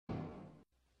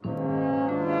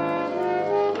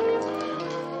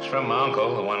from my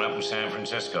uncle, the one up in San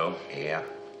Francisco. Yeah.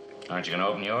 Aren't you going to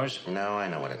open yours? No, I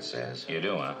know what it says. You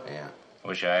do, huh? Yeah.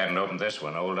 Wish I hadn't opened this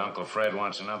one. Old Uncle Fred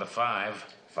wants another $5.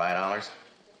 $5?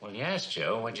 Well, yes,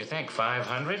 Joe. What'd you think,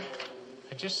 500?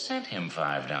 I just sent him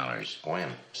 $5.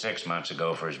 When? 6 months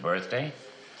ago for his birthday.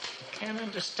 I can't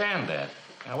understand that.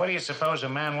 Now, what do you suppose a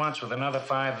man wants with another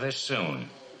 5 this soon?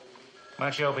 Why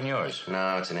don't you open yours?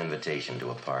 No, it's an invitation to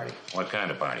a party. What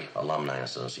kind of party? Alumni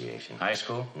Association. High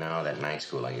school? No, that night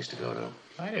school I used to go to.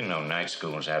 I didn't know night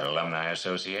schools had alumni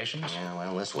associations. Yeah,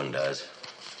 well, this one does.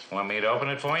 Want me to open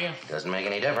it for you? Doesn't make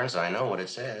any difference. I know what it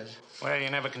says. Well, you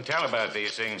never can tell about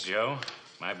these things, Joe.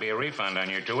 Might be a refund on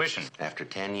your tuition. After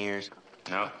 10 years?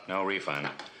 No refund.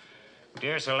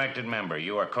 Dear selected member,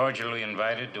 you are cordially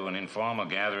invited to an informal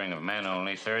gathering of men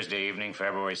only Thursday evening,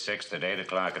 February 6th at 8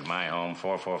 o'clock at my home,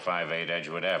 4458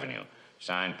 Edgewood Avenue.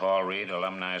 Signed, Paul Reed,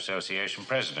 Alumni Association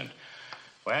President.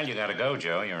 Well, you gotta go,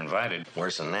 Joe. You're invited.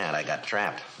 Worse than that, I got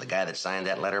trapped. The guy that signed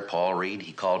that letter, Paul Reed,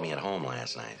 he called me at home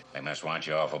last night. They must want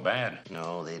you awful bad.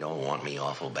 No, they don't want me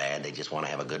awful bad. They just want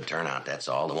to have a good turnout, that's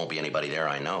all. There won't be anybody there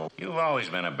I know. You've always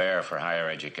been a bear for higher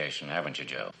education, haven't you,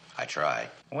 Joe? I try.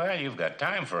 Well, you've got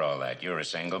time for all that. You're a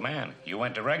single man. You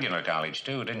went to regular college,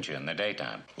 too, didn't you, in the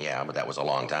daytime? Yeah, but that was a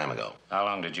long time ago. How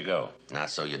long did you go? Not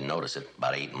so you'd notice it.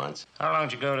 About 8 months. How long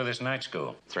did you go to this night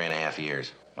school? 3.5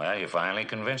 years. Well, you finally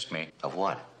convinced me. Of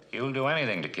what? You'll do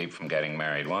anything to keep from getting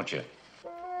married, won't you?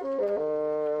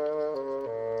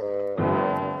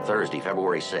 Thursday,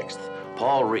 February 6th.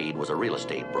 Paul Reed was a real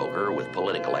estate broker with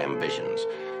political ambitions.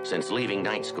 Since leaving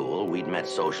night school, we'd met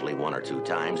socially 1 or 2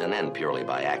 times, and then purely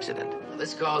by accident.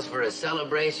 This calls for a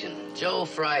celebration. Joe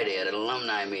Friday at an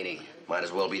alumni meeting. Might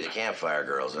as well be the campfire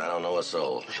girls. I don't know a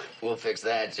soul. We'll fix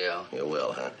that, Joe. You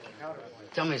will, huh?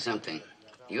 Tell me something.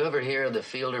 You ever hear of the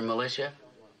Fielder Militia?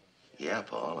 Yeah,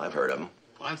 Paul, I've heard of them.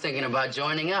 Well, I'm thinking about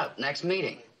joining up. Next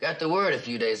meeting. Got the word a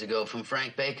few days ago from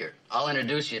Frank Baker. I'll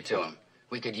introduce you to him.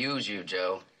 We could use you,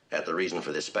 Joe. That the reason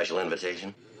for this special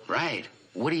invitation? Right.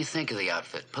 What do you think of the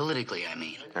outfit? Politically, I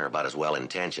mean. They're about as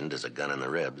well-intentioned as a gun in the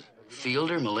ribs.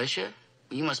 Fielder Militia?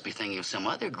 You must be thinking of some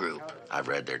other group. I've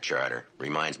read their charter.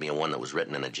 Reminds me of one that was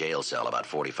written in a jail cell about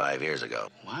 45 years ago.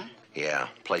 What? Yeah,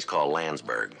 a place called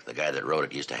Landsberg. The guy that wrote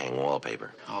it used to hang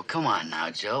wallpaper. Oh, come on now,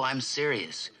 Joe. I'm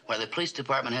serious. Why, the police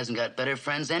department hasn't got better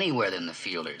friends anywhere than the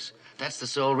Fielders. That's the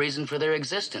sole reason for their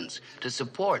existence, to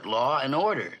support law and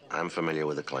order. I'm familiar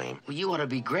with the claim. Well, you ought to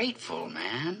be grateful,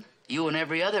 man. You and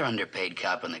every other underpaid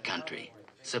cop in the country.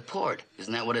 Support.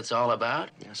 Isn't that what it's all about?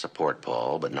 Yeah, support,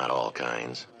 Paul, but not all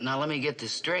kinds. Now, let me get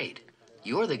this straight.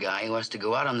 You're the guy who has to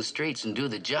go out on the streets and do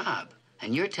the job.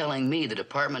 And you're telling me the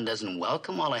department doesn't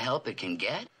welcome all the help it can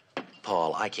get?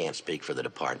 Paul, I can't speak for the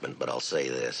department, but I'll say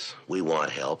this. We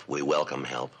want help. We welcome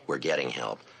help. We're getting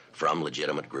help. From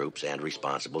legitimate groups and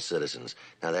responsible citizens.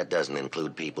 Now, that doesn't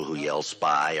include people who yell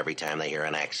spy every time they hear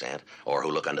an accent, or who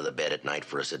look under the bed at night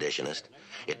for a seditionist.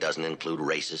 It doesn't include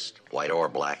racist, white or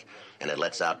black, and it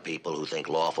lets out people who think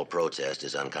lawful protest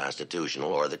is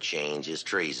unconstitutional or that change is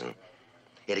treason.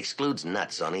 It excludes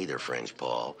nuts on either fringe,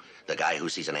 Paul. The guy who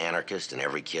sees an anarchist and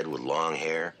every kid with long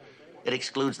hair. It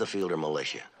excludes the Fielder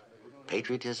Militia.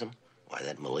 Patriotism? Why,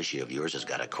 that militia of yours has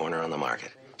got a corner on the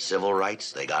market. Civil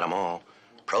rights? They got 'em all.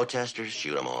 Protesters?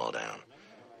 Shoot 'em all down.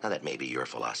 Now, that may be your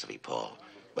philosophy, Paul,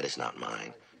 but it's not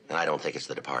mine. And I don't think it's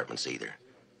the department's either.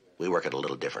 We work it a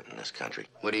little different in this country.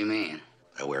 What do you mean?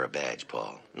 I wear a badge,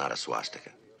 Paul, not a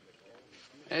swastika.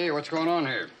 Hey, what's going on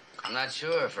here? I'm not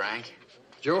sure, Frank.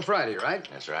 Joe Friday, right?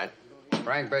 That's right.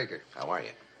 Frank Baker. How are you?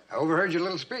 I overheard your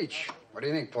little speech. What do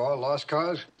you think, Paul? Lost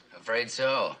cause? Afraid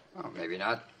so. Oh, maybe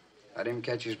not. I didn't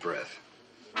catch his breath.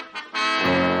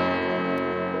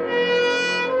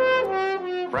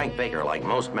 Frank Baker, like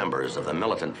most members of the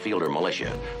militant Fielder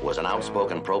Militia, was an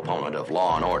outspoken proponent of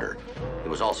law and order. He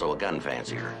was also a gun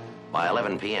fancier. By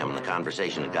 11 p.m., the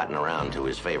conversation had gotten around to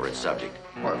his favorite subject.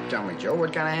 Well, tell me, Joe,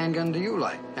 what kind of handgun do you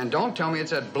like? And don't tell me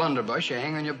it's that blunderbuss you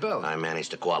hang on your belt. I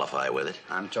managed to qualify with it.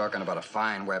 I'm talking about a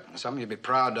fine weapon, something you'd be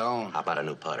proud to own. How about a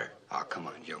new putter? Oh, come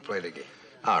on, Joe, play the game.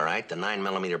 All right, the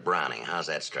 9mm Browning. How's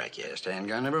that strike you? Best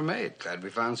handgun ever made. Glad we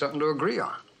found something to agree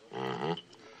on. Mm-hmm.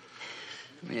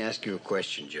 Let me ask you a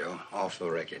question, Joe, off the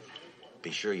record.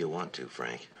 Be sure you want to,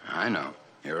 Frank. I know.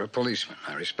 You're a policeman.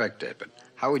 I respect that, but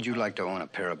how would you like to own a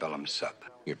Parabellum sub?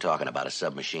 You're talking about a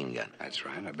submachine gun. That's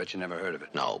right. I bet you never heard of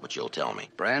it. No, but you'll tell me.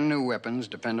 Brand new weapons,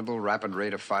 dependable, rapid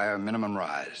rate of fire, minimum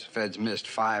rise. Feds missed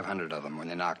 500 of them when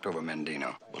they knocked over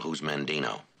Mendino. Well, who's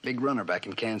Mendino? Big runner back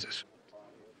in Kansas.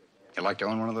 You like to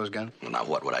own one of those guns? Well, now,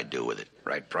 what would I do with it?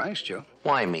 Right price, Joe.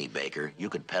 Why me, Baker? You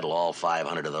could peddle all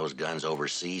 500 of those guns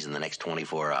overseas in the next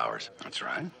 24 hours. That's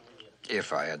right.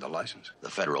 If I had the license. The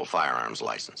federal firearms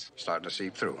license. Starting to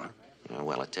seep through, huh?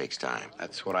 Well, it takes time.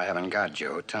 That's what I haven't got,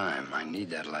 Joe. Time. I need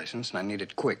that license, and I need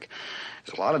it quick.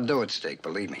 There's a lot of dough at stake,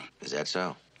 believe me. Is that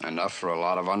so? Enough for a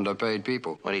lot of underpaid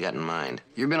people. What do you got in mind?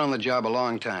 You've been on the job a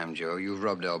long time, Joe. You've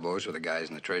rubbed elbows with the guys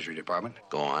in the Treasury Department.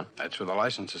 Go on. That's where the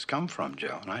licenses come from,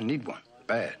 Joe, and I need one.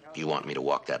 Bad. You want me to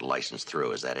walk that license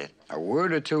through, is that it? A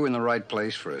word or two in the right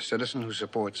place for a citizen who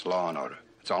supports law and order.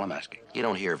 That's all I'm asking. You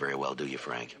don't hear very well, do you,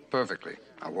 Frank? Perfectly.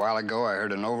 A while ago, I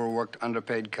heard an overworked,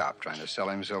 underpaid cop trying to sell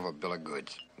himself a bill of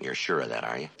goods. You're sure of that,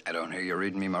 are you? I don't hear you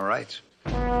reading me my rights.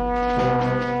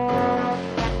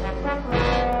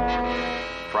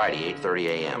 Friday, 8:30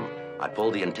 a.m. I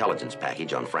pulled the intelligence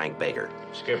package on Frank Baker.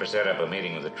 Skipper set up a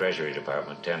meeting with the Treasury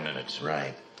Department, 10 minutes.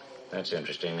 Right. That's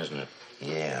interesting, isn't it?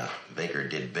 Yeah, Baker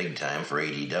did big time for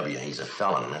ADW. He's a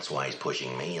felon. That's why he's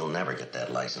pushing me. He'll never get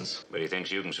that license. But he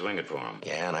thinks you can swing it for him.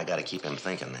 Yeah, and I gotta keep him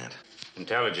thinking that.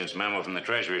 Intelligence memo from the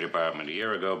Treasury Department. A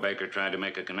year ago, Baker tried to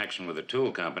make a connection with a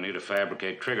tool company to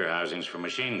fabricate trigger housings for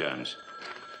machine guns.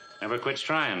 Never quits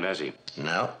trying, does he?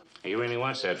 No. He really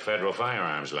wants that federal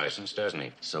firearms license, doesn't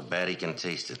he? So bad he can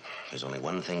taste it. There's only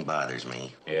one thing bothers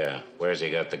me. Yeah. Where's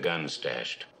he got the gun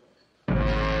stashed?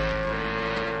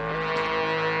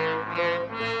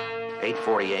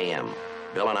 8:40 a.m.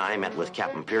 Bill and I met with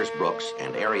Captain Pierce Brooks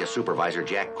and Area Supervisor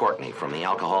Jack Courtney from the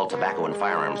Alcohol, Tobacco, and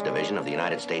Firearms Division of the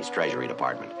United States Treasury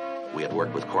Department. We had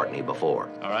worked with Courtney before.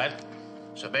 All right.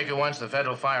 So Baker wants the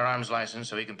federal firearms license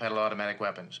so he can peddle automatic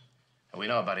weapons. We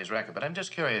know about his record, but I'm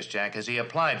just curious, Jack, has he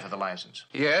applied for the license?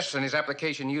 Yes, and his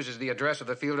application uses the address of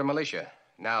the Fielder militia.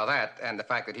 Now that, and the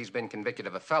fact that he's been convicted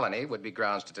of a felony, would be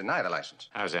grounds to deny the license.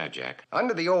 How's that, Jack?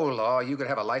 Under the old law, you could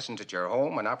have a license at your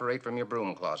home and operate from your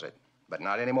broom closet. But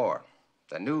not anymore.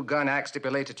 The new Gun Act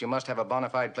stipulates that you must have a bona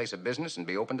fide place of business and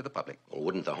be open to the public. Well,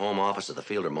 wouldn't the home office of the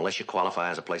Fielder militia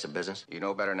qualify as a place of business? You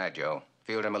know better than that, Joe.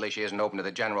 Fielder militia isn't open to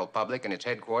the general public, and its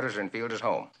headquarters are in Fielder's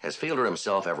home. Has Fielder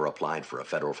himself ever applied for a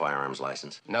federal firearms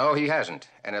license? No, he hasn't.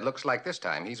 And it looks like this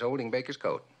time he's holding Baker's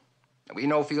coat. We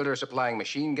know Fielder is supplying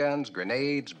machine guns,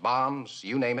 grenades, bombs,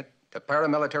 you name it, to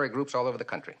paramilitary groups all over the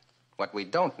country. What we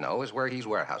don't know is where he's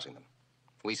warehousing them.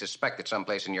 We suspect it's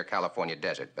someplace in your California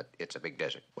desert, but it's a big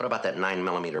desert. What about that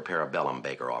 9mm Parabellum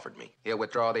Baker offered me? He'll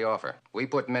withdraw the offer. We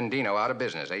put Mendino out of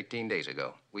business 18 days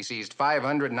ago. We seized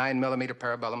 500 9mm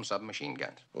Parabellum submachine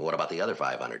guns. Well, what about the other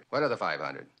 500? What are the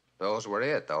 500? Those were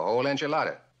it, the whole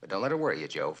enchilada. But don't let it worry you,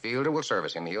 Joe. Fielder will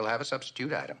service him. He'll have a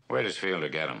substitute item. Where does Fielder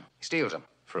get them? He steals them.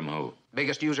 From who?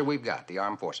 Biggest user we've got, the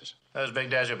armed forces. Those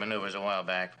big desert maneuvers a while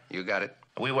back. You got it.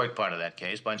 We worked part of that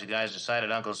case. Bunch of guys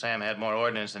decided Uncle Sam had more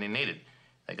ordnance than he needed.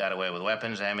 They got away with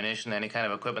weapons, ammunition, any kind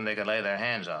of equipment they could lay their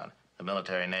hands on. The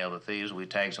military nailed the thieves. We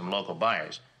tagged some local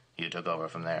buyers. You took over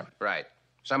from there. Right.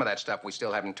 Some of that stuff we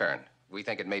still haven't turned. We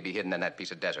think it may be hidden in that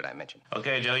piece of desert I mentioned.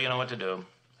 Okay, Joe, you know what to do.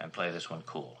 And play this one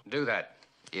cool. Do that.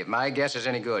 If my guess is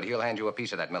any good, he'll hand you a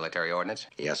piece of that military ordnance.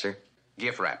 Yes, sir.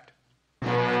 Gift wrapped.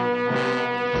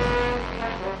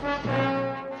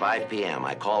 5 p.m.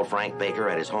 I called Frank Baker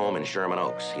at his home in Sherman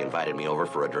Oaks. He invited me over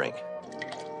for a drink.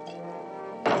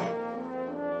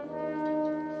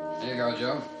 Here you go,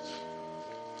 Joe.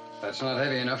 That's not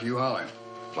heavy enough, you holler.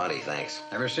 Plenty, thanks.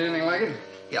 Ever seen anything like it?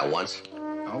 Yeah, once.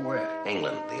 Oh, where?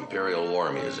 England, the Imperial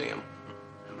War Museum.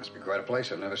 That must be quite a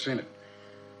place. I've never seen it.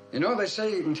 You know, they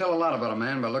say you can tell a lot about a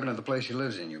man by looking at the place he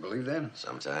lives in. You believe that?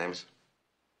 Sometimes.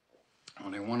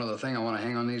 Only one other thing I want to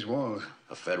hang on these walls.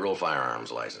 A federal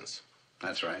firearms license.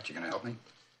 That's right. You gonna help me?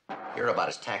 You're about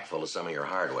as tactful as some of your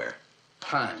hardware.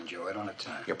 Time, Joe. I don't have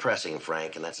time. You're pressing,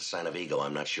 Frank, and that's a sign of ego.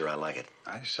 I'm not sure I like it.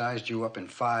 I sized you up in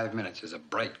 5 minutes as a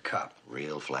bright cop.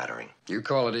 Real flattering. You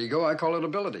call it ego, I call it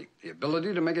ability. The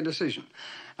ability to make a decision.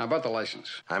 Now, about the license.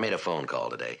 I made a phone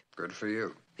call today. Good for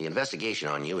you. The investigation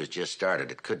on you has just started.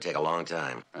 It could take a long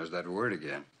time. How's that word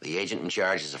again? The agent in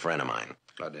charge is a friend of mine.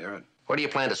 Glad to hear it. Where do you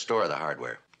plan to store the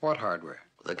hardware? What hardware?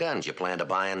 The guns you plan to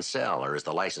buy and sell, or is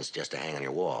the license just to hang on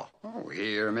your wall? Oh,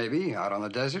 here, maybe. Out on the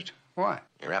desert. Why?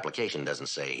 Your application doesn't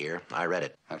say here. I read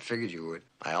it. I figured you would.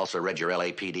 I also read your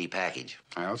LAPD package.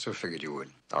 I also figured you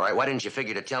would. All right, why didn't you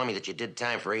figure to tell me that you did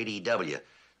time for ADW?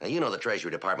 Now, you know the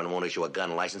Treasury Department won't issue a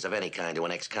gun license of any kind to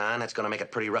an ex-con. That's going to make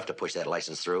it pretty rough to push that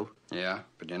license through. Yeah,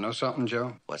 but you know something,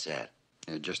 Joe? What's that?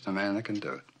 You're just the man that can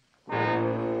do it.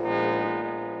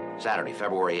 Saturday,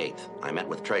 February 8th. I met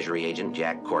with Treasury Agent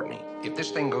Jack Courtney. If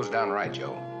this thing goes down right,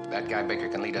 Joe, that guy Baker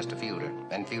can lead us to Fielder.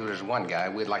 And Fielder's one guy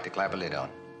we'd like to clap a lid on.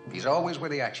 He's always where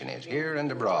the action is, here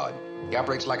and abroad. He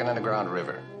operates like an underground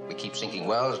river. We keep sinking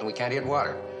wells and we can't hit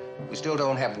water. We still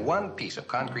don't have one piece of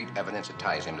concrete evidence that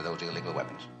ties him to those illegal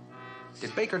weapons.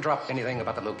 Did Baker drop anything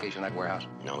about the location of that warehouse?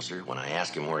 No, sir. When I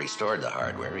asked him where he stored the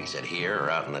hardware, he said here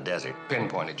or out in the desert.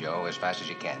 Pinpoint it, Joe, as fast as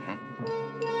you can.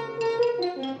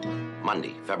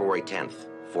 Monday, February 10th,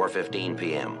 4:15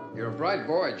 p.m. You're a bright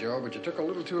boy, Joe, but you took a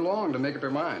little too long to make up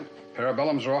your mind.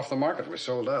 Parabellums are off the market. We're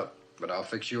sold out. But I'll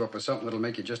fix you up with something that'll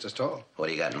make you just as tall. What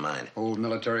do you got in mind? Old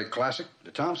military classic,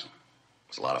 the Thompson.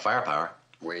 It's a lot of firepower.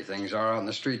 The way things are on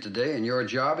the street today, and your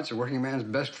job, it's a working man's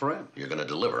best friend. You're going to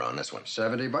deliver on this one.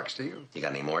 $70 to you. You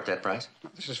got any more at that price?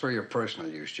 This is for your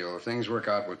personal use, Joe. If things work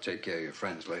out, we'll take care of your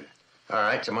friends later. All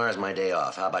right, tomorrow's my day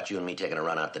off. How about you and me taking a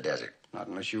run out the desert? Not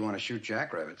unless you want to shoot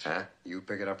jackrabbits. Huh? You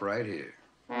pick it up right here.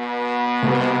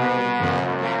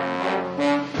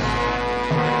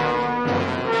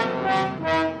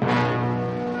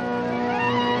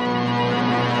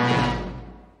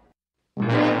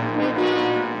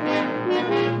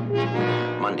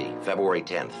 Monday, February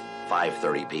 10th,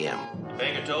 5:30 p.m.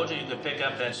 Baker told you could pick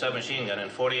up that submachine gun in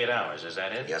 48 hours. Is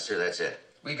that it? Yes, sir, that's it.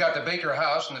 We got the Baker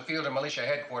house and the field of militia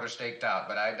headquarters staked out,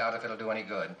 but I doubt if it'll do any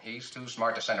good. He's too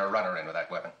smart to send a runner in with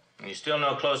that weapon. And you're still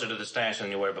no closer to the stash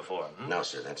than you were before. No,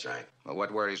 sir, that's right. Well,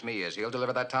 what worries me is he'll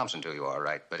deliver that Thompson to you, all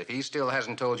right. But if he still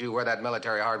hasn't told you where that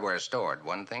military hardware is stored,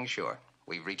 one thing's sure.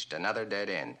 We've reached another dead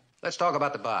end. Let's talk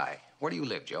about the buy. Where do you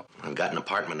live, Joe? I've got an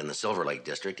apartment in the Silver Lake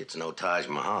district. It's no Taj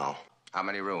Mahal. How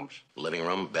many rooms? Living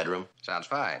room, bedroom. Sounds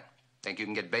fine. Think you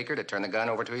can get Baker to turn the gun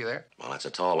over to you there? Well, that's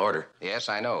a tall order. Yes,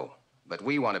 I know. But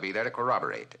we want to be there to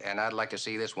corroborate, and I'd like to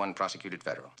see this one prosecuted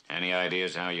federal. Any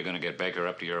ideas how you're going to get Baker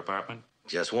up to your apartment?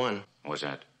 Just one. What's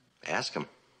that? Ask him.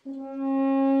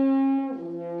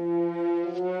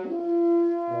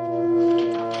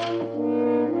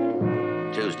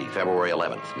 Tuesday, February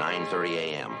 11th, 9:30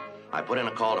 a.m. I put in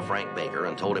a call to Frank Baker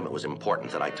and told him it was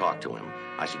important that I talk to him.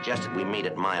 I suggested we meet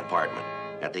at my apartment.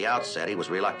 At the outset, he was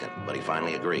reluctant, but he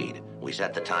finally agreed. We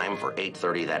set the time for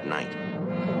 8:30 that night.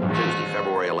 Tuesday,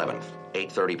 February 11th,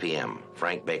 8:30 p.m.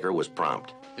 Frank Baker was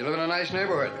prompt. You live in a nice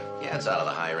neighborhood. Yeah, it's out of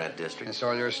the high-rent district. It's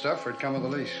all your stuff, or it come with a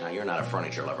lease. Now, you're not a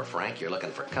furniture lover, Frank. You're looking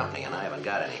for company, and I haven't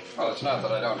got any. Well, it's not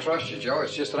that I don't trust you, Joe.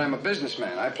 It's just that I'm a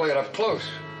businessman. I play it up close.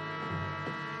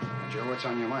 Now, Joe, what's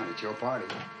on your mind? It's your party.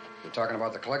 You're talking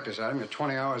about the collector's item. You're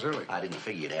 20 hours early. I didn't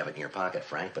figure you'd have it in your pocket,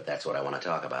 Frank, but that's what I want to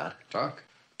talk about. Talk?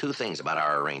 Two things about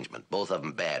our arrangement, both of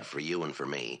them bad for you and for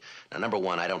me. Now, number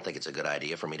one, I don't think it's a good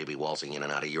idea for me to be waltzing in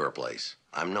and out of your place.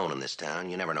 I'm known in this town.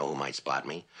 You never know who might spot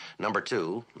me. Number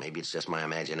two, maybe it's just my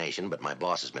imagination, but my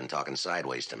boss has been talking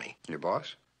sideways to me. Your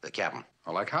boss? The captain.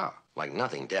 Oh, like how? Like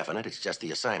nothing definite. It's just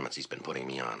the assignments he's been putting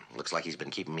me on. Looks like he's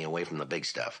been keeping me away from the big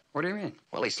stuff. What do you mean?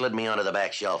 Well, he slid me onto the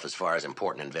back shelf as far as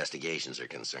important investigations are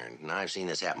concerned. And I've seen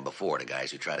this happen before to guys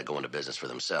who try to go into business for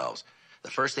themselves. The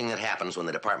first thing that happens when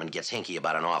the department gets hinky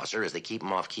about an officer is they keep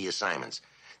him off key assignments.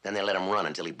 Then they let him run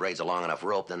until he braids a long enough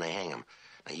rope, then they hang him.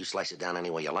 Now, you slice it down any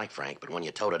way you like, Frank, but when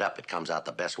you tote it up, it comes out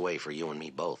the best way for you and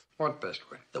me both. What best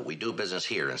way? That we do business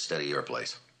here instead of your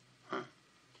place. Huh?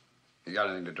 You got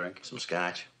anything to drink? Some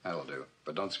scotch? That'll do,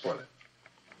 but don't spoil it.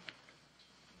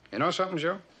 You know something,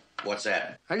 Joe? What's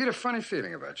that? I get a funny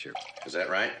feeling about you. Is that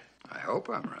right? I hope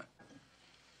I'm right.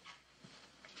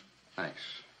 Thanks.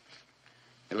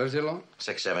 You lived here long?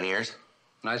 6, 7 years.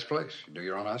 Nice place. You do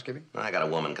your own housekeeping? I got a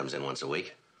woman comes in once a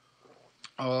week.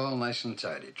 All nice and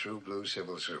tidy. True blue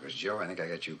civil service. Joe, I think I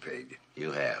got you pegged.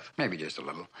 You have. Maybe just a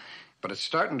little. But it's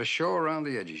starting to show around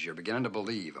the edges. You're beginning to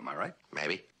believe, am I right?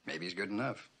 Maybe. Maybe's good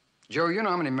enough. Joe, you know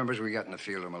how many members we got in the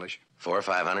field of militia? 400 or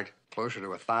 500. Closer to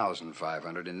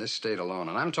 1,500 in this state alone.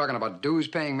 And I'm talking about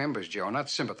dues-paying members, Joe, not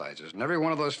sympathizers. And every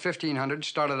one of those 1,500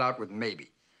 started out with maybe.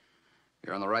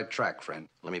 You're on the right track, friend.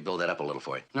 Let me build that up a little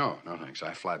for you. No, thanks.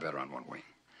 I fly better on one wing.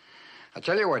 I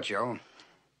tell you what, Joe.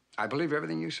 I believe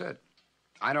everything you said.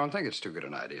 I don't think it's too good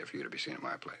an idea for you to be seen at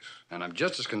my place. And I'm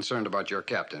just as concerned about your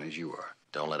captain as you are.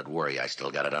 Don't let it worry. I still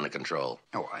got it under control.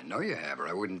 Oh, I know you have, or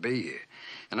I wouldn't be here.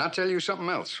 And I'll tell you something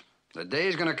else. The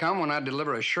day's gonna come when I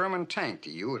deliver a Sherman tank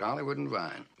to you at Hollywood and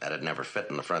Vine. That'd never fit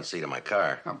in the front seat of my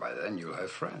car. Oh, by then you'll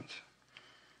have friends.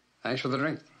 Thanks for the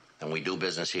drink. And we do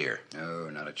business here. No,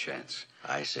 not a chance.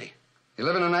 I see. You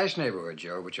live in a nice neighborhood,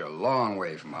 Joe, but you're a long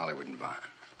way from Hollywood and Vine.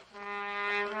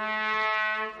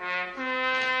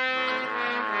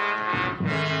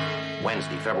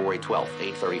 Wednesday, February 12th,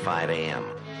 8:35 a.m.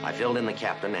 I filled in the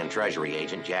captain and treasury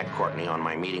agent, Jack Courtney, on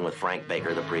my meeting with Frank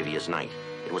Baker the previous night.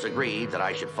 It was agreed that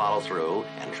I should follow through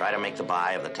and try to make the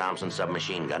buy of the Thompson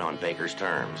submachine gun on Baker's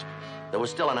terms. There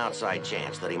was still an outside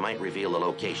chance that he might reveal the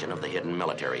location of the hidden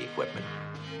military equipment.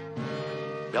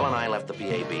 Bill and I left the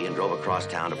PAB and drove across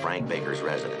town to Frank Baker's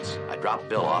residence. I dropped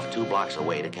Bill off 2 blocks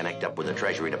away to connect up with the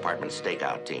Treasury Department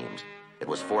stakeout teams. It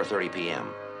was 4:30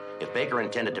 p.m. If Baker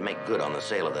intended to make good on the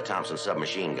sale of the Thompson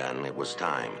submachine gun, it was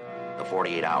time. The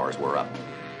 48 hours were up.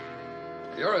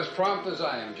 You're as prompt as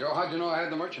I am, Joe. How'd you know I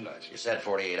had the merchandise? You said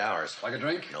 48 hours. Like a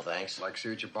drink? No thanks. Like to see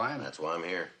what you're buying? That's why I'm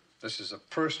here. This is a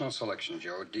personal selection,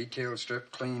 Joe. Detailed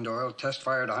strip, cleaned oil, test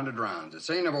fired 100 rounds. It's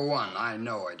A number 1. I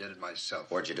know I did it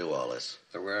myself. Where'd you do all this?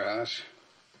 The warehouse.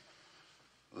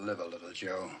 Live a little,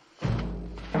 Joe.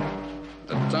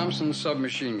 The Thompson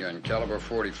submachine gun, caliber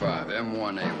 45,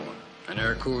 M1A1. An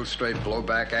air-cooled, straight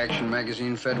blowback action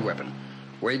magazine-fed weapon.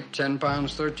 Weight 10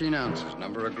 pounds, 13 ounces.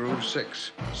 Number of grooves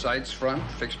 6. Sights front,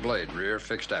 fixed blade. Rear,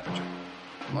 fixed aperture.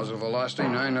 Muzzle velocity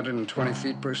 920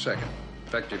 feet per second.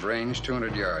 Effective range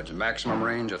 200 yards. Maximum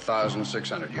range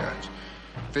 1,600 yards.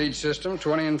 Feed system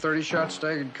 20 and 30 shot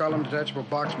staggered column detachable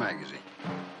box magazine.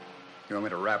 You want me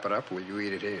to wrap it up, or will you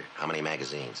eat it here? How many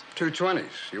magazines? 2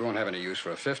 20s. You won't have any use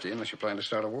for a 50 unless you plan to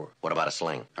start a war. What about a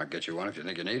sling? I'll get you one if you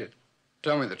think you need it.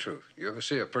 Tell me the truth. You ever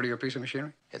see a prettier piece of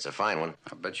machinery? It's a fine one.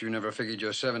 I bet you never figured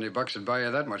your $70 would buy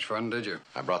you that much fun, did you?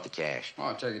 I brought the cash.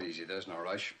 Oh, take it easy. There's no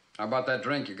rush. How about that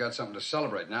drink? You got something to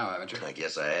celebrate now, haven't you? I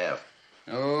guess I have.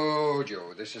 Oh,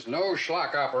 Joe, this is no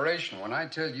schlock operation. When I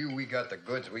tell you we got the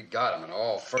goods, we got them, and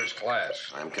all first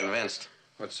class. I'm convinced.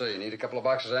 Let's see, you need a couple of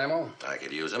boxes of ammo? I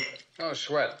could use them. No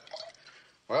sweat.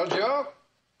 Well, Joe,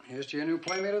 here's to your new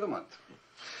Playmate of the Month.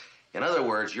 In other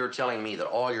words, you're telling me that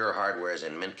all your hardware is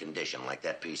in mint condition, like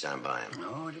that piece I'm buying.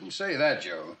 No, I didn't say that,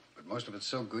 Joe. But most of it's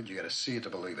so good you gotta see it to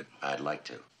believe it. I'd like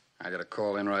to. I got a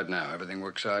call in right now. Everything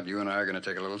works out. You and I are gonna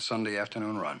take a little Sunday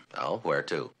afternoon run. Oh, where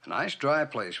to? A nice dry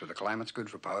place where the climate's good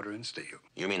for powder and steel.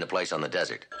 You mean the place on the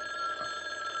desert?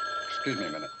 Excuse me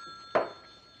a minute.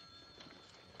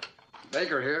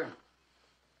 Baker here.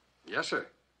 Yes, sir.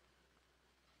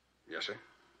 Yes, sir.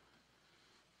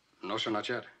 No, sir, not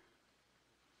yet.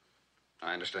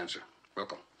 I understand, sir.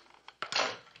 Welcome.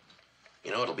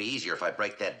 You know, it'll be easier if I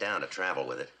break that down to travel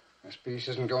with it. This piece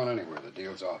isn't going anywhere. The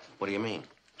deal's off. What do you mean?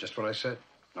 Just what I said.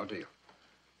 No deal.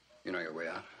 You know your way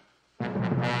out.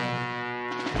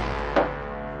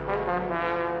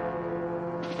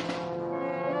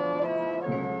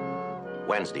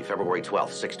 Wednesday, February 12th,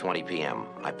 6:20 p.m.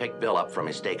 I picked Bill up from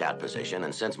his stakeout position,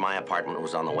 and since my apartment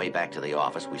was on the way back to the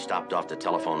office, we stopped off to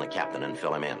telephone the captain and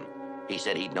fill him in. He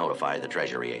said he'd notify the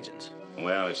Treasury agents.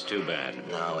 Well, it's too bad.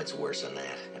 No, it's worse than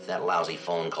that. If that lousy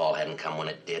phone call hadn't come when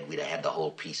it did, we'd have had the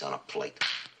whole piece on a plate.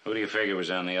 Who do you figure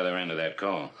was on the other end of that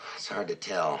call? It's hard to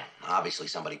tell. Obviously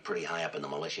somebody pretty high up in the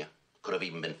militia. Could have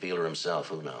even been Fielder himself,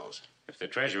 who knows? If the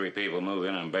Treasury people move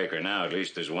in on Baker now, at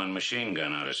least there's one machine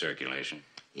gun out of circulation.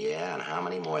 Yeah, and how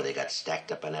many more they got stacked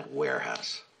up in that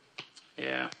warehouse?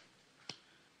 Yeah.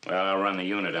 Well, I'll run the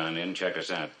unit on in. Check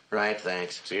us out. Right,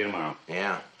 thanks. See you tomorrow.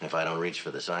 Yeah, if I don't reach for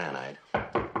the cyanide.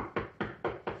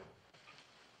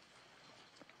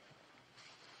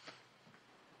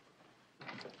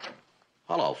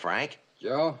 Hello, Frank.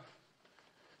 Joe?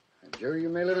 Joe, you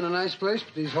may live in a nice place,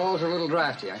 but these halls are a little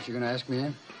drafty. Aren't you going to ask me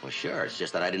in? Well, sure. It's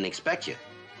just that I didn't expect you.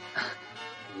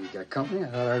 You got company? I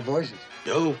thought I heard voices.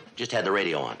 No, just had the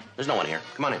radio on. There's no one here.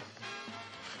 Come on in.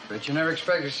 Bet you never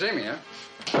expected to see me, huh?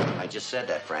 I just said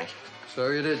that, Frank. So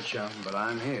you did, chum, but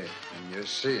I'm here, and you're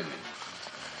seeing me.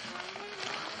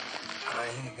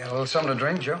 Got a little something to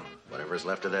drink, Joe? Whatever's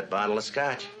left of that bottle of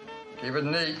scotch. Keep it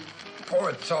neat. Pour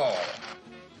it tall.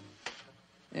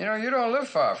 You know, you don't live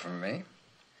far from me.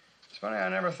 It's funny, I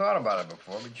never thought about it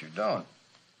before, but you don't.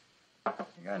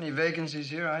 You got any vacancies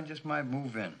here? I just might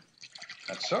move in.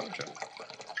 That's so, Joe.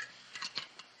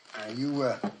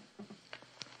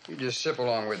 You just sip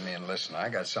along with me and listen. I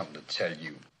got something to tell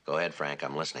you. Go ahead, Frank.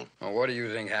 I'm listening. Well, what do you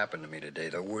think happened to me today?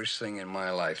 The worst thing in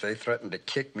my life. They threatened to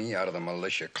kick me out of the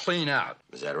militia. Clean out.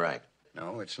 Is that right?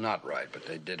 No, it's not right, but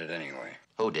they did it anyway.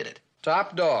 Who did it?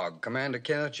 Top dog, Commander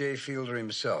Kenneth J. Fielder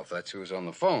himself. That's who was on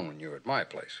the phone when you were at my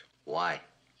place. Why?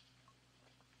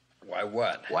 Why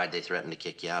what? Why'd they threaten to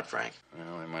kick you out, Frank?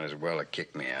 Well, they might as well have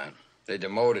kicked me out. They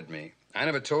demoted me. I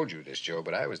never told you this, Joe,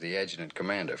 but I was the adjutant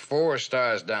commander. 4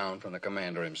 stars down from the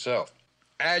commander himself.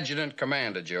 Adjutant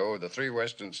commander, Joe, of the 3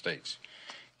 western states.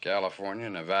 California,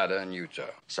 Nevada, and Utah.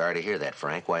 Sorry to hear that,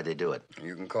 Frank. Why'd they do it?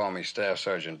 You can call me Staff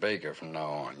Sergeant Baker from now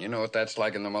on. You know what that's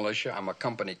like in the militia? I'm a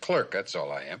company clerk, that's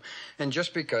all I am. And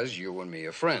just because you and me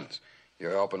are friends.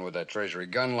 You're helping with that Treasury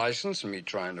gun license and me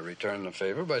trying to return the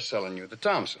favor by selling you the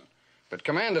Thompson. But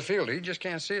Commander Fielder, he just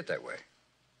can't see it that way.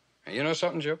 And you know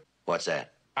something, Joe? What's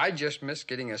that? I just missed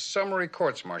getting a summary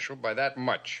courts-martial by that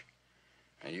much.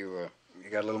 And you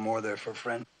got a little more there for a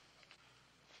friend?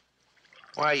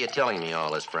 Why are you telling me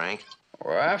all this, Frank?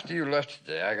 Well, after you left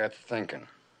today, I got to thinking.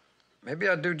 Maybe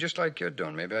I'd do just like you're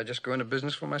doing. Maybe I'd just go into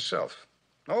business for myself.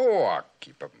 Oh, I'll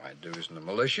keep up my dues in the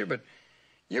militia, but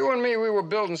You and me, we were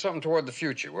building something toward the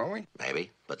future, weren't we?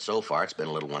 Maybe. But so far, it's been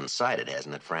a little one-sided,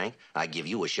 hasn't it, Frank? I give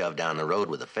you a shove down the road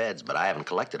with the feds, but I haven't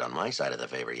collected on my side of the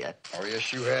favor yet. Oh,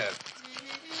 yes, you have.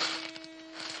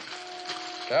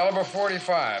 Caliber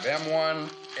 45,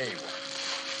 M1A1.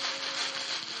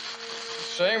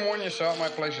 Same one you saw at my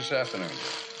place this afternoon.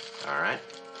 All right.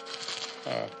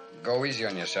 Go easy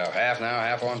on yourself. Half now,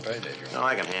 half on payday. No,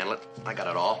 I can handle it. I got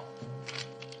it all.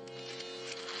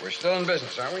 We're still in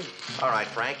business, aren't we? All right,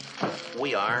 Frank.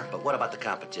 We are, but what about the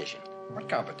competition? What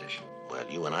competition? Well,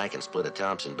 you and I can split a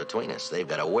Thompson between us. They've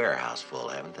got a warehouse full,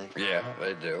 haven't they? Yeah,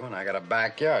 they do, and I got a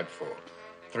backyard full.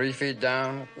 3 feet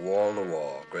down, wall to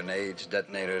wall. Grenades,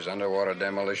 detonators, underwater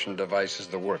demolition devices,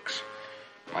 the works.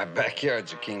 My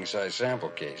backyard's a king-size sample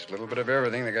case. A little bit of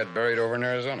everything that got buried over in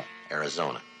Arizona.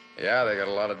 Arizona. Yeah, they got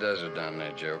a lot of desert down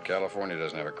there, Joe. California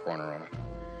doesn't have a corner on it.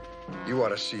 You ought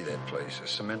to see that place. The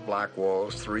cement block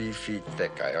walls, 3 feet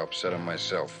thick. I helped set them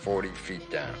myself, 40 feet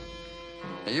down.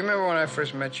 Now, you remember when I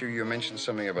first met you, you mentioned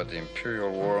something about the Imperial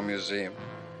War Museum?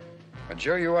 Well,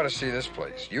 Joe, you ought to see this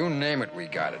place. You name it, we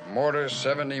got it. Mortars,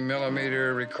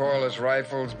 70-millimeter recoilless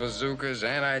rifles, bazookas,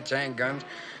 anti-tank guns.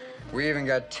 We even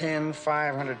got 10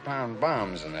 500-pound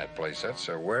bombs in that place. That's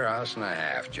a warehouse and a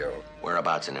half, Joe.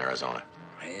 Whereabouts in Arizona?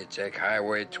 You take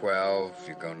Highway 12,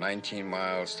 you go 19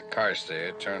 miles to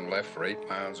Carstairs, turn left for 8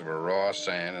 miles of a raw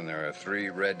sand, and there are 3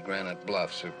 red granite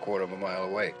bluffs a quarter of a mile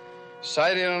away.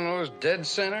 Sight in on those dead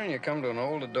center, and you come to an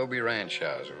old adobe ranch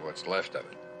house, or what's left of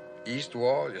it. East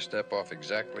wall, you step off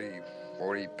exactly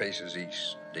 40 paces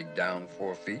east. Dig down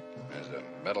 4 feet, there's a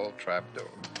metal trapdoor.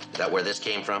 Is that where this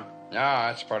came from? No,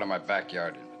 that's part of my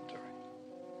backyard inventory.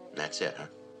 That's it, huh?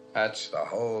 That's the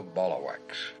whole ball of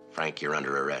wax. Frank, you're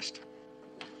under arrest.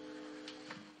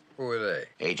 Who are they?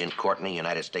 Agent Courtney,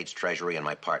 United States Treasury, and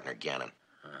my partner, Gannon.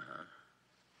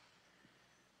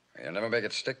 You'll never make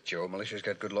it stick, Joe. Militia's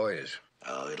got good lawyers.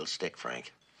 Oh, it'll stick,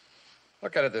 Frank.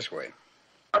 Look at it this way.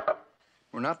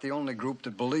 We're not the only group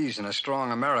that believes in a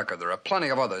strong America. There are plenty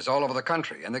of others all over the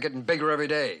country, and they're getting bigger every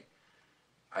day.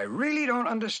 I really don't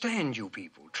understand you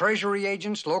people. Treasury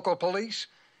agents, local police.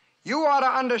 You ought to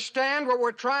understand what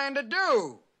we're trying to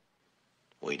do.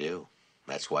 We do.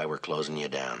 That's why we're closing you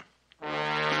down.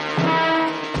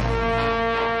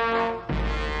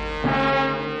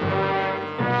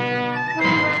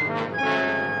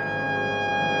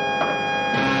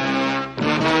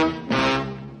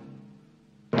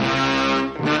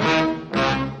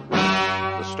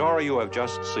 The story you have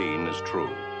just seen is true.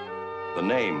 The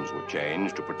names were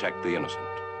changed to protect the innocent.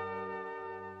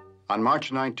 On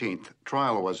March 19th,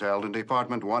 trial was held in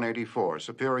Department 184,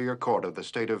 Superior Court of the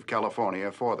State of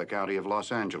California for the County of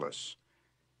Los Angeles.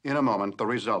 In a moment, the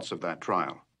results of that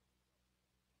trial.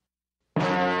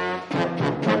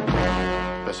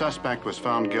 The suspect was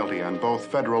found guilty on both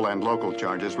federal and local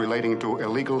charges relating to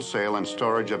illegal sale and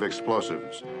storage of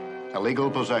explosives,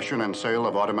 illegal possession and sale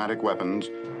of automatic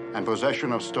weapons, and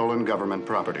possession of stolen government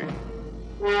property.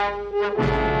 We're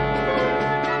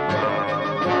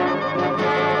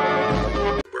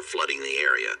flooding the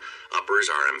area. Uppers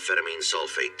are amphetamine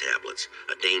sulfate tablets,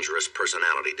 a dangerous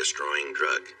personality-destroying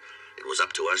drug. It was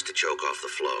up to us to choke off the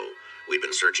flow. We'd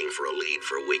been searching for a lead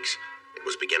for weeks. It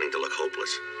was beginning to look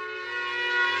hopeless.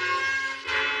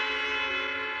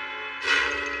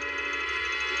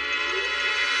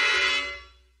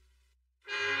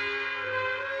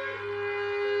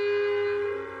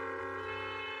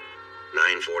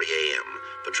 a.m.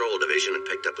 Patrol Division had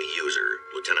picked up a user.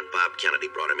 Lieutenant Bob Kennedy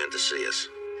brought him in to see us.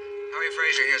 Howie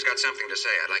Fraser here's got something to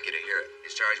say. I'd like you to hear it.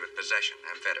 He's charged with possession,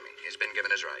 amphetamine. He's been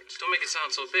given his rights. Don't make it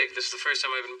sound so big. This is the first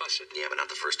time I've been busted. Yeah, but not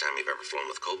the first time you've ever flown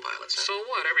with co-pilots. Huh? So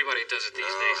what? Everybody does it these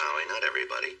days. No, Howie, not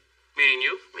everybody. Meaning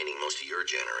you? Meaning most of your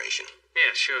generation.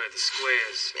 Yeah, sure, the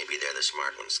squares. Maybe they're the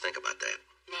smart ones. Think about that.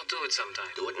 I'll do it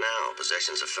sometime. Do it now.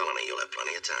 Possession's a felony. You'll have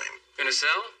plenty of time. In a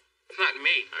cell? Not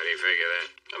me. How do you figure that?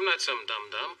 I'm not some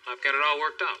dum-dum. I've got it all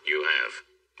worked out. You have.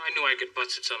 I knew I'd get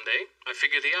busted someday. I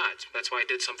figured the odds. That's why I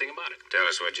did something about it. Tell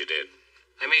us what you did.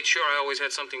 I made sure I always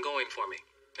had something going for me.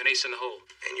 An ace in the hole.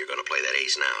 And you're gonna play that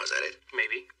ace now, is that it?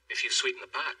 Maybe, if you sweeten the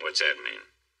pot. What's that mean?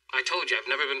 I told you, I've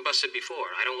never been busted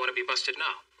before. I don't want to be busted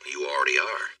now. You already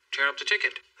are. Tear up the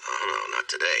ticket. Oh, no,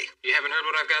 not today. You haven't heard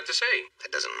what I've got to say.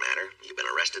 That doesn't matter. You've been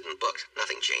arrested and booked.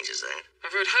 Nothing changes that.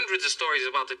 I've heard hundreds of stories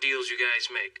about the deals you guys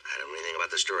make. I don't know anything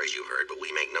about the stories you've heard, but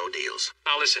we make no deals.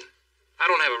 Now listen, I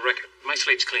don't have a record. My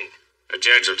slate's clean. The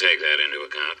judge will take that into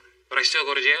account. But I still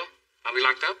go to jail? I'll be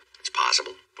locked up? It's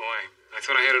possible. Boy, I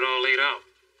thought I had it all laid out.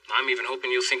 I'm even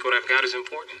hoping you'll think what I've got is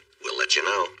important. We'll let you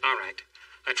know. All right.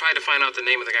 I tried to find out the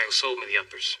name of the guy who sold me the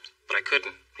uppers, but I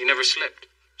couldn't. He never slipped.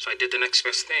 So I did the next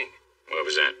best thing. What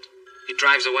was that? He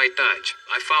drives a white Dodge.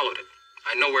 I followed it.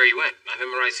 I know where he went. I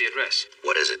memorized the address.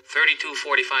 What is it?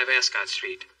 3245 Ascot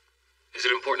Street. Is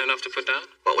it important enough to put down?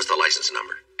 What was the license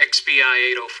number?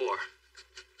 XBI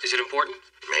 804. Is it important?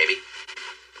 Maybe.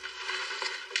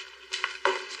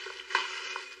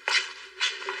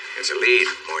 It's a lead,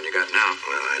 more than you got now.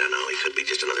 Well, I don't know. He could be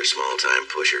just another small-time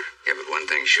pusher. Yeah, but one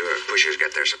thing's sure. Pushers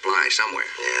get their supply somewhere.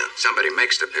 Yeah. Somebody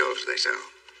makes the pills they sell.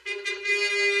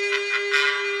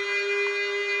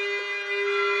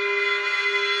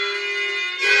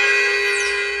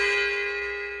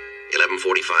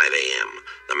 11:45 a.m.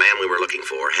 The man we were looking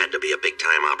for had to be a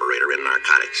big-time operator in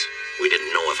narcotics. We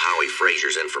didn't know if Howie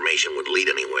Frazier's information would lead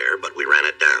anywhere, but we ran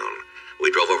it down. We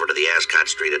drove over to the Ascot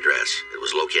Street address. It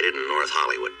was located in North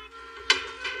Hollywood.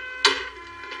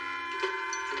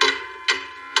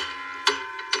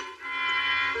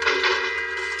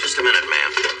 Just a minute,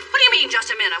 ma'am. What do you mean, just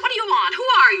a minute? What do you want? Who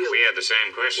are you? We had the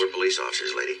same question. We're police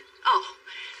officers, lady. Oh,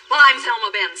 well, I'm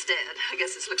Thelma Benstead. I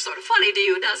guess this looks sort of funny to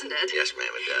you, doesn't it? Yes,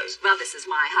 ma'am, it does. Well, this is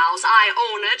my house. I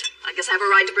own it. I guess I have a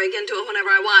right to break into it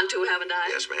whenever I want to, haven't I?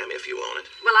 Yes, ma'am, if you own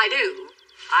it. Well, I do.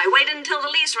 I waited until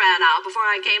the lease ran out before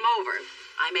I came over.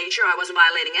 I made sure I wasn't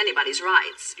violating anybody's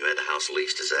rights. You had the house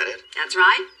leased, is that it? That's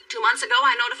right. 2 months ago,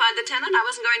 I notified the tenant I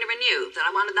wasn't going to renew, that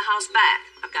I wanted the house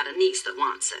back. I've got a niece that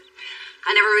wants it.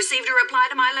 I never received a reply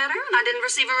to my letter, and I didn't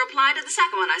receive a reply to the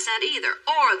second one I sent either,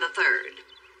 or the third.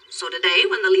 So today,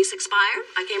 when the lease expired,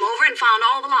 I came over and found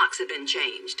all the locks had been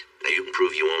changed. Now, you can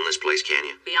prove you own this place, can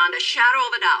you? Beyond a shadow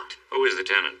of a doubt. Who is the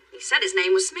tenant? He said his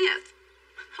name was Smith.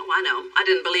 Oh, I know. I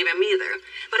didn't believe him either.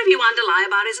 But if he wanted to lie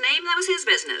about his name, that was his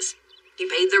business. He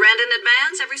paid the rent in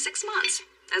advance every 6 months.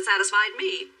 That satisfied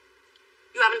me.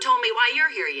 You haven't told me why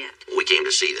you're here yet. We came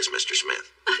to see this Mr.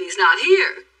 Smith. He's not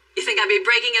here. You think I'd be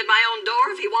breaking in my own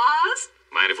door if he was?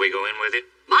 Mind if we go in with it?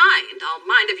 Mind? I'll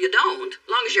mind if you don't.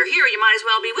 As long as you're here, you might as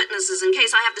well be witnesses in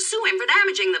case I have to sue him for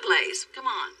damaging the place. Come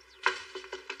on.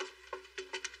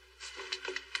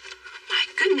 My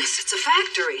goodness, it's a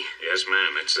factory. Yes,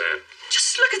 ma'am, it's that.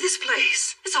 Just look at this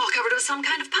place. It's all covered with some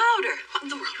kind of powder. What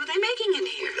in the world were they making in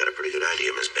here? We've got a pretty good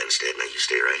idea, Miss Benstead. Now, you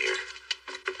stay right here.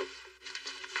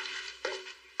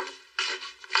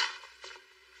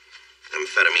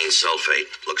 Amphetamine sulfate.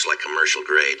 Looks like commercial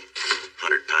grade.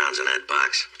 100 pounds in that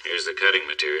box. Here's the cutting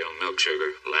material, milk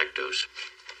sugar, lactose.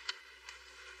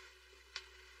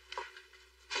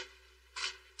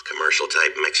 Commercial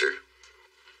type mixer.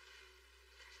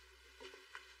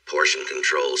 Portion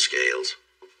control scales.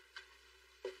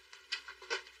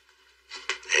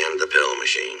 And the pill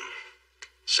machine.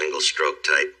 Single stroke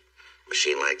type.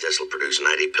 Machine like this will produce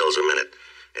 90 pills a minute.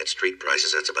 At street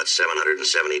prices, that's about $770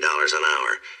 an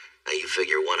hour. Now, you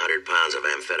figure 100 pounds of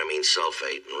amphetamine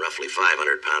sulfate and roughly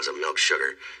 500 pounds of milk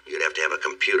sugar. You'd have to have a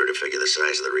computer to figure the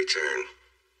size of the return.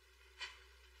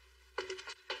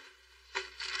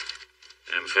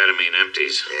 Amphetamine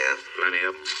empties. Yeah. Plenty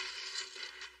of them.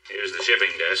 Here's the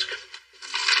shipping desk.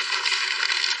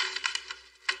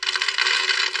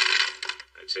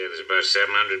 I'd say there's about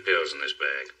 700 pills in this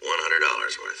bag.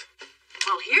 $100 worth.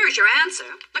 Well, here's your answer.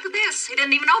 Look at this. He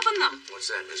didn't even open them.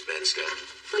 What's that, Miss Benstead?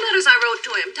 The letters I wrote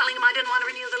to him, telling him I didn't want to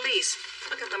renew the lease.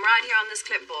 Look at them right here on this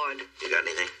clipboard. You got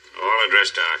anything? All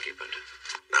addressed to occupant.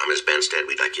 Now, Miss Benstead,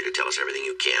 we'd like you to tell us everything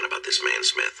you can about this man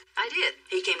Smith. I did.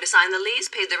 He came to sign the lease,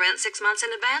 paid the rent 6 months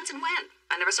in advance, and went.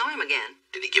 I never saw him again.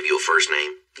 Did he give you a first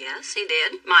name? Yes, he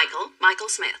did. Michael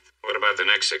Smith. What about the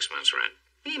next 6 months' rent?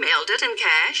 He mailed it in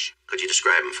cash. Could you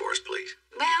describe him for us, please?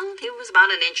 Well, he was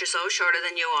about an inch or so shorter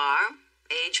than you are.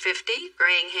 Age 50,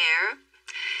 graying hair.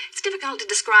 It's difficult to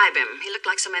describe him. He looked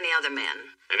like so many other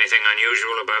men. Anything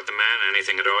unusual about the man?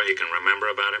 Anything at all you can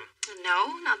remember about him?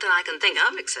 No, not that I can think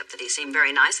of, except that he seemed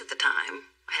very nice at the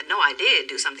time. I had no idea he'd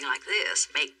do something like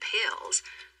this, make pills.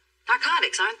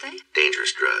 Narcotics, aren't they?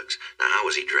 Dangerous drugs. Now, how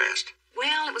was he dressed?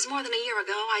 Well, it was more than a year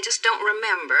ago. I just don't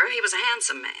remember. He was a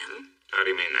handsome man. How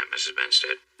do you mean that, Mrs.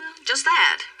 Benstead? Well, just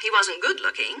that. He wasn't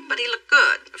good-looking, but he looked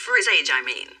good. For his age, I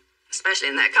mean.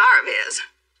 Especially in that car of his.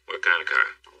 What kind of car?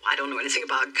 Oh, I don't know anything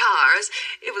about cars.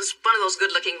 It was one of those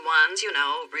good-looking ones, you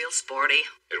know, real sporty.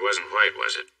 It wasn't white,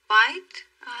 was it? White?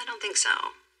 I don't think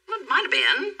so. Well, it might have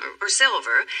been. Or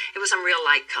silver. It was some real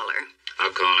light color.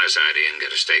 I'll call SID and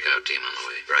get a stakeout team on the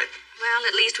way. Right. Well,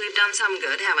 at least we've done some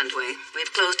good, haven't we?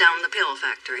 We've closed down the pill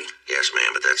factory. Yes,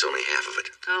 ma'am, but that's only half of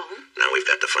it. Oh? Now we've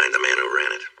got to find the man who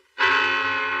ran it.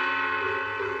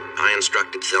 I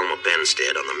instructed Thelma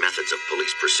Benstead on the methods of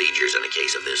police procedures in a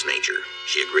case of this nature.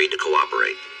 She agreed to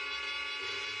cooperate.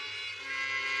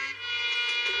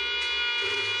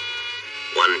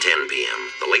 1:10 p.m.,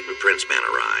 the Leighton Prince man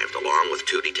arrived, along with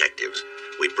 2 detectives.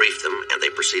 We briefed them, and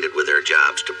they proceeded with their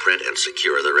jobs to print and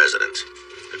secure the residence.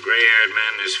 The gray-haired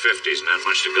man in his 50s, not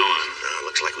much to go on.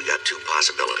 Looks like we got two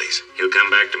possibilities. He'll come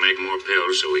back to make more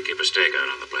pills, so we keep a stakeout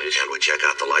on the place. And we check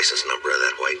out the license number of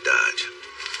that white Dodge.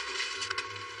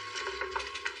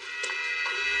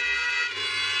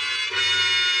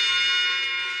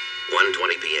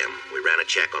 "1:20 p.m. We ran a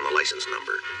check on the license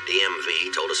number.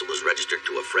 DMV told us it was registered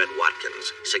to a Fred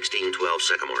Watkins, 1612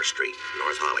 Sycamore Street,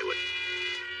 North Hollywood.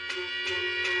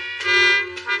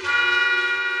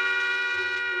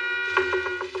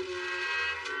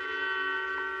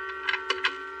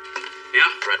 Yeah?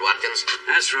 Fred Watkins?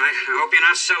 That's right. I hope you're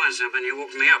not selling something. You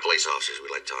woke me up. Police officers,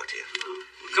 we'd like to talk to you.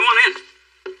 Come on in.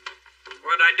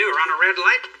 What'd I do, run a red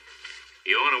light?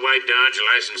 You own a white Dodge,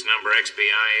 license number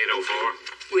XBI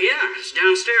 804? Well, yeah, it's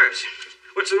downstairs.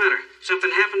 What's the matter?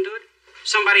 Something happened to it?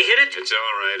 Somebody hit it? It's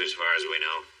all right as far as we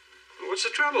know. Well, what's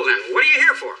the trouble then? What are you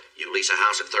here for? You lease a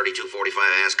house at 3245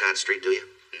 Ascot Street, do you?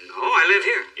 No, I live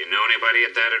here. You know anybody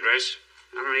at that address?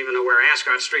 I don't even know where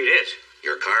Ascot Street is.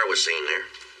 Your car was seen there.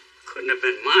 Couldn't have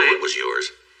been Oh, mine. it was yours.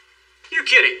 You're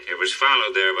kidding. It was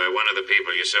followed there by one of the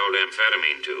people you sold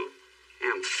amphetamine to.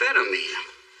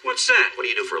 Amphetamine? What's that? What do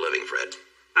you do for a living, Fred?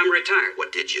 I'm retired.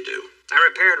 What did you do? I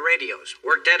repaired radios.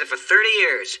 Worked at it for 30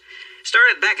 years.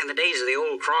 Started back in the days of the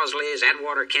old Crosley's,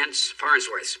 Atwater Kents,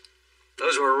 Farnsworths.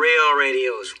 Those were real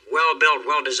radios. Well-built,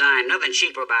 well-designed. Nothing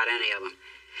cheap about any of them.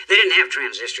 They didn't have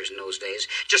transistors in those days.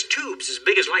 Just tubes as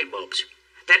big as light bulbs.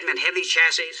 That meant heavy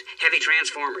chassis, heavy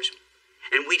transformers.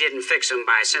 And we didn't fix them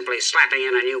by simply slapping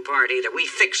in a new part either. We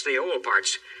fixed the old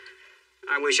parts.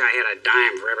 I wish I had a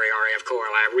dime for every RF coil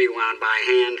I rewound by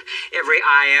hand, every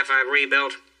IF I've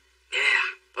rebuilt. Yeah,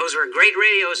 those were great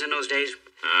radios in those days.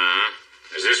 Uh-huh.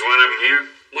 Is this one of them here?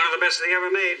 One of the best they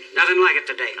ever made. Nothing like it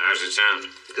today. How's it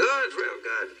sound? Good, real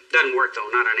good. Doesn't work,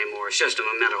 though, not anymore. It's just a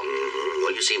memento. Mm-hmm.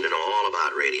 Well, you seem to know all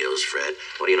about radios, Fred.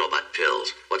 What do you know about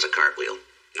pills? What's a cartwheel?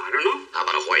 I don't know. How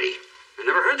about a whitey? I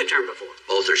never heard the term before.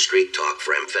 Both are street talk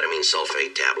for amphetamine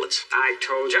sulfate tablets. I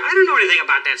told you. I don't know anything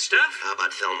about that stuff. How about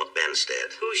Thelma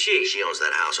Benstead? Who's she? She owns that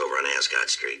house over on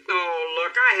Ascot Street. Oh,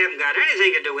 look, I haven't got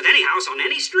anything to do with any house on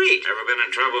any street. Ever been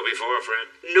in trouble before, Fred?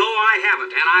 No, I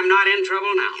haven't, and I'm not in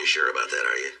trouble now. You sure about that,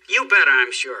 are you? You bet I'm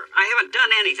sure. I haven't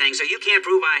done anything, so you can't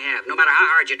prove I have, no matter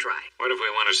how hard you try. What if we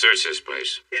want to search this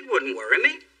place? It wouldn't worry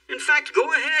me. In fact, go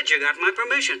ahead. You got my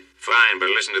permission. Fine,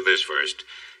 but listen to this first.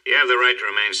 You have the right to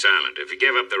remain silent. If you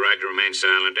give up the right to remain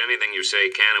silent, anything you say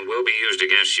can and will be used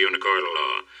against you in a court of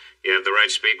law. You have the right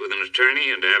to speak with an attorney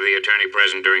and to have the attorney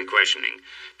present during questioning.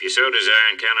 If you so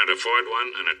desire and cannot afford one,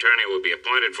 an attorney will be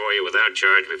appointed for you without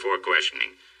charge before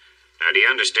questioning. Now, do you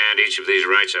understand each of these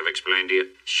rights I've explained to you?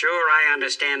 Sure, I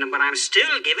understand them, but I'm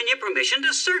still giving you permission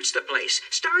to search the place.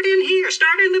 Start in here.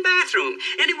 Start in the bathroom.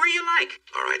 Anywhere you like.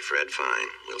 All right, Fred, fine.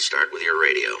 We'll start with your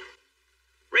radio.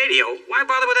 Radio? Why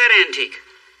bother with that antique?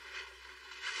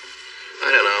 I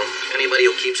don't know. Anybody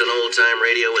who keeps an old-time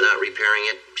radio without repairing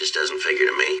it just doesn't figure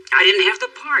to me. I didn't have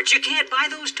the parts. You can't buy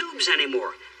those tubes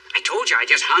anymore. I told you I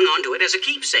just hung on to it as a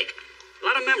keepsake. A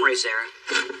lot of memories there.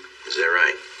 Is that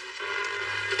right?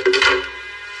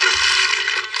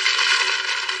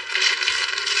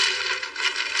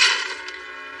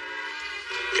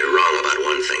 You're wrong about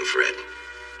one thing, Fred.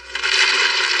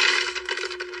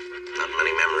 Not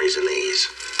many memories in these.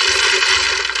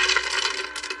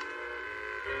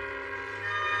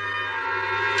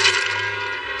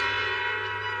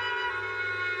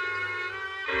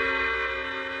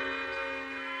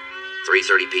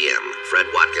 "3:30 p.m. Fred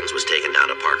Watkins was taken down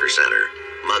to Parker Center.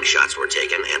 Mug shots were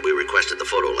taken, and we requested the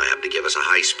photo lab to give us a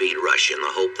high-speed rush in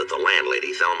the hope that the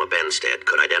landlady, Thelma Benstead,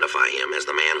 could identify him as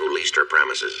the man who leased her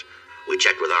premises. We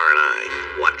checked with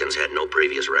R&I. Watkins had no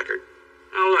previous record.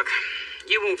 Now, look,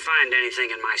 you won't find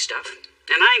anything in my stuff.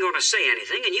 And I ain't going to say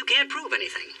anything, and you can't prove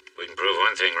anything. We can prove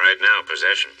one thing right now,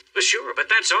 possession. Well, sure, but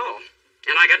that's all.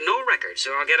 And I got no record,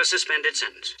 so I'll get a suspended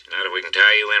sentence. Not if we can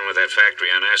tie you in with that factory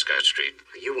on Ascot Street.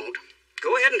 You won't.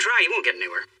 Go ahead and try. You won't get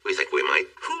anywhere. We think we might.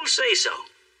 Who'll say so?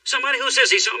 Somebody who says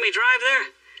he saw me drive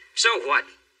there? So what?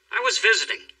 I was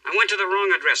visiting. I went to the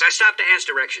wrong address. I stopped to ask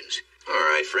directions. All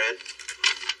right, Fred.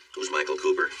 Who's Michael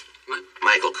Cooper? What?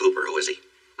 Michael Cooper, who is he?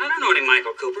 I don't know any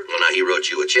Michael Cooper. Well, now, he wrote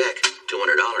you a check.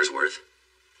 $200 worth.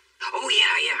 Oh,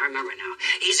 yeah, I remember now.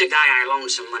 He's a guy I loaned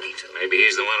some money to. Maybe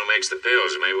he's the one who makes the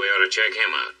pills. Maybe we ought to check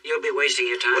him out. You'll be wasting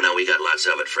your time. Well, now, we got lots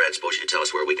of it, Fred. Suppose you tell us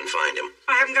where we can find him.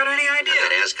 I haven't got any idea.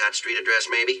 That Ascot Street address,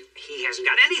 maybe? He hasn't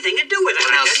got anything to do with it.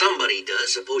 Well, now, somebody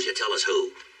does. Suppose you tell us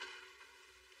who.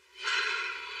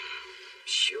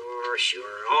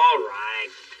 Sure. All right.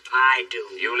 I do.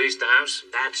 You leased the house?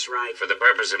 That's right. For the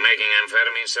purpose of making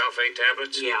amphetamine sulfate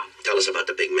tablets? Yeah. Tell us about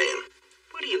the big man.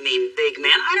 What do you mean, big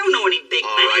man? I don't know any big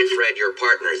man. All right, Fred, your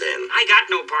partner, then. I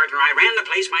got no partner. partner. I ran the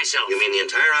place myself. You mean the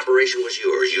entire operation was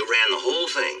yours? You ran the whole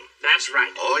thing? That's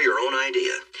right. All your own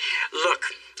idea? Look,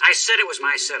 I said it was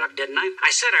my setup, didn't I?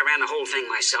 I said I ran the whole thing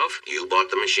myself. You bought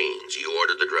the machines. You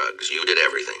ordered the drugs. You did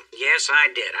everything. Yes,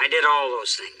 I did. I did all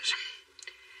those things.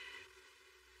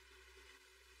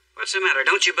 What's the matter?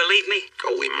 Don't you believe me?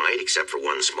 Oh, we might, except for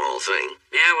one small thing.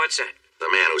 Yeah, what's that? The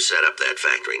man who set up that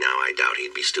factory, now I doubt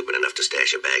he'd be stupid enough to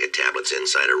stash a bag of tablets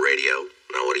inside a radio.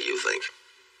 Now, what do you think?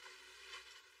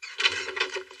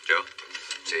 Joe,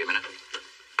 see you a minute.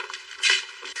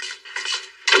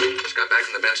 Just got back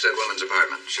from the Benstead woman's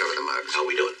apartment. Show her the mugs. How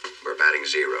we doing? We're batting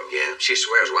 0. Yeah? She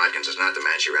swears Watkins is not the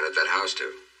man she rented that house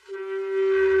to.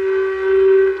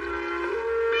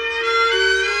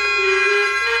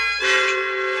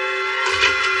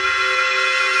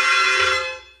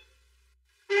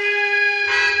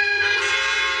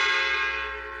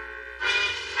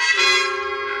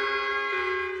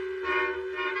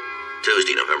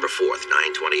 Tuesday, November 4th,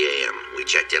 9:20 a.m. We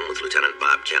checked in with Lieutenant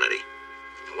Bob Kennedy.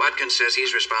 Watkins says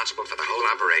he's responsible for the whole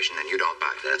operation, and you don't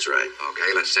buy it. That's right. Okay,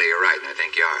 let's say you're right, and I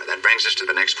think you are. That brings us to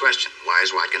the next question. Why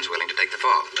is Watkins willing to take the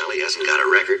fall? Well, he hasn't got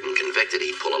a record, and convicted,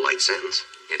 he'd pull a light sentence.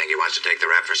 You think he wants to take the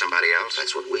rap for somebody else?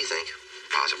 That's what we think.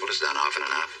 Possible. It's done often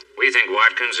enough. We think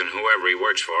Watkins and whoever he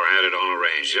works for had it all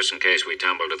arranged, just in case we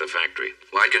tumble to the factory.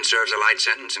 Watkins serves a light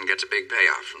sentence and gets a big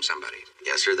payoff from somebody.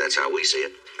 Yes, sir, that's how we see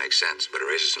it. Makes sense, but it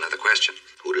raises another question.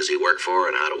 Who does he work for,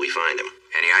 and how do we find him?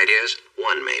 Any ideas?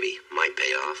 One, maybe. Might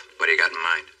pay off. What do you got in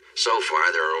mind? So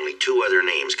far, there are only 2 other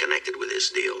names connected with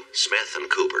this deal, Smith and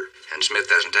Cooper. And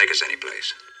Smith doesn't take us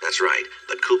anyplace. That's right,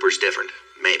 but Cooper's different.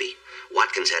 Maybe.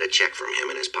 Watkins had a check from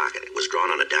him in his pocket. It was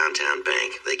drawn on a downtown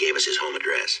bank. They gave us his home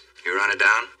address. You run it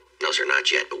down? No, sir, not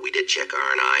yet, but we did check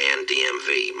R&I and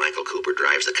DMV. Michael Cooper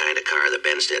drives the kind of car the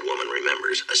Benstead woman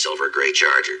remembers, a silver gray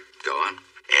Charger. Go on.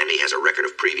 And he has a record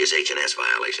of previous H&S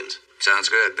violations. Sounds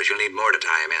good, but you'll need more to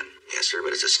tie him in. Yes, sir,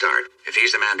 but it's a start. If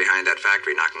he's the man behind that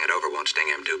factory, knocking it over won't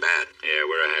sting him too bad. Yeah,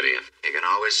 we're ahead of you. He can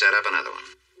always set up another one.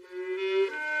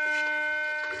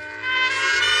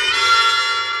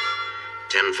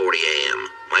 10:40 a.m.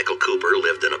 Michael Cooper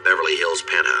lived in a Beverly Hills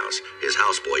penthouse. His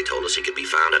houseboy told us he could be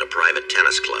found at a private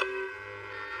tennis club.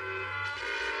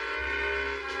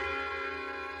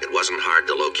 It wasn't hard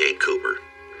to locate Cooper.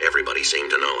 Everybody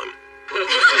seemed to know him.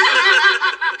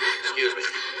 Excuse me.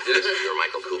 Yes? You're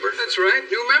Michael Cooper? That's right.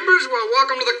 New members? Well,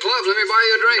 welcome to the club. Let me buy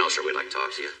you a drink. No, sir, we'd like to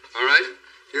talk to you. All right.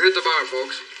 You hit the bar,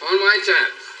 folks. On my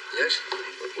tab. Yes?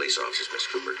 We're police officers, Miss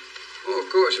Cooper. Oh, of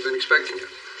course. I've been expecting you.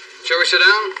 Shall we sit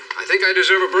down? I think I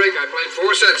deserve a break. I played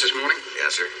 4 sets this morning.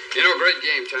 Yes, sir. You know, great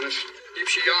game, tennis.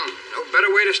 Keeps you young. No better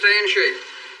way to stay in shape.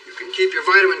 You can keep your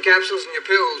vitamin capsules and your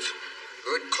pills.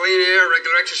 Good, clean air,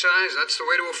 regular exercise. That's the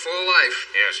way to a full life.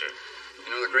 Yes, sir. You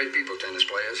know, the great people, tennis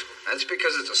players. That's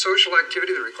because it's a social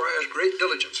activity that requires great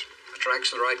diligence.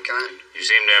 Attracts the right kind. You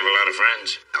seem to have a lot of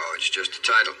friends. Oh, it's just a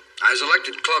title. I was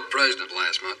elected club president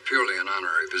last month, purely an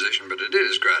honorary position, but it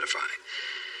is gratifying.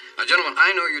 Now, gentlemen, I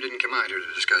know you didn't come out here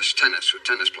to discuss tennis with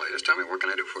tennis players. Tell me, what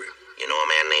can I do for you? You know a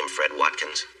man named Fred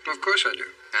Watkins? Of course I do.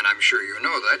 And I'm sure you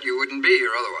know that. You wouldn't be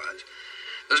here otherwise.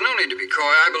 There's no need to be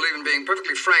coy. I believe in being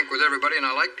perfectly frank with everybody, and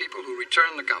I like people who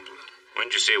return the compliment.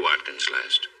 When'd you see Watkins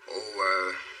last?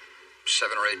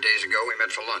 7 or 8 days ago, we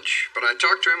met for lunch. But I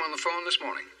talked to him on the phone this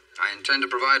morning. I intend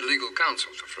to provide legal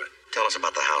counsel for Fred. Tell us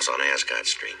about the house on Ascot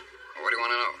Street. What do you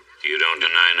want to know? You don't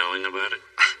deny knowing about it?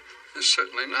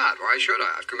 Certainly not. Why should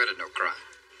I? I've committed no crime.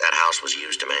 That house was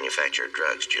used to manufacture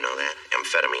drugs. Do you know that?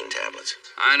 Amphetamine tablets.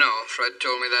 I know. Fred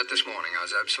told me that this morning. I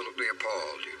was absolutely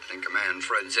appalled. You'd think a man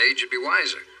Fred's age would be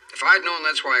wiser. If I'd known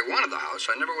that's why he wanted the house,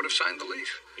 I never would have signed the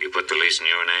lease. You put the lease in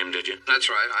your name, did you?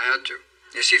 That's right. I had to.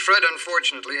 You see, Fred,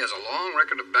 unfortunately, has a long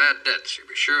record of bad debts. He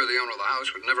was sure the owner of the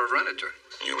house would never have rented to him.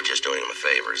 You were just doing him a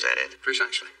favor, is that it?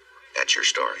 Precisely. That's your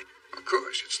story. Of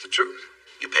course. It's the truth.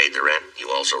 You paid the rent.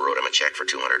 You also wrote him a check for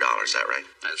 $200, is that right?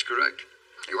 That's correct.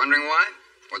 You wondering why?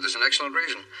 Well, there's an excellent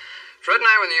reason. Fred and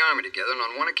I were in the Army together, and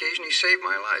on one occasion he saved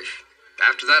my life.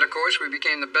 After that, of course, we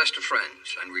became the best of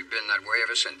friends, and we've been that way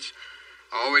ever since.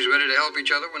 Always ready to help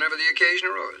each other whenever the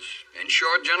occasion arose. In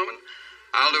short, gentlemen,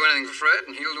 I'll do anything for Fred,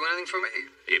 and he'll do anything for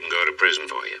me. Even go to prison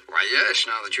for you. Why, yes,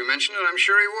 now that you mention it, I'm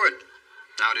sure he would.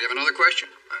 Now, do you have another question?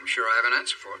 I'm sure I have an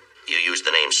answer for it. You used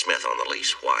the name Smith on the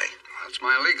lease. Why? Well, it's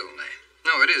my legal name.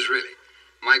 No, it is really.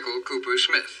 Michael Cooper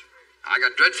Smith. I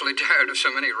got dreadfully tired of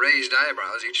so many raised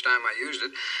eyebrows each time I used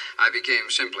it. I became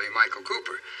simply Michael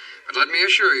Cooper. But let me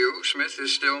assure you, Smith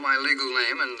is still my legal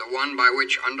name and the one by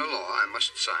which, under law, I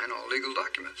must sign all legal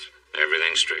documents.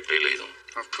 Everything's strictly legal.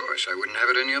 Of course, I wouldn't have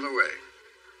it any other way.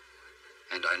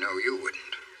 And I know you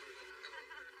wouldn't.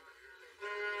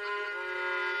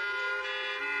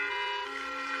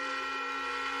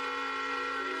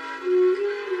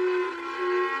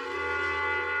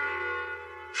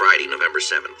 Friday, November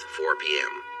 7th, 4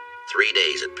 p.m. 3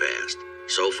 days had passed.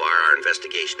 So far, our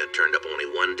investigation had turned up only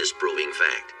one disproving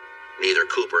fact. Neither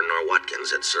Cooper nor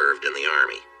Watkins had served in the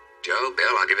Army. Joe,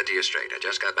 Bill, I'll give it to you straight. I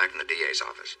just got back from the DA's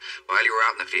office. While you were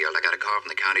out in the field, I got a call from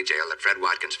the county jail that Fred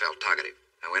Watkins felt talkative.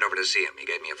 I went over to see him. He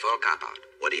gave me a full cop-out.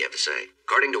 What do you have to say?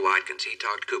 According to Watkins, he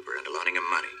talked Cooper into loaning him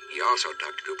money. He also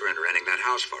talked Cooper into renting that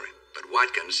house for him. But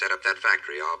Watkins set up that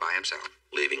factory all by himself.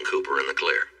 Leaving Cooper in the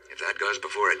clear. If that goes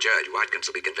before a judge,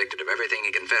 Watkins will be convicted of everything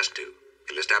he confessed to.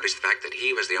 He'll establish the fact that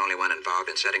he was the only one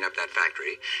involved in setting up that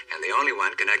factory, and the only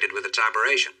one connected with its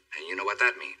operation. And you know what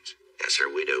that means. Yes, sir,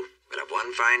 we do. We'll have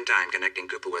one fine time connecting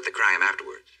Cooper with the crime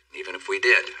afterwards. Even if we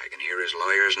did, I can hear his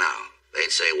lawyers now.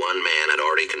 They'd say one man had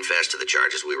already confessed to the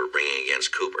charges we were bringing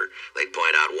against Cooper. They'd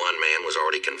point out one man was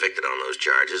already convicted on those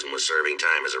charges and was serving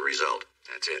time as a result.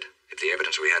 That's it. If the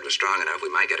evidence we had was strong enough, we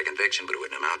might get a conviction, but it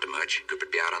wouldn't amount to much. Cooper'd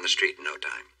be out on the street in no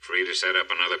time. Free to set up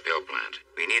another pill plant.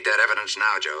 We need that evidence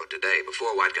now, Joe, today,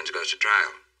 before Watkins goes to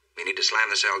trial. We need to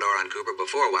slam the cell door on Cooper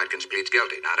before Watkins pleads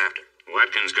guilty, not after.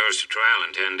 Watkins goes to trial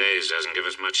in 10 days. Doesn't give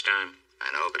us much time.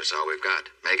 I know, but it's all we've got.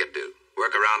 Make it do.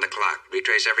 Work around the clock.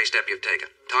 Retrace every step you've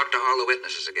taken. Talk to all the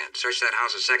witnesses again. Search that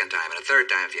house a second time and a third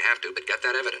time if you have to, but get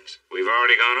that evidence. We've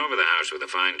already gone over the house with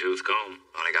a fine-tooth comb.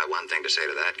 Only got one thing to say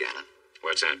to that, Gannon.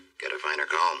 What's that? Get a finer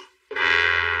comb.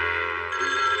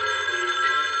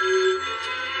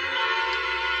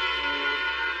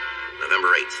 November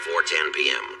 8th, 4:10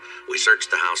 p.m. We searched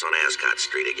the house on Ascot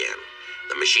Street again.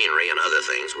 The machinery and other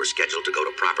things were scheduled to go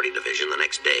to Property Division the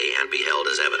next day and be held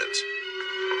as evidence.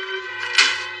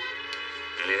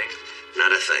 Anything?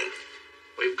 Not a thing.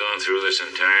 We've gone through this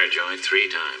entire joint 3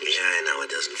 times. Yeah, I know. It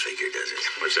doesn't figure, does it?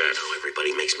 What's that? Oh, everybody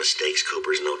makes mistakes.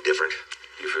 Cooper's no different.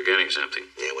 You're forgetting something.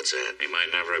 Yeah, what's that? He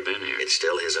might never have been here. It's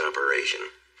still his operation.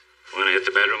 Want to hit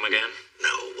the bedroom again?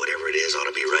 No, whatever it is ought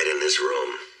to be right in this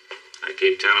room. I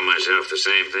keep telling myself the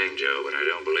same thing, Joe, but I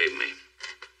don't believe me.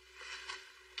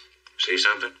 See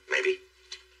something? Maybe.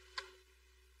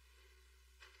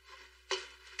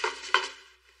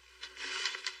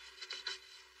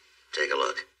 Take a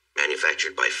look.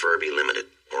 Manufactured by Furby Limited,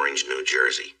 Orange, New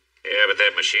Jersey. Yeah, but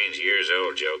that machine's years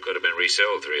old, Joe. Could have been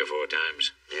resold 3 or 4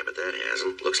 times. Yeah, but that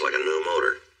hasn't. Looks like a new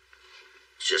motor.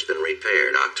 It's just been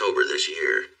repaired October this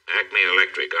year. Acme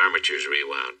Electric, armatures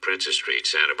rewound, Princess Street,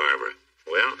 Santa Barbara.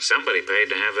 Well, somebody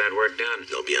paid to have that work done.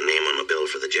 There'll be a name on the bill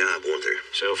for the job, won't there?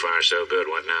 So far, so good.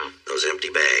 What now? Those empty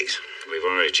bags. We've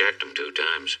already checked them 2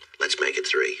 times. Let's make it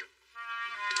 3.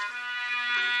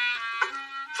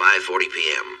 5:40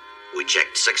 p.m. We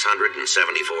checked 674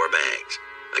 bags.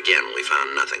 Again, we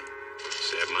found nothing.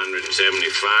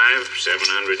 775,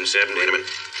 770. Wait a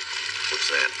minute. What's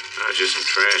that? Oh, just some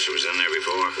trash that was in there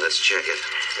before. Let's check it.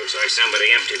 Looks like somebody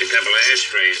emptied a couple of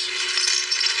ashtrays.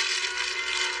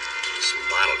 Some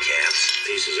bottle caps.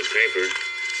 Pieces of paper.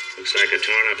 Looks like a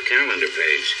torn-up calendar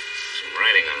page. Some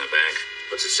writing on the back.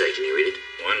 What's it say? Can you read it?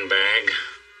 1 bag.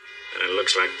 And it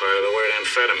looks like part of the word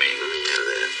amphetamine. Yeah,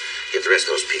 that. Get the rest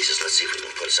of those pieces. Let's see if we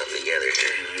can put something together.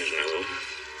 There's another one.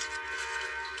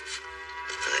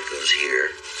 That goes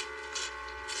here.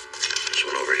 This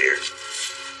one over here.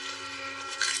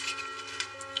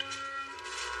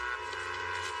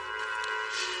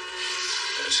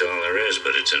 That's all there is,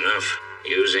 but it's enough.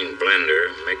 Using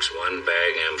blender, mix 1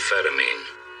 bag amphetamine.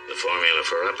 The formula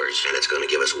for uppers. And it's going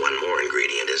to give us one more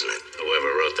ingredient, isn't it?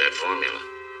 Whoever wrote that formula.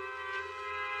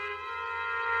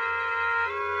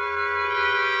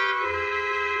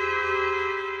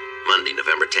 Monday,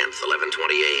 November 10th,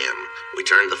 11:20 a.m. We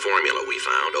turned the formula we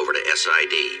found over to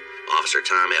SID. Officer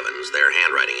Tom Evans, their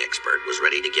handwriting expert, was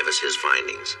ready to give us his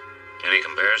findings. Any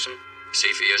comparison?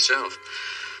 See for yourself.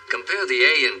 Compare the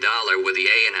A in dollar with the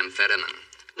A in amphetamine.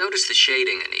 Notice the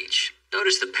shading in each.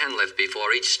 Notice the pen lift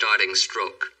before each starting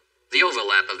stroke. The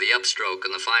overlap of the upstroke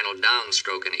and the final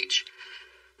downstroke in each.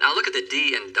 Now look at the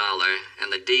D in dollar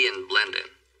and the D in blender.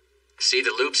 See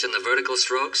the loops in the vertical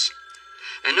strokes?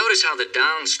 And notice how the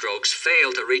downstrokes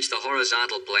fail to reach the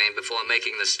horizontal plane before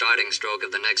making the starting stroke of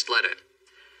the next letter.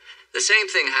 The same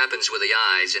thing happens with the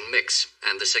I's in mix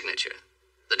and the signature.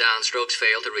 The downstrokes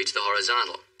fail to reach the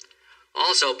horizontal.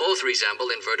 Also, both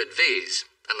resemble inverted V's,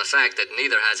 and the fact that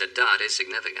neither has a dot is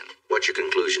significant. What's your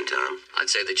conclusion, Tom? I'd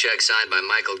say the check signed by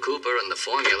Michael Cooper and the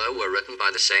formula were written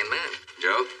by the same man.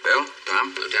 Joe, Bill,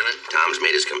 Tom? Lieutenant? Tom's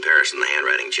made his comparison, the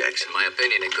handwriting checks. In my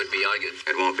opinion, it could be argued.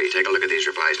 It won't be. Take a look at these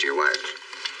replies to your wires.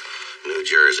 New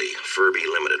Jersey, Furby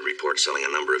Limited reports selling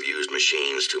a number of used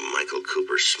machines to Michael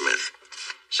Cooper Smith.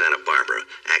 Santa Barbara,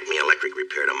 Acme Electric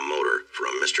repaired a motor for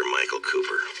a Mr. Michael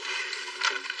Cooper.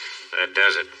 That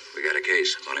does it. We got a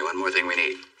case. Only one more thing we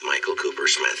need. Michael Cooper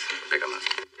Smith. Pick him up.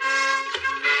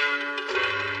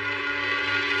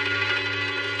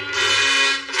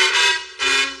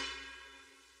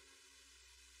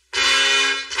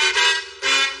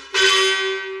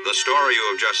 The story you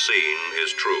have just seen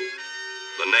is true.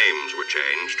 The names were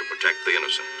changed to protect the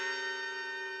innocent.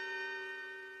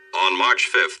 On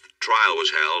March 5th, trial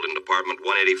was held in Department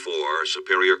 184,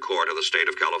 Superior Court of the State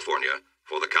of California,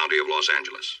 for the County of Los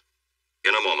Angeles.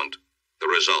 In a moment,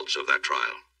 the results of that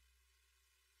trial.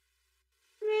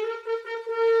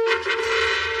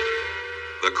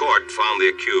 The court found the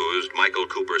accused, Michael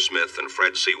Cooper Smith and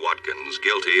Fred C. Watkins,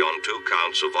 guilty on 2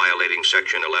 counts of violating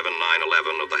Section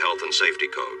 11911 of the Health and Safety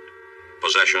Code,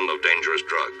 possession of dangerous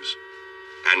drugs,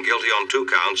 and guilty on 2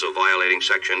 counts of violating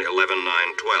Section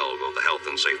 11912 of the Health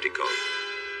and Safety Code,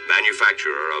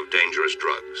 manufacturer of dangerous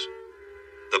drugs.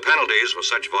 The penalties for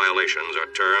such violations are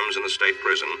terms in the state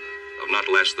prison of not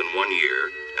less than 1 year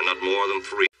and not more than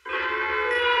 3.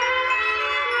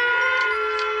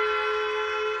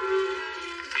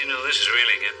 You know, this is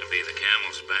really getting to be the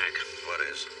camel's back. What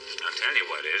is? I'll tell you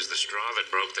what is. The straw that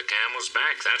broke the camel's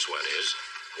back, that's what is.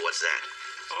 What's that?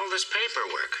 All this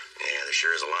paperwork. Yeah, there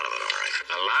sure is a lot of it, all right.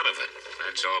 A lot of it.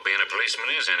 That's all being a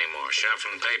policeman is anymore,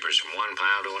 shuffling papers from one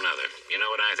pile to another. You know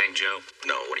what I think, Joe?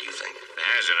 No, what do you think? The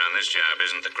hazard on this job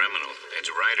isn't the criminal.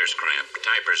 It's writer's cramp,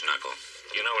 typer's knuckle.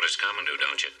 You know what it's coming to,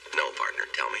 don't you? No, partner,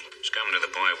 tell me. It's coming to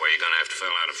the point where you're going to have to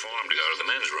fill out a form to go to the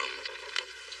men's room.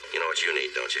 You know what you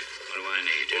need, don't you? What do I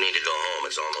need? You need to go home.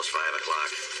 It's almost 5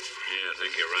 o'clock. Yeah, I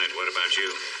think you're right. What about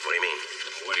you? What do you mean?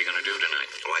 What are you going to do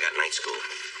tonight? Oh, I got night school.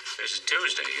 This is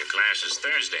Tuesday. Your class is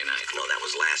Thursday night. No, that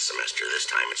was last semester. This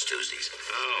time it's Tuesdays.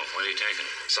 Oh, what are you taking?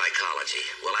 Psychology.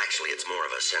 Well, actually, it's more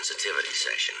of a sensitivity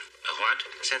session. A what?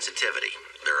 Sensitivity.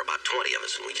 There are about 20 of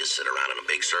us, and we just sit around in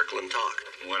a big circle and talk.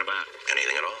 What about?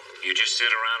 Anything at all. You just sit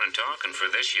around and talk, and for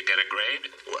this you get a grade?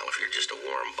 Well, if you're just a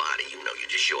warm body, you know you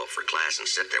just show up for class and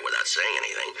sit there without saying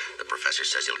anything. The professor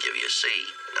says he'll give you a C.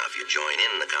 Now, if you join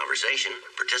in the conversation,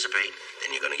 participate,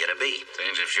 then you're going to get a B.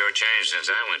 Things have sure changed since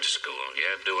I went to school. You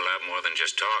had to do a lot more than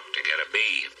just talk to get a B.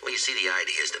 Well, you see, the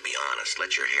idea is to be honest.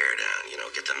 Let your hair down,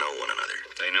 get to know one another.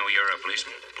 They know you're a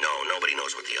policeman? No, nobody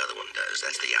knows what the other one does.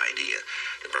 That's the idea.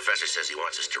 The professor says he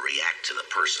wants us to react to the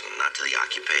person, not to the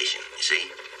occupation. You see?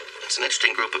 It's an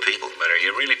interesting group of people. But are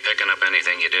you really picking up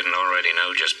anything you didn't already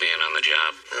know just being on the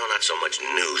job? No, not so much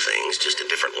new things, just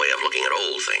a different way of looking at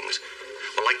old things.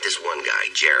 Well, like this one guy,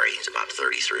 Jerry, he's about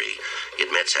 33. He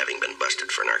admits having been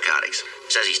busted for narcotics.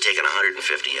 Says he's taken 150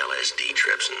 LSD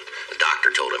trips, and the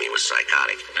doctor told him he was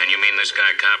psychotic. And you mean this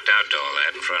guy copped out to all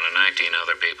that in front of 19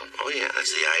 other people? Oh, yeah,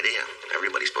 that's the idea.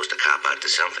 Everybody's supposed to cop out to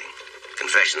something.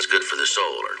 Confession's good for the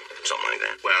soul, or something like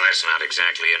that. Well, that's not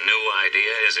exactly a new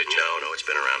idea, is it, Joe? No, it's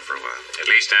been around for a while. At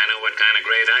least I know what kind of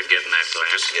grade I'd get in that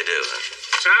class. You do, huh?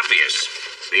 It's obvious.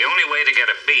 The only way to get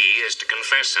a B is to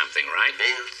confess something, right?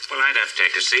 Yeah. Well, I'd have to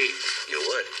take a C. You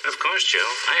would? Of course, Joe.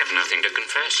 I have nothing to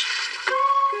confess.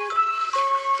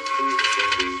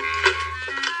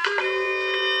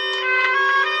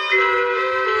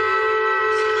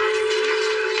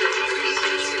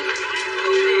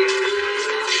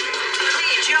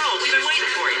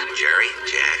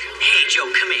 Joe,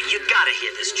 come here. You gotta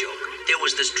hear this joke. There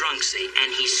was this drunk, see,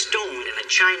 and he's stoned in a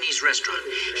Chinese restaurant.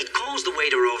 He calls the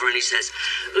waiter over and he says,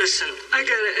 "Listen, I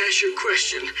gotta ask you a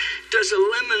question. Does a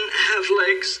lemon have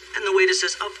legs?" And the waiter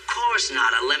says, "Of course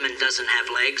not. A lemon doesn't have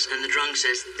legs." And the drunk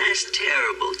says, "That's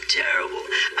terrible, terrible.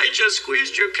 I just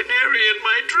squeezed your canary in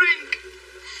my drink."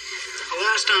 The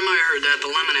last time I heard that, the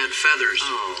lemon had feathers.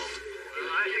 Oh.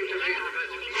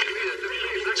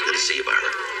 It's good to see you,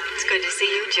 Barbara. It's good to see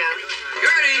you, Joe.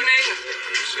 Good evening.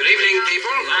 Good evening,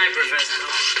 people. Hi, Professor.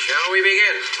 Shall we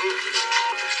begin?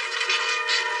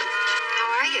 How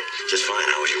are you? Just fine.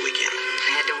 How was your weekend?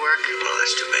 I had to work. Oh,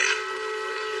 that's too bad.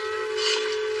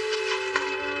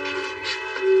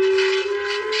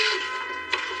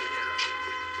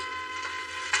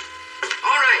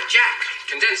 All right, Jack.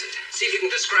 Condense it. See if you can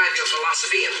describe your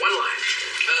philosophy in one line.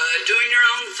 Doing your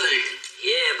own thing.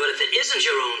 Yeah, but if it isn't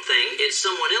your own thing, it's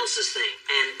someone else's thing.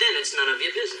 And then it's none of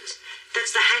your business.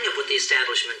 That's the hang-up with the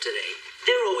establishment today.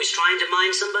 They're always trying to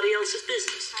mind somebody else's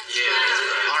business. Yeah.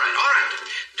 All right.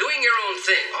 Doing your own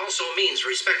thing also means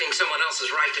respecting someone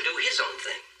else's right to do his own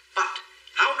thing. But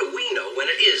how do we know when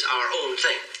it is our own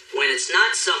thing? When it's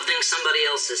not something somebody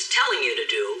else is telling you to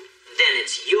do, then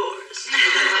it's yours.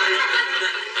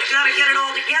 You gotta get it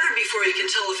all together before you can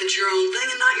tell if it's your own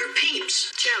thing and not your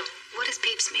peeps. Joe, what does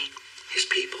peeps mean? His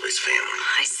people, his family.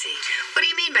 I see. What do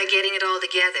you mean by getting it all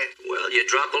together? Well, you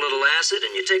drop a little acid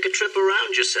and you take a trip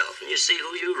around yourself and you see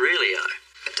who you really are.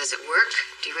 But does it work?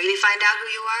 Do you really find out who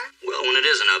you are? Well, when it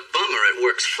isn't a bummer, it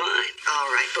works fine.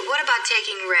 All right, but what about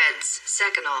taking Reds,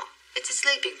 Seconal? It's a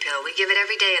sleeping pill. We give it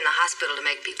every day in the hospital to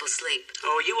make people sleep.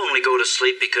 Oh, you only go to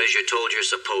sleep because you're told you're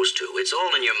supposed to. It's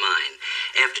all in your mind.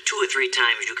 After 2 or 3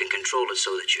 times, you can control it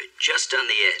so that you're just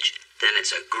on the edge. Then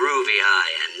it's a groovy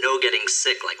high and no getting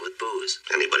sick like with booze.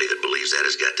 Anybody that believes that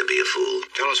has got to be a fool.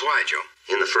 Tell us why, Joe.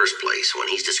 In the first place, when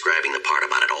he's describing the part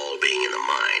about it all being in the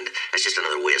mind, that's just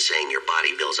another way of saying your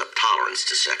body builds up tolerance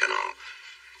to seconal.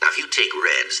 Now, if you take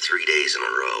Reds 3 days in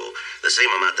a row, the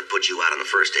same amount that puts you out on the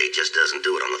first day just doesn't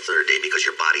do it on the third day because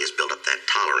your body has built up that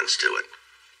tolerance to it.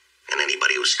 And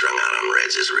anybody who's strung out on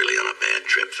Reds is really on a bad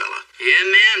trip, fella. Yeah,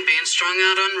 man, being strung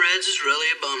out on Reds is really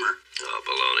a bummer. Oh,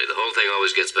 baloney. The whole thing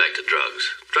always gets back to drugs.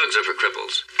 Drugs are for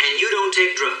cripples. And you don't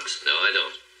take drugs? No, I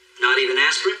don't. Not even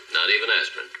aspirin? Not even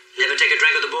aspirin. Never take a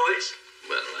drink with the boys?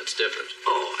 Well, that's different.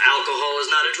 Oh, alcohol is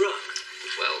not a drug.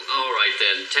 Well, all right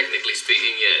then. Technically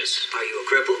speaking, yes. Are you a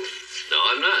cripple? No,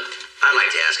 I'm not. I'd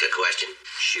like to ask a question.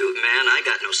 Shoot, man, I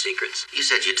got no secrets. You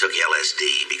said you took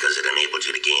LSD because it enabled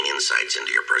you to gain insights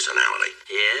into your personality.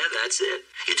 Yeah, that's it.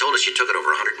 You told us you took it over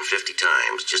 150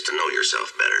 times just to know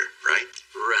yourself better, right?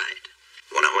 Right.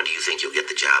 Well, now, when do you think you'll get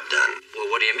the job done?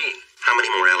 Well, what do you mean? How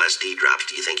many more LSD drops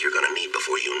do you think you're going to need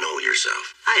before you know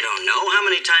yourself? I don't know. How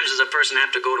many times does a person have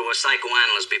to go to a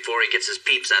psychoanalyst before he gets his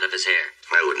peeps out of his hair?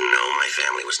 I wouldn't know. My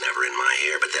family was never in my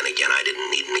hair, but then again, I didn't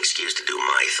need an excuse to do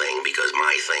my thing because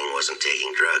my thing wasn't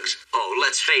taking drugs. Oh,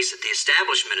 let's face it, the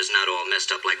establishment is not all messed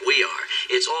up like we are.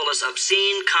 It's all us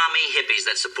obscene commie hippies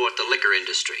that support the liquor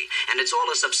industry. And it's all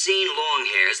us obscene long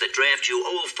hairs that draft you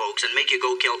old folks and make you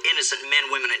go kill innocent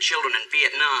men, women, and children in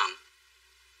Vietnam.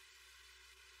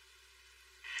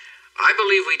 I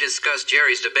believe we discussed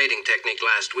Jerry's debating technique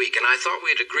last week, and I thought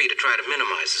we'd agree to try to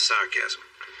minimize the sarcasm.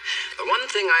 The one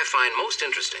thing I find most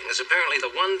interesting is apparently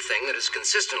the one thing that has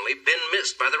consistently been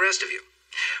missed by the rest of you.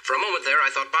 For a moment there,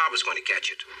 I thought Bob was going to catch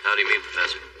it. How do you mean,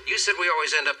 Professor? You said we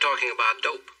always end up talking about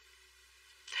dope.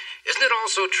 Isn't it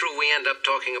also true we end up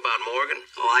talking about Morgan?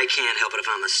 Oh, I can't help it if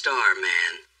I'm a star,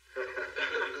 man.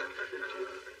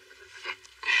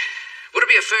 Would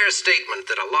it be a fair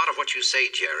statement that a lot of what you say,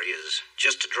 Jerry, is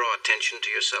just to draw attention to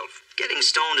yourself? Getting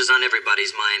stoned is on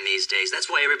everybody's mind these days.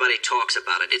 That's why everybody talks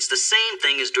about it. It's the same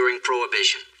thing as during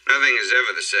Prohibition. Nothing is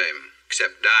ever the same,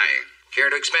 except dying.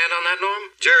 Care to expand on that,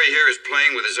 Norm? Jerry here is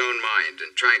playing with his own mind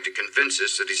and trying to convince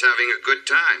us that he's having a good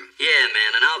time. Yeah,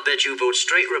 man, and I'll bet you vote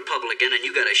straight Republican and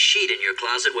you got a sheet in your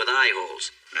closet with eye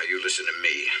holes. Now, you listen to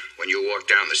me. When you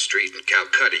walk down the street in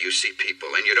Calcutta, you see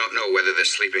people, and you don't know whether they're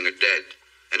sleeping or dead.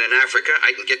 And in Africa,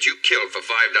 I can get you killed for $5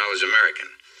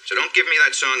 American. So don't give me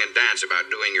that song and dance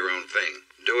about doing your own thing.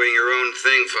 Doing your own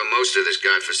thing for most of this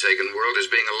godforsaken world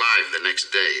is being alive the next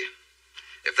day.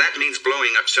 If that means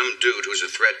blowing up some dude who's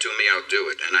a threat to me, I'll do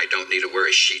it. And I don't need to wear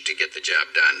a sheet to get the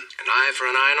job done. An eye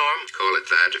for an eye, Norm? Call it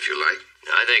that if you like.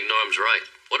 I think Norm's right.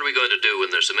 What are we going to do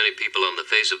when there's so many people on the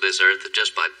face of this earth that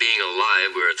just by being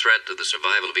alive we're a threat to the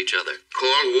survival of each other?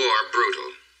 Call war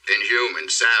brutal, inhuman,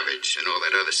 savage, and all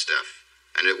that other stuff.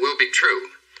 And it will be true.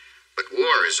 But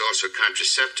war is also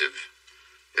contraceptive.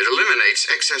 It eliminates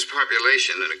excess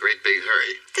population in a great big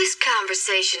hurry. This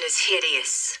conversation is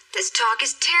hideous. This talk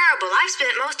is terrible. I've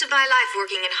spent most of my life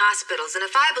working in hospitals, and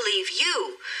if I believe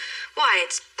you, why,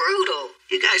 it's brutal.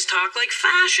 You guys talk like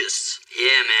fascists.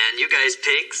 Yeah, man, you guys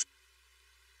pigs.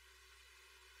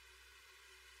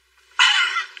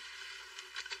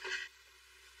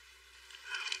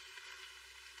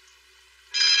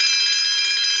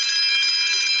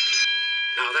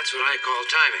 Now, that's what I call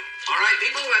timing. All right,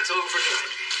 people, that's all for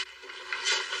tonight.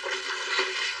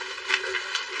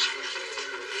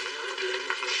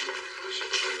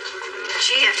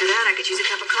 Gee, after that, I could use a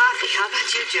cup of coffee. How about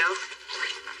you, Joe?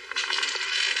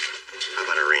 How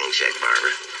about a rain check,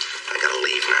 Barbara? I gotta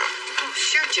leave now. Oh,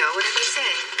 sure, Joe. Whatever you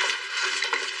say.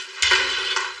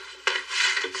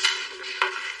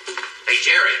 Hey,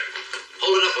 Jerry,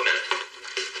 hold it up a minute.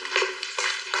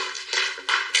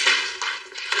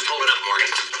 Just hold it up,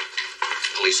 Morgan.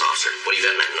 Police officer, what do you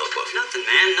got in that notebook? Nothing,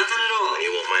 man. Nothing at all. You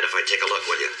won't mind if I take a look,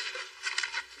 will you?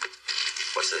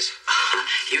 What's this?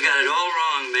 You got it all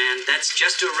wrong, man. That's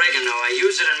just oregano. I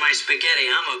use it in my spaghetti.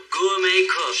 I'm a gourmet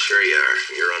cook. Sure you are.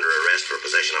 You're under arrest for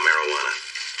possession of marijuana.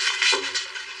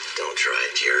 Don't try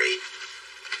it, Jerry.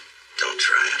 Don't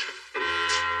try it.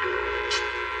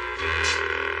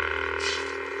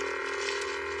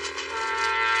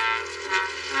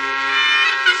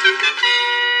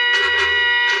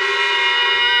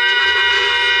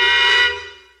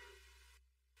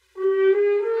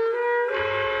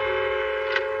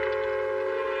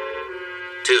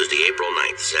 Tuesday, April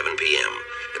 9th, 7 p.m.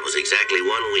 It was exactly 1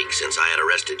 week since I had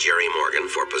arrested Jerry Morgan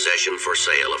for possession for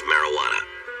sale of marijuana.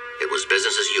 It was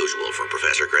business as usual for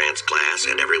Professor Grant's class,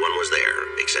 and everyone was there,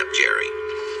 except Jerry.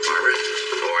 Barbara,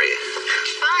 how are you?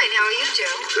 Fine. How are you,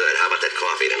 Joe? Good. How about that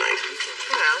coffee tonight?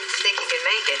 Well, think you can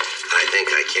make it. I think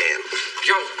I can.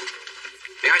 Joe,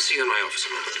 may I see you in my office a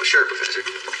moment? Well, sure, Professor.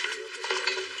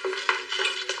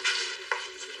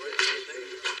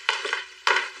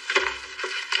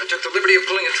 I took the liberty of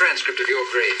pulling a transcript of your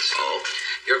grades. Oh?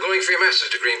 You're going for your master's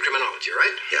degree in criminology,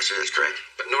 right? Yes, sir, that's correct.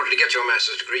 But in order to get your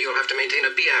master's degree, you'll have to maintain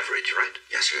a B average, right?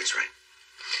 Yes, sir, that's right.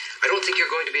 I don't think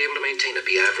you're going to be able to maintain a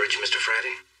B average, Mr.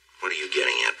 Friday. What are you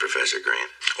getting at, Professor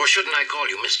Grant? Or shouldn't I call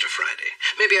you Mr. Friday?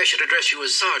 Maybe I should address you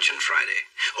as Sergeant Friday.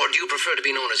 Or do you prefer to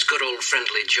be known as good old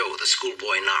friendly Joe, the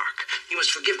schoolboy narc? You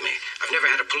must forgive me. I've never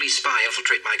had a police spy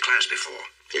infiltrate my class before.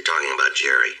 You're talking about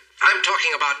Jerry. I'm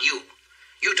talking about you.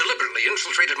 You deliberately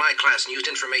infiltrated my class and used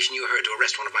information you heard to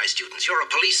arrest one of my students. You're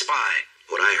a police spy.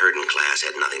 What I heard in class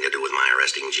had nothing to do with my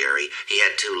arresting Jerry. He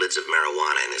had 2 lids of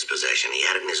marijuana in his possession. He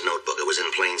had it in his notebook. It was in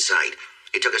plain sight.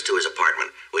 He took us to his apartment.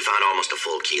 We found almost a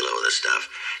full kilo of the stuff.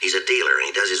 He's a dealer, and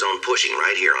he does his own pushing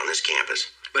right here on this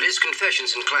campus. But his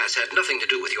confessions in class had nothing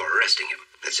to do with your arresting him.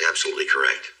 That's absolutely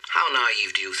correct. How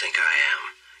naive do you think I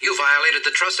am? You violated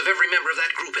the trust of every member of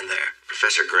that group in there.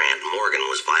 Professor Grant, Morgan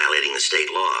was violating the state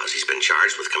laws. He's been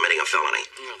charged with committing a felony.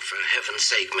 Oh, for heaven's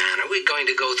sake, man, are we going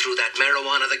to go through that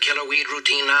marijuana the killer weed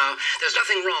routine now? There's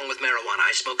nothing wrong with marijuana.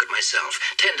 I smoke it myself.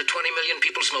 10 to 20 million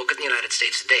people smoke it in the United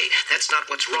States a day. That's not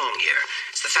what's wrong here.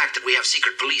 It's the fact that we have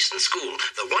secret police in school.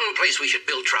 The one place we should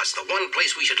build trust. The one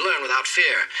place we should learn without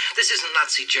fear. This isn't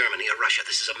Nazi Germany or Russia.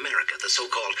 This is America, the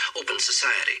so-called open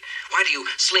society. Why do you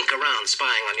slink around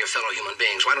spying on your fellow human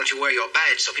beings? Why don't you wear your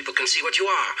badge so people can see what you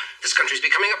are? This country's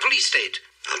becoming a police state.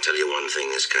 I'll tell you one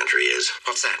thing this country is.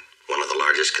 What's that? One of the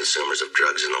largest consumers of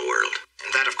drugs in the world.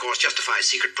 And that, of course, justifies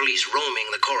secret police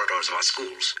roaming the corridors of our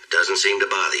schools. It doesn't seem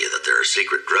to bother you that there are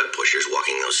secret drug pushers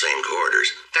walking those same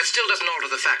corridors. That still doesn't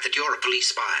alter the fact that you're a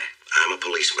police spy. I'm a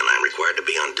policeman. I'm required to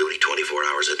be on duty 24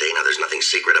 hours a day. Now, there's nothing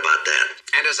secret about that.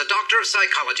 And as a doctor of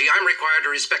psychology, I'm required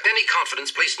to respect any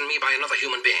confidence placed in me by another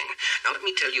human being. Now, let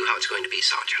me tell you how it's going to be,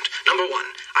 Sergeant. Number 1,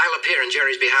 I'll appear in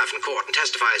Jerry's behalf in court and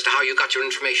testify as to how you got your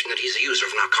information that he's a user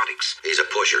of narcotics. He's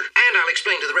a pusher. And I'll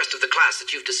explain to the rest of the class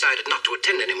that you've decided not to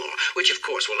attend anymore, which, of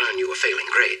course, will earn you a failing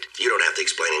grade. You don't have to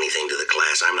explain anything to the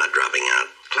class. I'm not dropping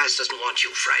out. Class doesn't want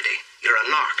you, Friday. You're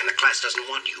a narc, and the class doesn't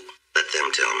want you. Let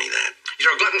them tell me that.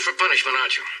 You're a glutton for punishment,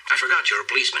 aren't you? I forgot you're a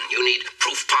policeman. You need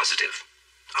proof positive.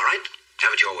 All right?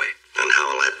 Have it your way. And how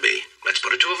will that be? Let's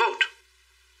put it to a vote.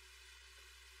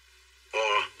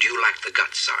 Or do you lack the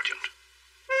guts, Sergeant?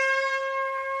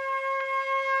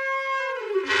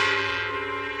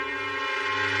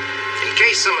 In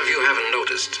case some of you haven't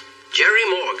noticed, Jerry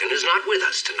Morgan is not with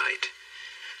us tonight.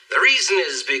 The reason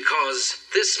is because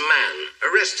this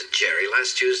man arrested Jerry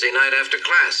last Tuesday night after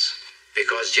class.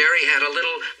 Because Jerry had a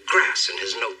little grass in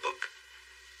his notebook.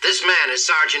 This man is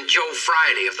Sergeant Joe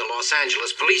Friday of the Los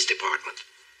Angeles Police Department.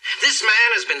 This man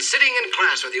has been sitting in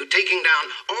class with you, taking down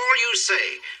all you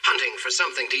say, hunting for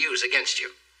something to use against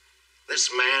you. This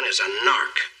man is a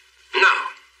narc.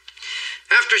 Now,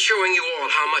 after showing you all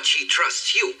how much he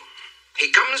trusts you, he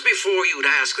comes before you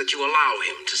to ask that you allow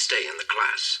him to stay in the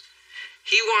class.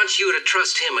 He wants you to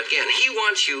trust him again. He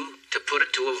wants you to put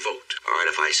it to a vote. All right,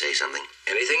 if I say something.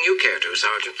 Anything you care to,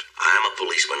 Sergeant. I'm a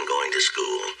policeman going to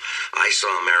school. I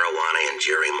saw marijuana in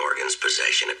Jerry Morgan's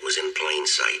possession. It was in plain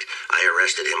sight. I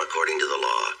arrested him according to the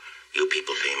law. You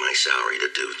people pay my salary to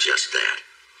do just that.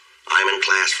 I'm in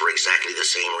class for exactly the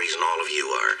same reason all of you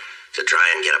are. To try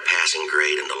and get a passing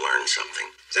grade and to learn something.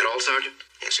 Is that all, Sergeant?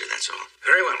 Yes, sir, that's all.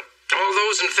 Very well. All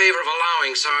those in favor of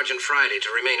allowing Sergeant Friday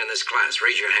to remain in this class,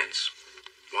 raise your hands.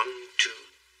 1, 2,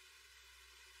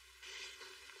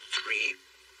 3,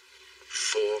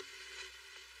 4,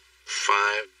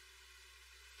 5,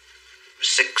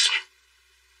 6.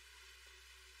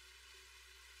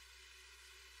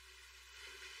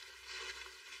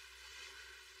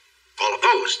 All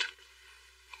opposed?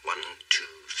 1, 2,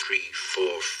 3,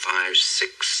 4, 5,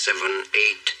 6, 7,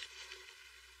 8,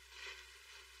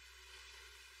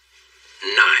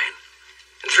 9.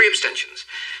 And 3 abstentions.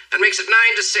 That makes it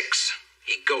 9-6.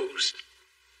 He goes.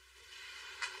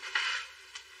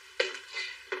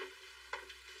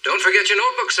 Don't forget your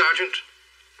notebook, Sergeant.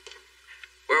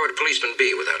 Where would a policeman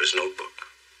be without his notebook?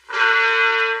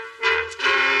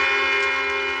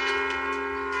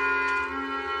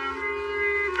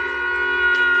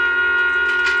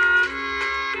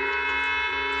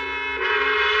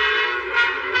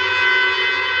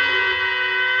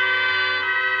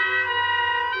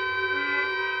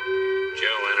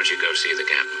 Joe, why don't you go see the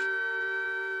captain?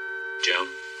 Joe?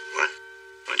 What?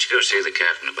 Why don't you go see the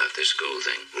captain about this school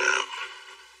thing? No.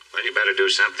 Well, you better do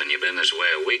something. You've been this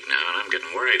way a week now, and I'm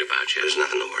getting worried about you. There's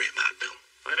nothing to worry about, Bill.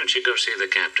 Why don't you go see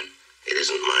the captain? It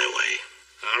isn't my way.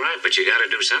 All right, but you gotta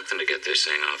do something to get this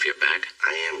thing off your back.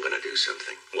 I am gonna do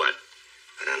something. What?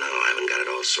 I don't know. I haven't got it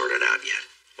all sorted out yet.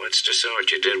 What's the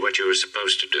sort? You did what you were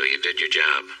supposed to do. You did your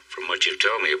job. From what you've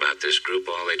told me about this group,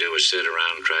 all they do is sit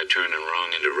around and try turning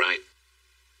wrong into right.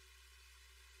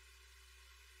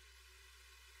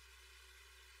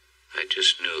 I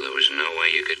just knew there was no way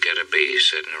you could get a bee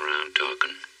sitting around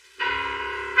talking.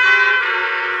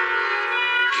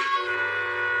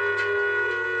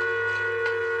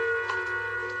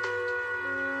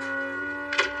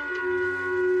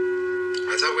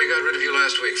 I thought we got rid of you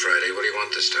last week, Friday. What do you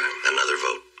want this time? Another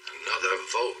vote. Another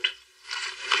vote?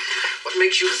 What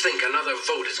makes you think another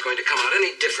vote is going to come out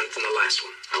any different than the last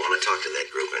one? I want to talk to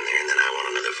that group in there, and then I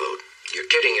want another vote. You're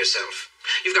kidding yourself.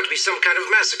 You've got to be some kind of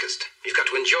masochist. You've got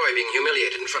to enjoy being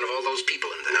humiliated in front of all those people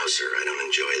in there. No, sir, I don't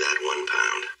enjoy that 1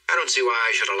 pound. I don't see why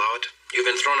I should allow it. You've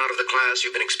been thrown out of the class.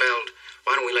 You've been expelled.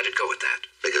 Why don't we let it go at that?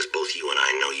 Because both you and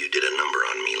I know you did a number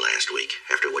on me last week.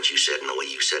 After what you said and the way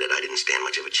you said it, I didn't stand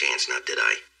much of a chance, now did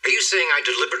I? Are you saying I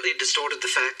deliberately distorted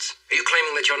the facts? Are you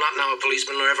claiming that you're not now a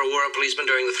policeman or ever were a policeman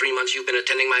during the 3 months you've been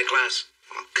attending my class?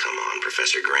 Oh, come on,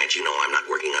 Professor Grant. You know I'm not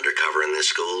working undercover in this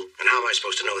school. And how am I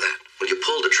supposed to know that? When you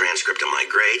pulled a transcript of my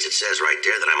grades, it says right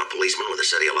there that I'm a policeman with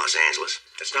the city of Los Angeles.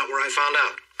 That's not where I found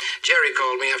out. Jerry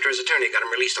called me after his attorney got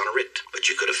him released on a writ. But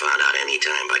you could have found out any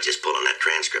time by just pulling that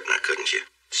transcript, now couldn't you?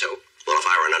 So? Well, if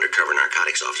I were an undercover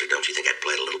narcotics officer, don't you think I'd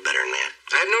play it a little better than that?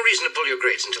 I had no reason to pull your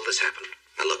grades until this happened.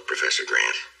 Now look, Professor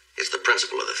Grant, it's the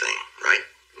principle of the thing, right?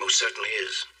 Most certainly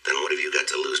is. Then what have you got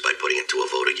to lose by putting it to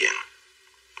a vote again?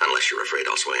 Unless you're afraid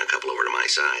I'll swing a couple over to my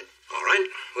side. All right,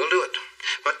 we'll do it.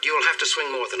 But you'll have to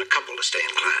swing more than a couple to stay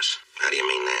in class. How do you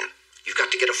mean that? You've got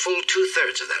to get a full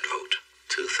 2/3 of that vote.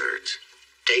 2/3?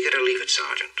 Take it or leave it,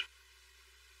 Sergeant.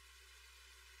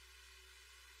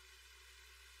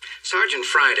 Sergeant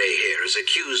Friday here has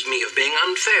accused me of being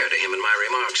unfair to him in my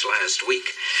remarks last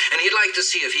week, and he'd like to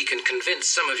see if he can convince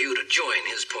some of you to join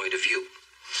his point of view.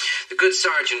 The good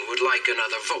sergeant would like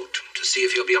another vote to see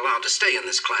if he'll be allowed to stay in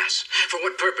this class. For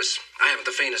what purpose? I haven't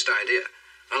the faintest idea,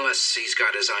 unless he's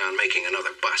got his eye on making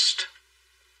another bust.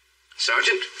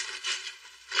 Sergeant?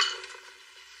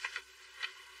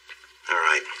 All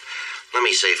right. Let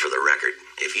me say for the record,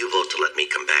 if you vote to let me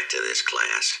come back to this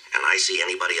class, and I see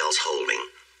anybody else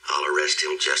holding, I'll arrest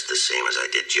him just the same as I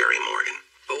did Jerry Morgan.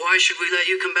 But why should we let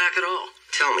you come back at all?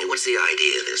 Tell me, what's the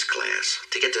idea of this class?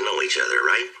 To get to know each other,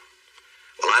 right?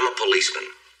 Well, I'm a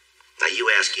policeman. Now,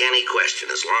 you ask any question,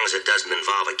 as long as it doesn't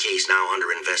involve a case now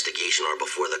under investigation or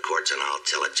before the courts, and I'll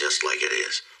tell it just like it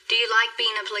is. Do you like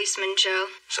being a policeman,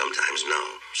 Joe? Sometimes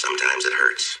no. Sometimes it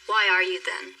hurts. Why are you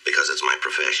then? Because it's my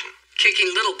profession. Kicking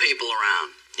little people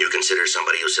around. You consider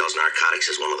somebody who sells narcotics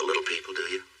as one of the little people, do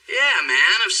you? Yeah,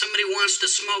 man. If somebody wants to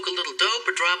smoke a little dope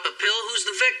or drop a pill, who's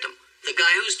the victim? The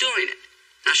guy who's doing it.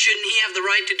 Now, shouldn't he have the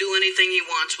right to do anything he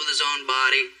wants with his own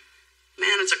body?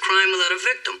 Man, it's a crime without a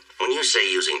victim. When you say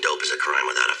using dope is a crime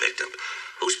without a victim,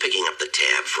 who's picking up the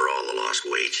tab for all the lost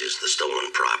wages, the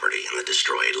stolen property, and the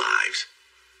destroyed lives?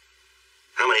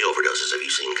 How many overdoses have you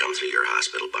seen come through your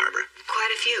hospital, Barbara?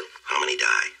 Quite a few. How many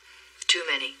die? Too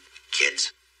many.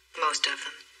 Kids? Most of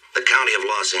them. The county of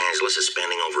Los Angeles is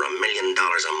spending over $1 million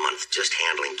a month just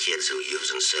handling kids who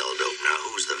use and sell dope. Now,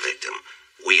 who's the victim?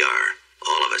 We are.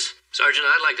 All of us. Sergeant,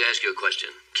 I'd like to ask you a question.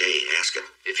 Okay, ask it.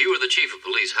 If you were the chief of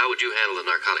police, how would you handle the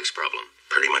narcotics problem?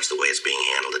 Pretty much the way it's being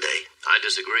handled today. I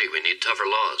disagree. We need tougher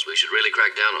laws. We should really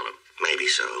crack down on them. Maybe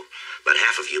so. But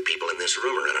half of you people in this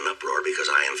room are in an uproar because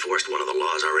I enforced one of the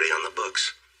laws already on the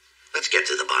books. Let's get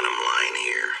to the bottom line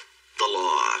here. The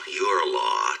law, your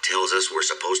law, tells us we're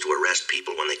supposed to arrest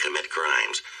people when they commit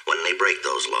crimes, when they break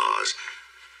those laws.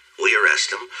 We arrest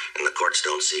them, and the courts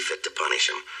don't see fit to punish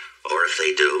them. Or if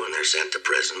they do, and they're sent to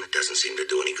prison, it doesn't seem to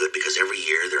do any good because every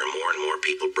year there are more and more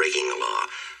people breaking the law.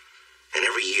 And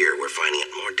every year we're finding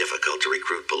it more difficult to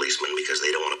recruit policemen because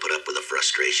they don't want to put up with the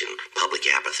frustration, public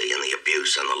apathy, and the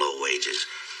abuse and the low wages.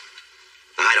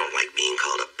 I don't like being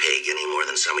called a pig any more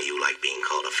than some of you like being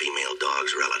called a female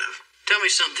dog's relative. Tell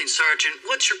me something, Sergeant.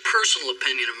 What's your personal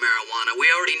opinion of marijuana? We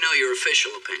already know your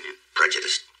official opinion.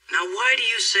 Prejudiced. Now, why do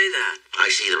you say that? I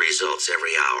see the results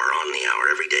every hour, on the hour,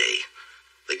 every day.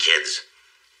 The kids,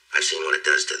 I've seen what it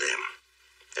does to them.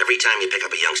 Every time you pick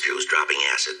up a youngster who's dropping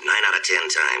acid, 9 out of 10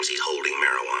 times he's holding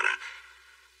marijuana.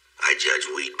 I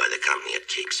judge weed by the company it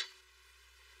keeps.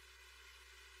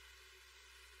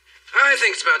 I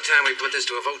think it's about time we put this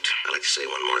to a vote. I'd like to say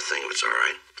one more thing, if it's all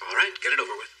right. All right, get it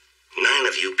over with.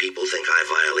 9 of you people think I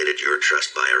violated your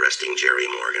trust by arresting Jerry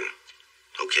Morgan.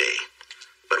 Okay.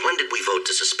 But when did we vote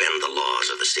to suspend the laws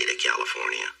of the state of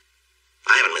California?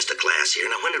 I haven't missed a class here.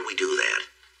 Now, when did we do that?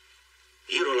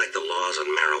 You don't like the laws on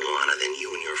marijuana, then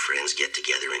you and your friends get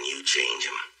together and you change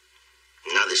them.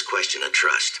 Now, this question of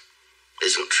trust.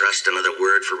 Isn't trust another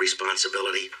word for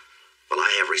responsibility? Well,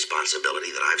 I have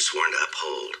responsibility that I've sworn to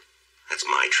uphold. That's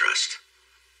my trust.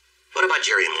 What about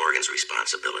Jerry Morgan's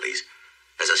responsibilities?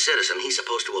 As a citizen, he's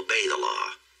supposed to obey the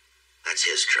law. That's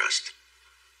his trust.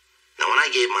 Now, when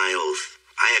I gave my oath,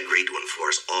 I agreed to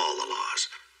enforce all the laws,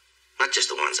 not just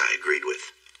the ones I agreed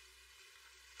with.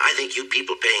 I think you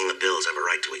people paying the bills have a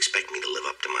right to expect me to live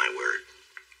up to my word.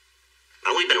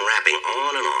 Now, we've been rapping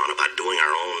on and on about doing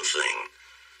our own thing.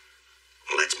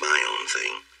 Well, that's my own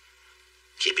thing.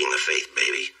 Keeping the faith,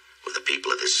 baby, with the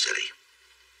people of this city.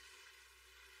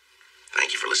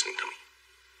 Thank you for listening to me.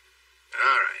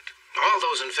 All right. All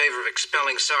those in favor of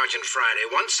expelling Sergeant Friday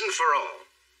once and for all,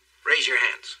 raise your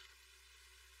hands.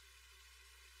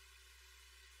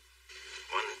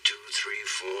 1, 2, 3,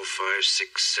 4, 5,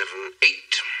 6, 7,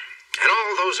 8. And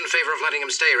all those in favor of letting him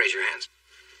stay, raise your hands.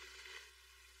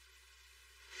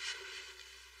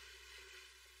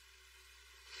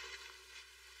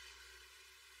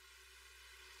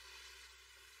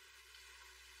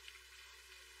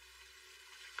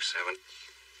 Seven,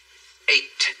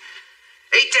 8.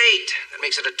 8 to 8. That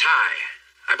makes it a tie.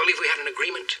 I believe we had an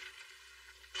agreement.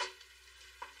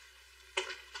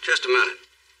 Just a minute.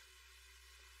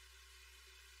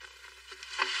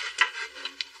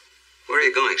 Where are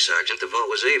you going, Sergeant? The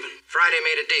vote was even. Friday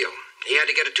made a deal. He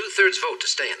had to get a 2/3 vote to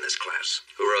stay in this class.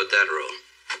 Who wrote that rule?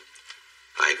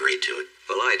 I agreed to it.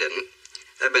 Well, I didn't.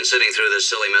 I've been sitting through this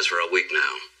silly mess for a week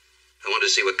now. I wanted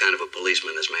to see what kind of a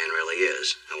policeman this man really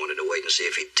is. I wanted to wait and see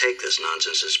if he'd take this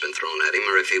nonsense that's been thrown at him,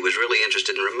 or if he was really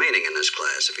interested in remaining in this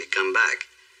class, if he'd come back.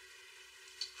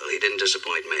 Well, he didn't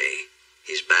disappoint me.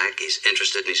 He's back, he's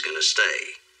interested, and he's going to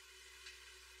stay.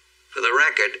 For the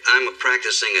record, I'm a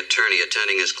practicing attorney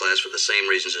attending his class for the same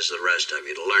reasons as the rest of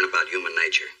you, to learn about human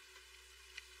nature.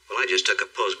 Well, I just took a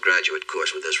postgraduate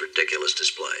course with this ridiculous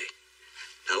display.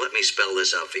 Now let me spell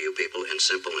this out for you people in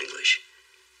simple English.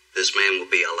 This man will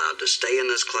be allowed to stay in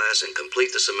this class and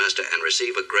complete the semester and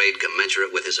receive a grade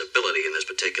commensurate with his ability in this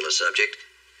particular subject,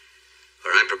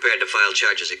 or I'm prepared to file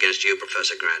charges against you,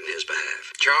 Professor Grant, in his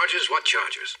behalf. Charges? What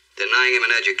charges? Denying him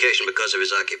an education because of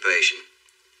his occupation.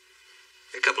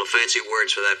 A couple of fancy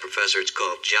words for that, Professor. It's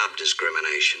called job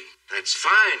discrimination. That's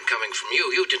fine coming from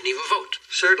you. You didn't even vote.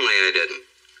 Certainly I didn't.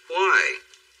 Why?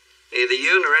 Neither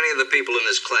you nor any of the people in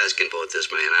this class can vote this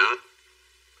man out.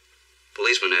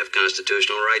 Policemen have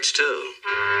constitutional rights, too.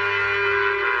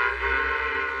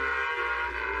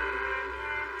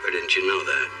 Or didn't you know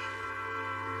that?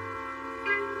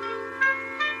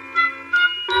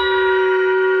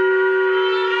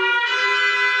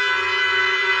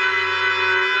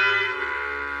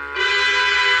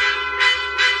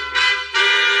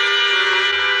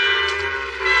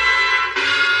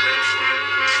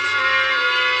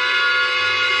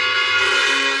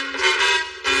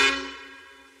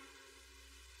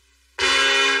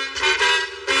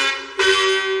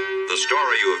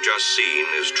 Seen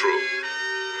is true.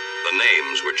 The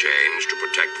names were changed to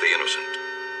protect the innocent.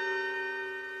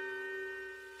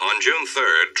 On June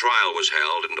 3rd, trial was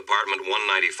held in Department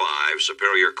 195,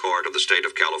 Superior Court of the State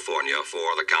of California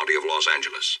for the County of Los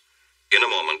Angeles. In a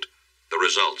moment, the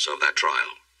results of that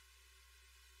trial.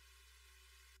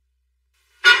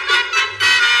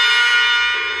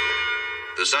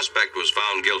 The suspect was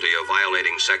found guilty of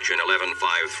violating Section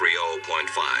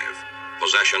 11530.5.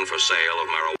 Possession for sale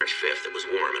of marijuana. March 5th, it was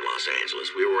warm in Los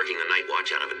Angeles. We were working the night watch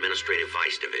out of Administrative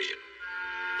Vice Division.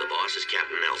 The boss is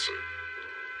Captain Nelson.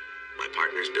 My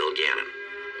partner's Bill Gannon.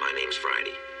 My name's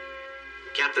Friday.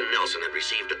 Captain Nelson had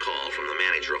received a call from the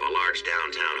manager of a large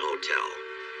downtown hotel.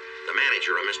 The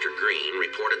manager, a Mr. Green,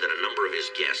 reported that a number of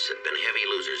his guests had been heavy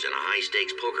losers in a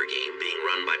high-stakes poker game being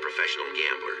run by professional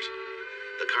gamblers.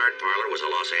 The card parlor was a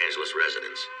Los Angeles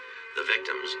residence. The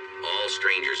victims, all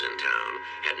strangers in town,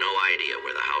 had no idea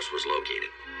where the house was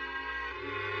located.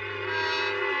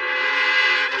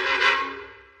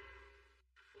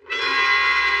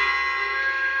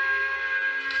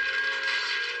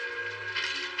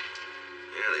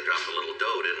 Yeah, they dropped a little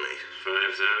dough, didn't they?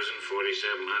 5,000,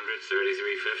 4,700,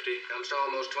 3350. Comes to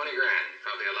almost 20 grand.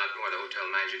 Probably a lot more the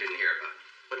hotel manager didn't hear about.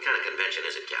 What kind of convention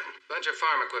is it, Captain? Bunch of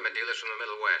farm equipment dealers from the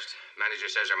Middle West. Manager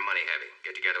says they're money heavy.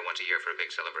 Get together once a year for a big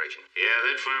celebration. Yeah,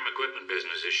 that farm equipment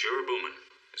business is sure booming.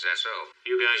 Is that so?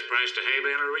 You guys priced a hay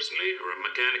baler recently, or a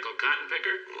mechanical cotton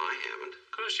picker? Well, I haven't.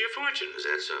 Cost you a fortune. Is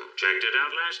that so? Checked it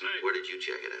out last night. Where did you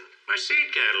check it out? My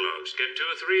seed catalogs. Get 2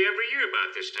 or 3 every year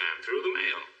about this time, through the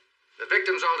mail. The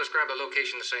victims all describe the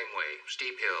location the same way.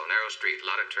 Steep hill, narrow street, a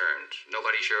lot of turns.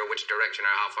 Nobody sure which direction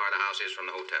or how far the house is from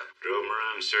the hotel. Drove 'em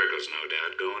around in circles, no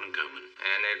doubt, going and coming.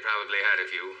 And they'd probably had a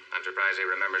few. I'm surprised they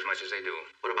remember as much as they do.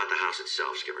 What about the house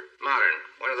itself, Skipper? Modern.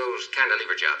 One of those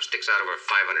cantilever jobs. Sticks out over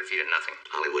 500 feet of nothing.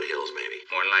 Hollywood Hills, maybe.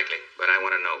 More than likely. But I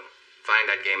want to know. Find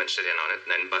that game and sit in on it, and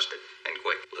then bust it. And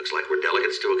quick. Looks like we're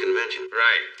delegates to a convention.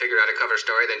 Right. Figure out a cover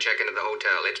story, then check into the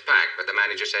hotel. It's packed, but the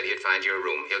manager said he'd find you a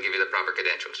room. He'll give you the proper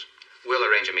credentials. We'll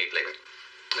arrange a meet later.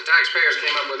 The taxpayers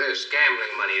came up with this.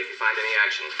 Gambling money if you find any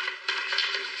action.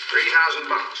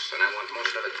 $3,000, and I want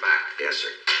most of it back. Yes,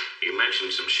 sir. You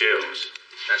mentioned some shills.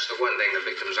 That's the one thing the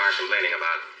victims aren't complaining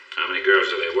about. How many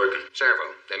girls are they working?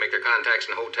 Several. They make their contacts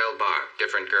in a hotel bar.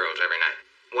 Different girls every night.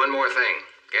 One more thing.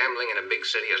 Gambling in a big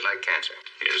city is like cancer.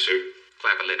 Yes, sir.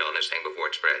 Clap a lid on this thing before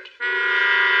it spreads.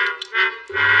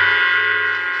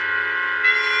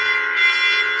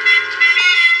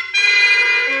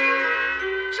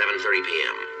 7:30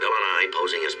 p.m. Bill and I,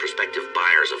 posing as prospective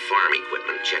buyers of farm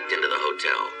equipment, checked into the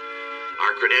hotel.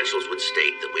 Our credentials would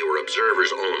state that we were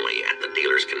observers only at the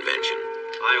dealers' convention.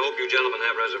 I hope you gentlemen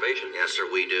have reservations. Yes, sir,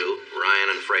 we do. Ryan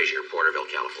and Frazier, Porterville,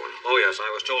 California. Oh, yes, I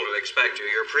was told to expect you.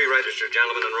 You're pre-registered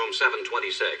gentlemen in room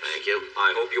 726. Thank you.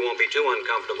 I hope you won't be too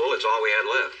uncomfortable. It's all we had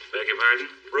left. Beg your pardon?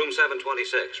 Room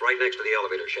 726, right next to the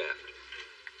elevator shaft.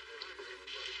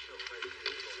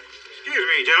 Excuse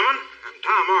me, gentlemen. I'm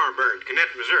Tom Arbird,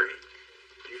 Gannett, Missouri.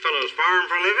 You fellows farm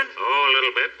for a living? Oh, a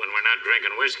little bit. When we're not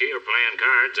drinking whiskey or playing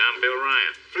cards, I'm Bill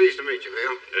Ryan. Pleased to meet you,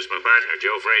 Bill. This is my partner,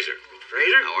 Joe Frazier.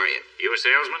 Frazier? How are you? You a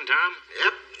salesman, Tom?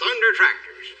 Yep, Thunder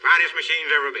Tractors. Finest machines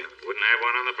ever built. Wouldn't have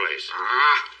one on the place.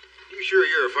 Ah, you sure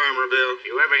you're a farmer, Bill?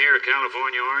 You ever hear of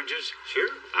California oranges? Sure.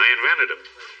 I invented them.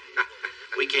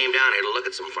 We came down here to look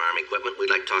at some farm equipment. We'd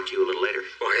like to talk to you a little later.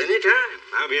 Why, anytime.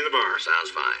 I'll be in the bar.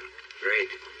 Sounds fine.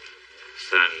 Great.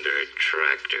 Thunder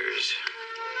Tractors.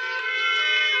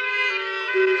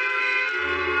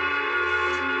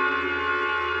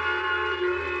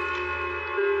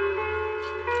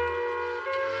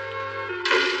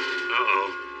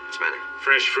 What's the matter?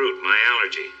 Fresh fruit, my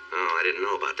allergy. Oh, I didn't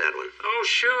know about that one. Oh,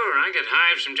 sure. I get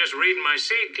hives from just reading my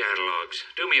seed catalogs.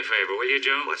 Do me a favor, will you,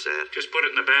 Joe? What's that? Just put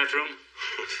it in the bathroom.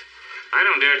 I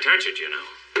don't dare touch it, you know.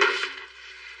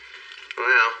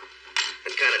 Well,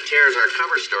 it kind of tears our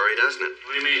cover story, doesn't it?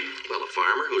 What do you mean? Well, a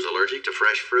farmer who's allergic to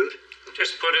fresh fruit?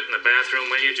 Just put it in the bathroom,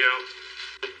 will you, Joe?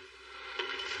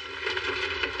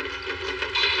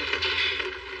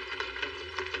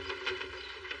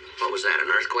 What was that, an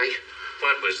earthquake?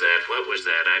 What was that? What was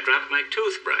that? I dropped my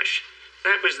toothbrush.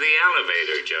 That was the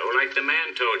elevator, Joe, like the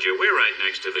man told you. We're right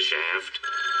next to the shaft.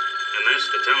 And that's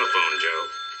the telephone, Joe.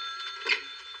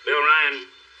 Bill Ryan.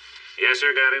 Yes,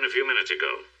 sir, got in a few minutes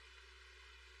ago.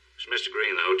 It's Mr.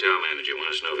 Green, the hotel manager.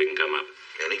 Wants to know if he can come up.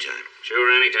 Anytime. Sure,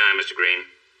 anytime, Mr. Green.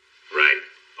 Right.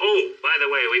 Oh, by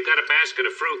the way, we've got a basket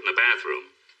of fruit in the bathroom.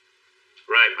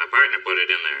 Right, my partner put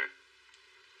it in there.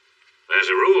 As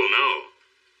a rule, no.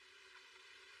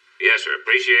 Yes, sir,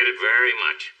 appreciate it very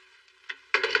much.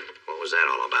 What was that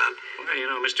all about? Well, you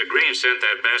know, Mr. Green sent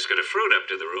that basket of fruit up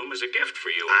to the room as a gift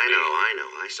for you. I know.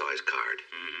 I saw his card.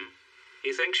 Mm-hmm.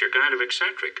 He thinks you're kind of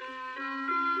eccentric.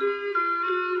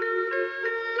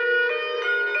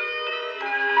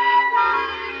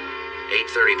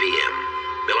 8:30 p.m.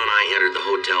 Bill and I entered the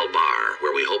hotel bar,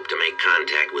 where we hoped to make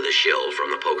contact with a shill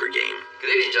from the poker game. Good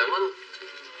evening, gentlemen.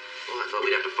 Well, I thought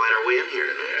we'd have to fight our way in here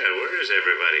tonight. Yeah, where is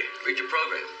everybody? Read your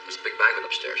program. There's a big banquet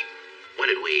upstairs. When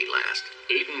did we eat last?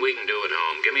 Eating we can do at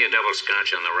home. Give me a double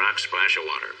scotch on the rocks, splash of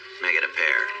water. Make it a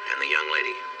pair. And the young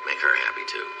lady, make her happy,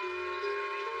 too.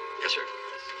 Yes, sir.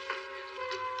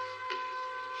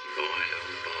 Boy, oh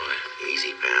boy.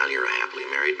 Easy, pal. You're a happily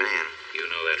married man. You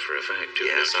know that for a fact, too.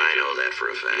 Yes, I know that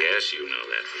for a fact. Yes, you know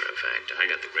that for a fact. I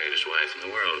got the greatest wife in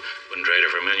the world. Wouldn't trade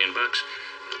her for $1 million. But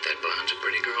that blonde's a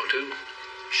pretty girl, too.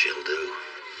 She'll do.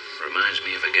 Reminds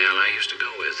me of a gal I used to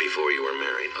go with. Before you were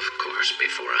married? Of course,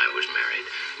 before I was married.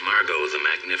 Margot the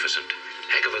Magnificent.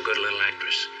 Heck of a good little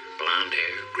actress. Blonde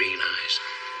hair, green eyes.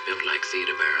 Built like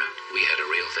Theda Bara. We had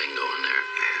a real thing going there.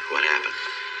 What happened?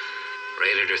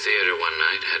 Raided her theater one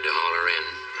night. Had to haul her in.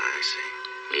 I see.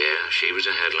 Yeah, she was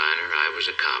a headliner. I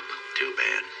was a cop. Too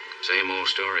bad. Same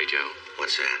old story, Joe.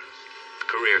 What's that?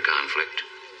 Career conflict.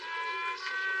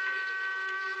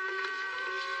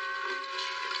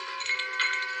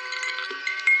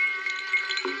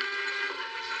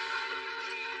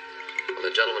 The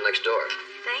gentleman next door.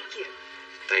 Thank you.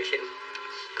 Thank you.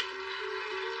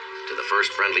 To the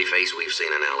first friendly face we've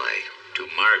seen in L.A. To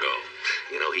Margot.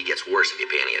 You know, he gets worse if you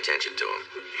pay any attention to him.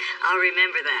 I'll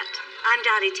remember that. I'm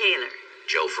Dottie Taylor.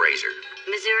 Joe Fraser.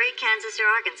 Missouri, Kansas, or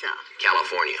Arkansas?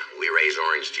 California. We raise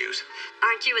orange juice.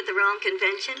 Aren't you at the wrong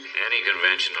convention? Any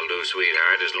convention will do,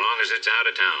 sweetheart, as long as it's out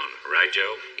of town. Right,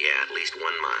 Joe? Yeah, at least 1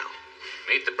 mile.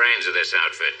 Meet the brains of this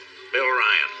outfit. Bill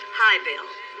Ryan. Hi, Bill.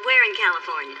 Where in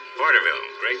California? Porterville.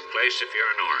 Great place if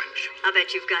you're an orange. I'll bet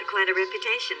you've got quite a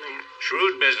reputation there.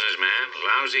 Shrewd businessman,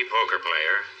 lousy poker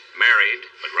player, married,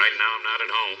 but right now I'm not at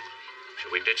home.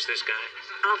 Should we ditch this guy?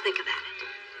 I'll think about it.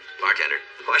 Bartender.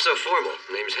 Why so formal?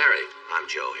 Name's Harry. I'm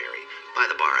Joe, Harry. By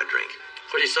the bar, a drink.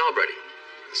 What are you celebrating?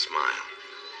 A smile.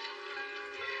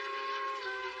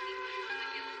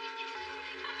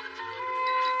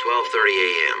 12:30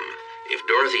 a.m. If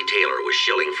Dorothy Taylor was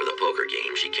shilling for the poker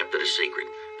game, she kept it a secret.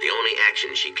 The only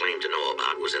action she claimed to know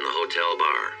about was in the hotel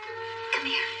bar. Come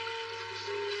here.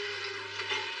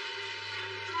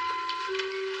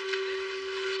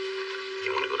 You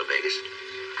want to go to Vegas?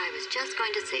 I was just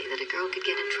going to say that a girl could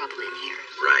get in trouble in here.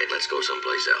 Right, let's go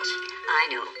someplace else. I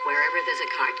know, wherever there's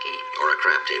a card game. Or a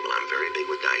crap table. I'm very big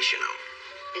with dice, you know.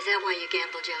 Is that why you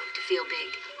gamble, Joe? To feel big?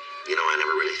 You know, I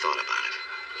never really thought about it.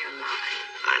 You're lying.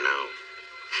 I know.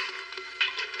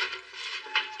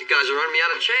 You guys are running me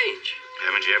out of change.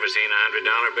 Haven't you ever seen a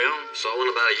 $100 bill? Saw one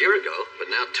about a year ago, but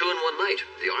now 2 in one night.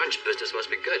 The orange business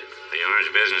must be good. The orange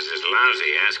business is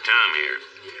lousy. Ask Tom here.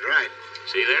 You're right.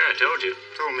 See there, I told you.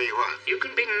 Told me what? You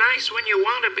can be nice when you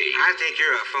want to be. I think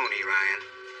you're a phony, Ryan.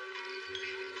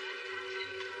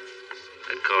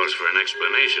 That calls for an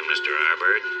explanation, Mr.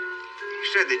 Arbird. You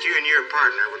said that you and your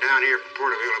partner were down here from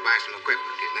Porterville to buy some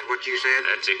equipment. Isn't that what you said?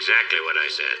 That's exactly what I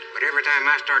said. But every time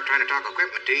I start trying to talk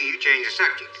equipment to you, you change the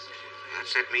subject. That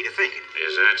set me to thinking.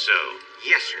 Is that so?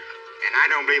 Yes, sir. And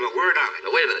I don't believe a word of it.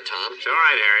 Now, wait a minute, Tom. It's all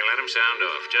right, Harry. Let him sound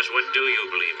off. Just what do you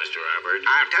believe, Mr. Arbird?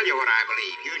 I'll tell you what I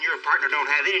believe. You and your partner don't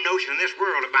have any notion in this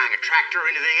world of buying a tractor or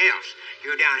anything else.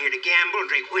 You're down here to gamble and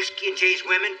drink whiskey and chase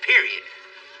women, period.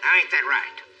 Now, ain't that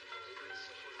right?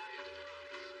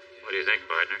 What do you think,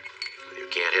 partner? You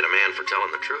can't hit a man for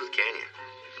telling the truth, can you?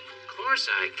 Of course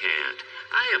I can't.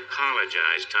 I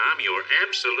apologize, Tom. You're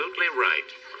absolutely right.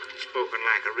 Spoken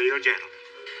like a real gentleman.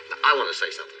 Now, I want to say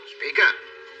something. Speak up.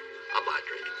 I'll buy a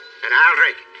drink. And I'll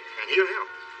drink it. And he'll help.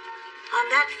 On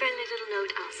that friendly little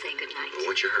note, I'll say goodnight.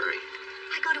 Well, what's your hurry?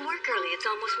 I go to work early. It's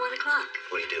almost 1 o'clock.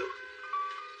 What do you do?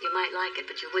 You might like it,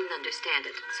 but you wouldn't understand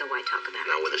it, so why talk about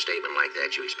it? Now, with a statement like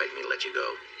that, you expect me to let you go?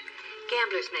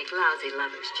 Gamblers make lousy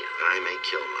lovers, Joe. I may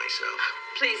kill myself.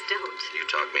 Please don't. You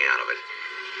talk me out of it.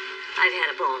 I've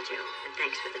had a ball, Joe, and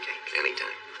thanks for the drinks.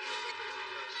 Anytime.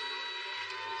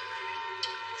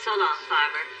 So long,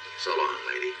 Farmer. So long,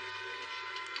 lady.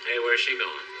 Hey, where's she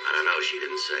going? I don't know. She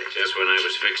didn't say. Just when I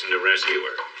was fixing to rescue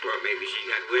her. Well, maybe she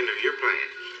got wind of your plan.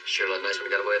 Sure looked nice when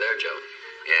we got away there, Joe.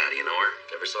 Yeah, do you know her?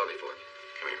 Never saw her before.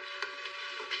 Come here.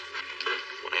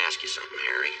 I want to ask you something,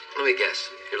 Harry. Let me guess.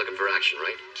 You're looking for action,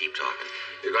 right? Keep talking.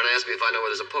 You're going to ask me if I know where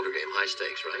there's a poker game, high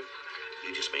stakes, right?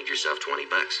 You just made yourself $20.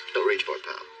 Don't reach for it,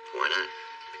 pal. Why not?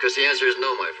 Because the answer is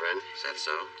no, my friend. Is that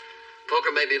so?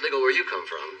 Poker may be legal where you come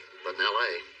from, but in L.A.,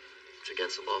 it's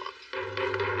against the law.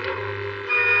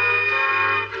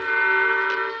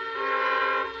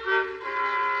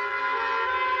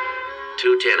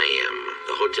 2:10 a.m.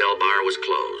 The hotel bar was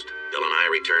closed. Bill and I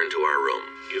returned to our room.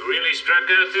 You really struck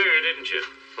out there, didn't you?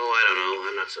 Oh, I don't know.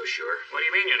 I'm not so sure. What do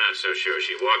you mean you're not so sure?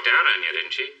 She walked out on you,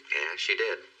 didn't she? Yeah, she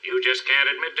did. You just can't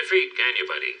admit defeat, can you,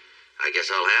 buddy? I guess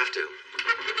I'll have to.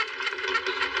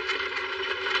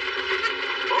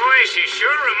 Boy, she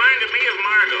sure reminded me of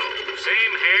Margot.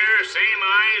 Same hair, same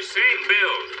eyes, same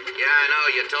build. Yeah, I know.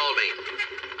 You told me.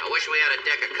 I wish we had a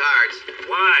deck of cards.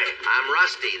 Why? I'm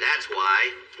rusty, that's why.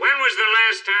 When was the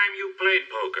last time you played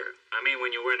poker? I mean,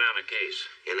 when you weren't on a case.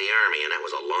 In the Army, and that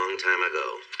was a long time ago.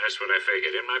 That's what I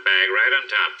figured. In my bag, right on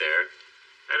top there.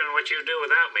 I don't know what you'd do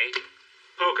without me.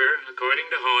 Poker, according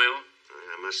to Hoyle.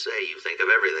 I must say, you think of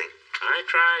everything. I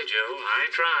try, Joe. I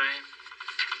try.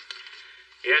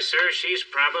 Yes, sir, she's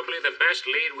probably the best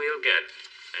lead we'll get.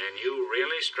 And you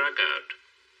really struck out.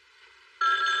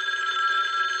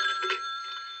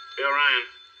 Bill Ryan.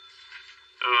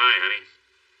 Oh, hi, honey.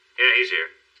 Yeah, he's here.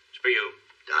 It's for you.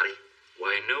 Dottie?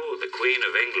 Why, no, the Queen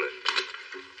of England.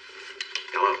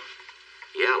 Hello.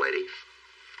 Yeah, lady.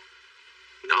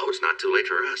 No, it's not too late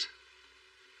for us.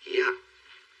 Yeah.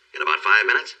 In about 5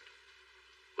 minutes?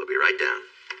 We'll be right down.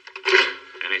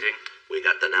 Anything? We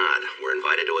got the nod. We're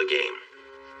invited to a game.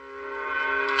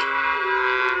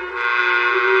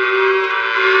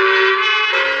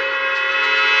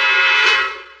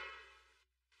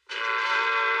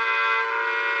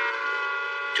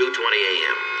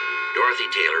 Dorothy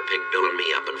Taylor picked Bill and me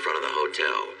up in front of the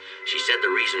hotel. She said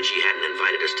the reason she hadn't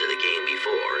invited us to the game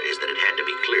before is that it had to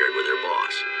be cleared with her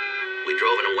boss. We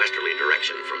drove in a westerly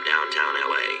direction from downtown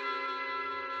L.A.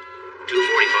 2:45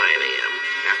 a.m.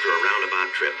 After a roundabout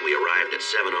trip, we arrived at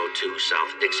 702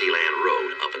 South Dixieland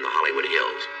Road up in the Hollywood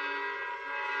Hills.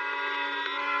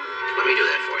 Let me do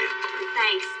that for you.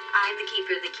 Thanks. I'm the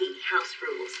keeper of the key. House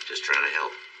rules. Just trying to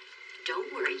help.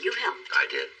 Don't worry, you helped. I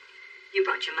did. You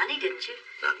brought your money, didn't you?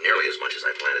 Not nearly as much as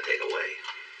I plan to take away.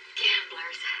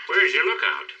 Gamblers. Where's your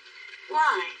lookout?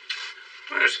 Why?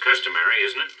 Well, that's customary,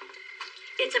 isn't it?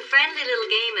 It's a friendly little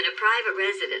game in a private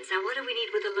residence. Now, what do we need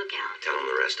with a lookout? Tell them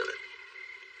the rest of it.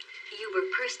 You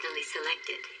were personally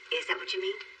selected. Is that what you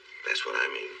mean? That's what I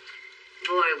mean.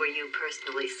 Boy, were you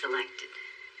personally selected.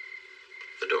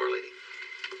 The door lady.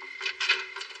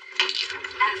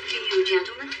 After you,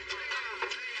 gentlemen.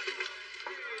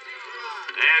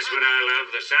 That's what I love,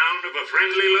 the sound of a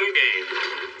friendly little game.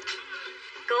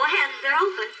 Go ahead, they're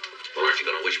open. Well, aren't you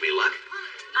going to wish me luck?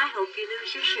 I hope you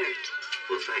lose your shirt.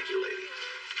 Well, thank you, lady.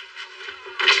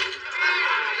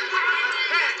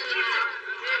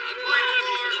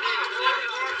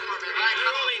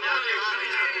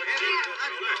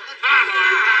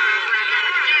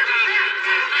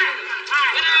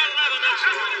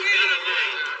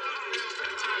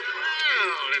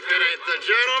 Well, if it ain't the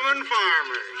gentleman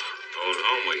farmers. Old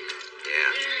home week.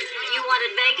 Yeah. You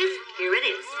wanted Vegas? Here it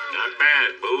is. Not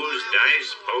bad. Booze,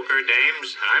 dice, poker, dames.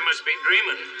 I must be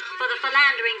dreaming. For the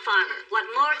philandering farmer, what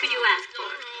more could you ask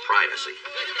for? Privacy.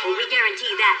 Well, we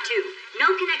guarantee that, too. No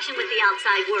connection with the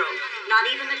outside world. Not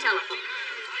even the telephone.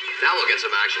 Now we'll get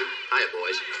some action. Hiya,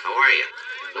 boys. How are you?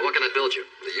 Now, what can I build you?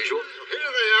 The usual? Here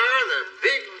they are, the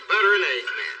big butter and egg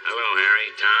men. Hello,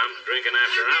 Harry. Tom, drinking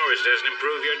after hours doesn't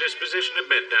improve your disposition a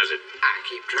bit, does it? I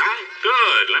keep trying.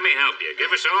 Good. Let me help you.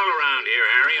 Give us all around here,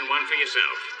 Harry, and one for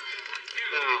yourself.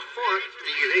 Now, what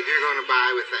do you think you're going to buy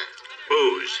with that?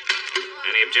 Booze.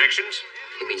 Any objections?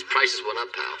 He means prices went up,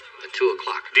 pal. At 2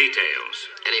 o'clock. Details.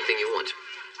 Anything you want.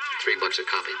 $3 a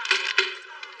copy.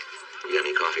 You got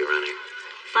any coffee around here?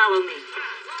 Follow me.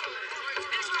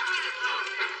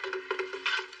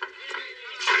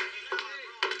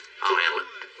 I'll handle it.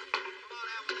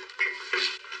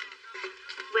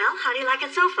 Well, how do you like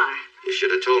it so far? You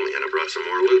should have told me I'd have brought some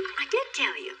more loot. I did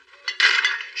tell you.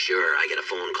 Sure, I get a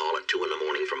phone call at 2 in the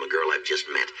morning from a girl I've just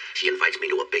met. She invites me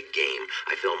to a big game.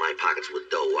 I fill my pockets with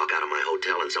dough, walk out of my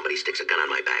hotel, and somebody sticks a gun on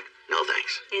my back. No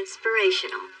thanks.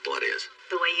 Inspirational. What is?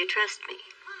 The way you trust me.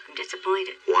 I'm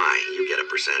disappointed. Why? You get a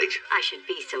percentage? I should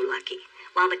be so lucky.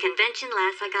 While the convention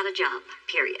lasts, I got a job.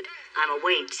 Period. I'm a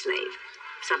wage slave.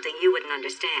 Something you wouldn't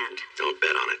understand. Don't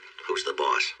bet on it. Who's the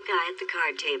boss? Guy at the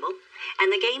card table. And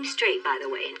the game's straight, by the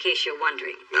way, in case you're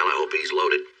wondering. Well, I hope he's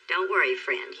loaded. Don't worry,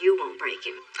 friend. You won't break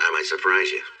him. I might surprise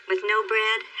you. With no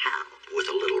bread? How? With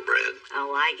a little bread.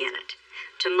 Oh, I get it.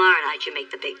 Tomorrow night you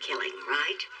make the big killing,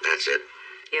 right? That's it.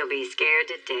 You'll be scared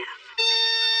to death.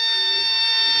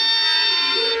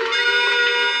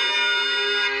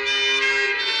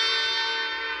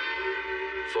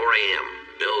 .4 a.m.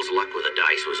 Bill's luck with the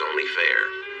dice was only fair.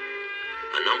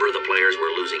 A number of the players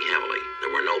were losing heavily.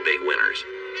 There were no big winners.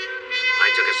 I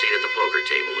took a seat at the poker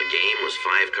table. The game was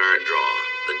 5-card draw.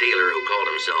 The dealer, who called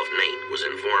himself Nate, was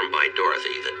informed by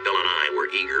Dorothy that Bill and I were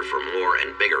eager for more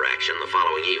and bigger action the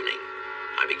following evening.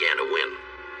 I began to win.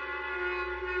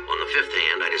 On the 5th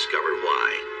hand, I discovered why.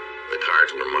 The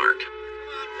cards were marked.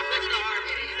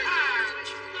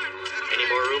 Any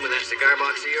more room in that cigar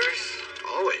box of yours?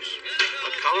 Always.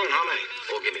 What color and how many?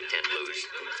 Oh, give me 10 blues.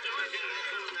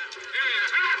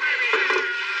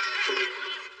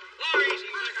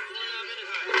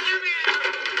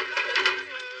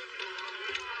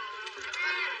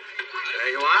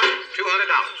 There you are. $200.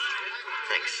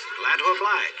 Thanks. Glad to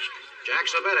oblige.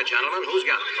 Jack's a better gentleman. Who's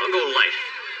got it? I'll go light.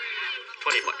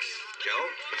 $20. Joe?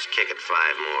 Let's kick it 5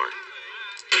 more.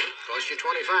 Cost you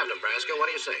 25, Nebraska. What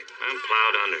do you say? I'm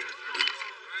plowed under.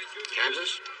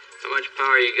 Kansas? How much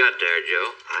power you got there,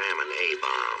 Joe? I am an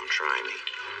A-bomb. Try me.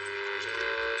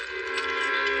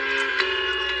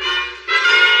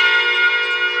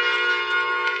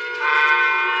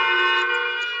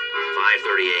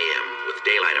 .30 a.m. With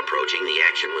daylight approaching, the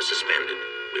action was suspended.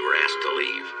 We were asked to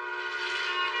leave.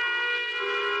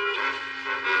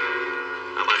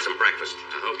 How about some breakfast?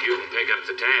 I hope you can pick up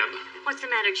the tab. What's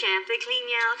the matter, champ? They clean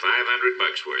you out?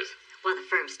 $500 worth. Well, the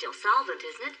firm's still solvent,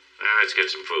 isn't it? Let's get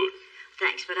some food.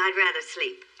 Thanks, but I'd rather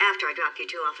sleep after I drop you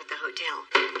two off at the hotel.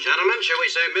 Gentlemen, shall we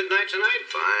say midnight tonight?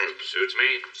 Fine. Suits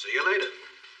me. See you later.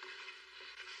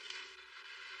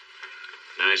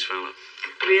 Nice fellow.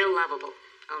 Real lovable.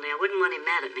 Only I wouldn't want him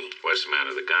mad at me. What's the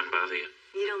matter? The gun bother you?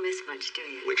 You don't miss much, do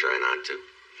you? We try not to.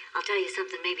 I'll tell you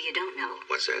something maybe you don't know.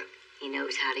 What's that? He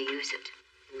knows how to use it.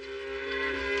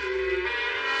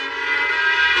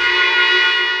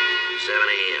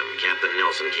 a.m., Captain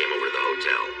Nelson came over to the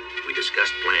hotel. We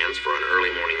discussed plans for an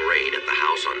early morning raid at the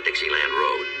house on Dixieland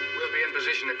Road. We'll be in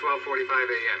position at 12:45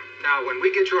 a.m. Now, when we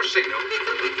get your signal...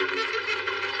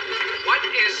 What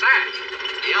is that?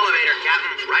 The elevator,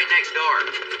 Captain. Right next door.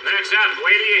 That's up.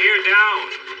 Wait till you hear down.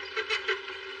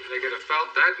 They could have felt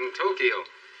that in Tokyo.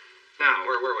 Now,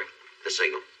 where were we? The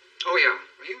signal. Oh, yeah.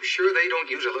 Are you sure they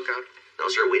don't use a lookout? No,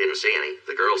 sir, we didn't see any.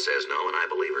 The girl says no, and I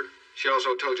believe her. She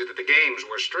also told you that the games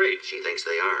were straight. She thinks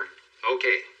they are.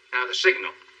 Okay. Now, the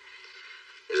signal.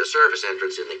 There's a service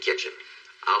entrance in the kitchen.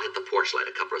 I'll hit the porch light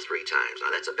a couple or 3 times. Now,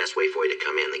 that's the best way for you to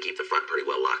come in. They keep the front pretty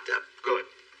well locked up. Good.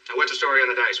 Now, what's the story on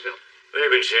the dice, Bill?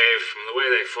 They've been shaved. From the way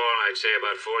they fall, I'd say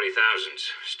about 40,000.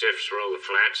 Stiffs roll the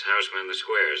flats, housemen the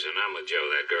squares, and I'm with Joe.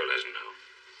 That girl doesn't know.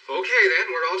 Okay, then.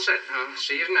 We're all set. I'll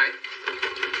see you tonight.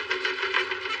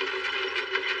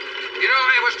 You know,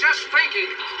 I was just thinking.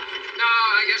 No,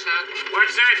 I guess not.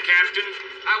 What's that, Captain?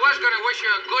 I was going to wish you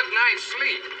a good night's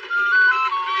sleep.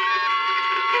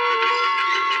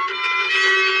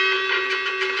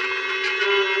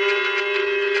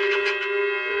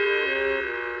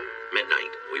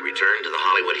 Midnight, we returned to the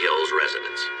Hollywood Hills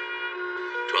residence.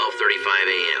 12:35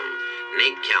 a.m.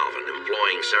 Nate Calvin,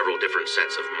 employing several different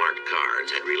sets of marked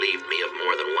cards, had relieved me of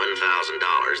more than $1,000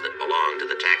 that belonged to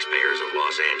the taxpayers of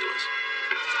Los Angeles.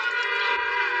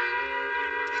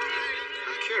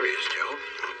 I'm curious, Joe.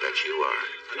 I'll bet you are.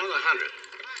 Another 100.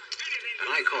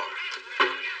 And I call.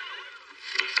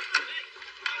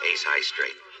 Ace high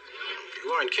straight.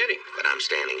 You aren't kidding. But I'm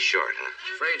standing short, huh?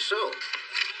 Afraid so.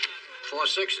 4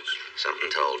 sixes.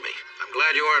 Something told me. I'm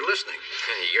glad you aren't listening.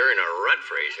 You're in a rut,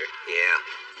 Fraser. Yeah.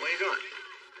 Where you going?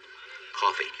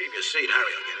 Coffee. Keep your seat.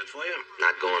 Harry will get it for you.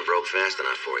 Not going broke fast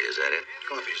enough for you, is that it?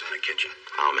 Coffee's in the kitchen.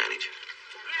 I'll manage.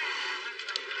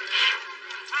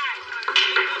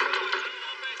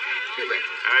 You bet.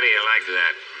 How do you like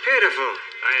that? Pitiful.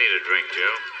 I need a drink,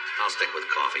 Joe. I'll stick with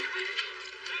coffee.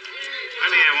 Let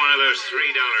me have one of those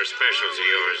 $3 specials of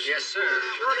yours. Yes, sir.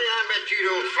 Shorty, I bet you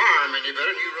don't farm any better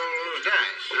than you roll those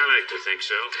dice. I like to think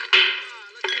so.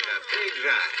 In a pig's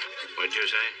eye. What'd you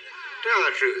say? Tell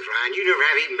the truth, Ryan. You never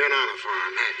have even been on a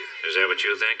farm, have you? Is that what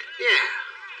you think?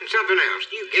 Yeah. And something else.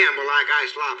 You gamble like I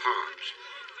slop hogs.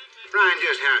 Ryan,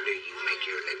 just how do you make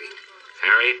your living?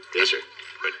 Harry? Yes, sir.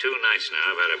 For 2 nights now,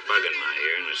 I've had a bug in my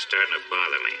ear, and it's starting to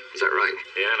bother me. Is that right?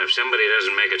 Yeah, and if somebody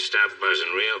doesn't make it stop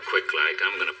buzzing real quick like,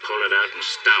 I'm going to pull it out and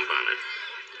stomp on it.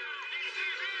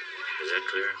 Is that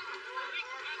clear?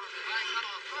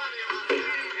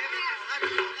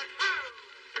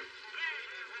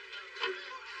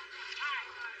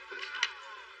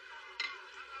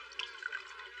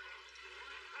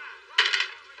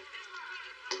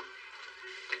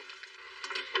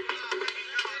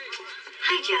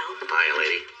 Hi, Joe. Hiya,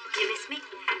 lady. You miss me?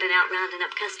 I've been out rounding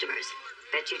up customers.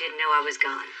 Bet you didn't know I was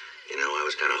gone. You know, I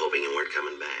was kind of hoping you weren't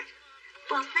coming back.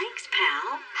 Well, thanks,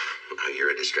 pal. Now,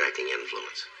 you're a distracting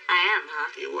influence. I am,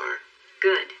 huh? You are.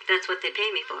 Good. That's what they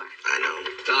pay me for. I know.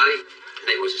 Dottie,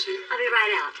 Nate wants to see you. I'll be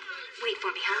right out. Wait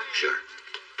for me, huh? Sure.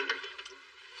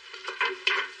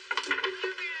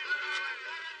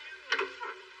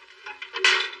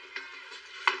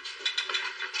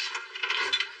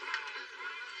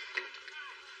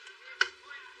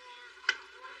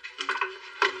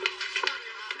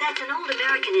 That's an old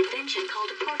American invention called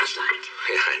a porch light.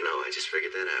 Yeah, I know. I just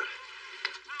figured that out.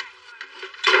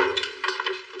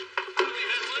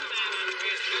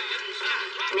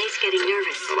 Nate's getting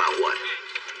nervous. About what?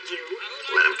 You?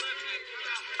 Let him.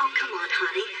 Oh, come on,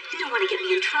 honey. You don't want to get me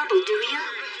in trouble, do you?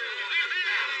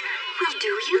 Well,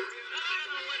 do you?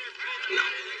 No.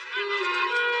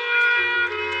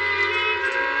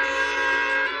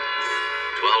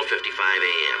 12:55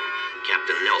 a.m.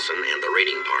 Captain Nelson and the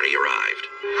raiding party arrived.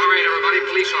 All right, everybody,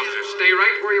 police officers, stay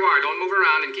right where you are. Don't move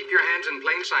around and keep your hands in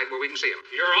plain sight where we can see them.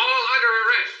 You're all under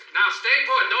arrest. Now stay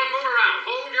put. Don't move around.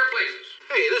 Hold your places.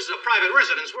 Hey, this is a private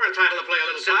residence. We're entitled to play a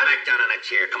little Sit side. back down in that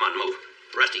chair. Come on, move.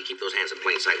 Rusty, keep those hands in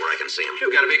plain sight where I can see them.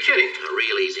 You gotta be kidding.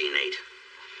 Real easy, Nate.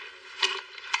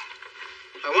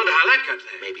 I wonder how that got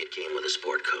there. Maybe it came with a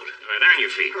sport coat. Right on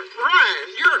your feet. Ryan,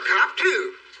 you're a cop,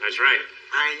 too. That's right.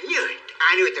 I knew it.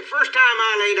 I knew it the first time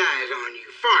I laid eyes on you,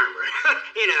 farmer.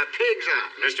 In a pig's eye.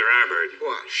 Mr. Arbord.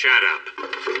 What? Shut up.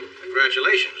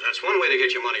 Congratulations. That's one way to get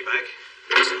your money back.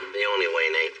 The only way,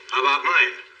 Nate. How about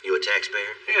mine? You a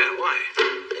taxpayer? Yeah, why?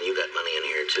 And you got money in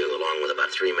here, too, along with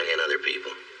about 3 million other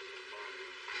people.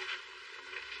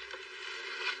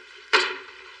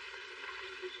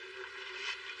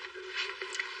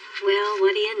 Well,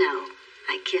 what do you know?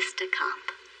 I kissed a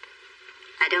cop.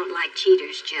 I don't like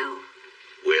cheaters, Joe.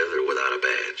 With or without a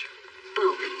badge?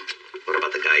 Both. What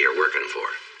about the guy you're working for?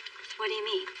 What do you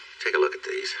mean? Take a look at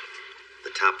these.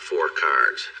 The top 4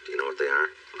 cards. Do you know what they are?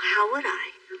 How would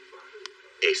I?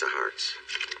 Ace of Hearts.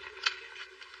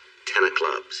 10 of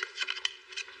Clubs.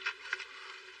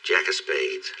 Jack of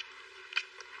Spades.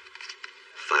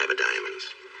 5 of Diamonds.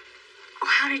 Oh,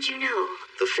 how did you know?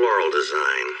 The floral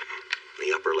design. In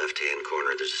the upper left-hand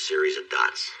corner, there's a series of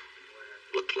dots.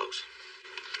 Look close.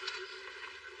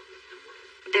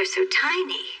 They're so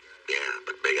tiny. Yeah,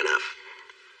 but big enough.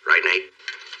 Right, Nate?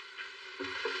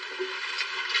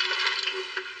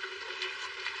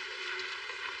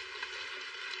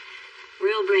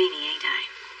 Real brainy, ain't I?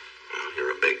 Well,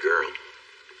 you're a big girl.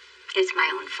 It's my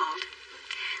own fault.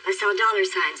 I saw dollar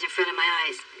signs in front of my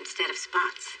eyes instead of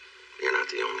spots. You're not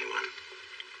the only one.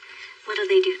 What'll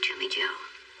they do to me, Joe?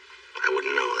 I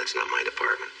wouldn't know. That's not my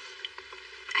department.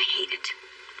 I hate it.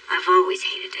 I've always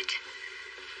hated it.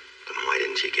 Then why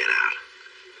didn't you get out?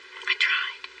 I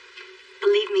tried.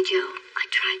 Believe me, Joe, I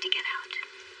tried to get out.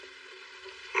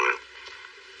 Well,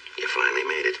 you finally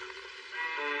made it.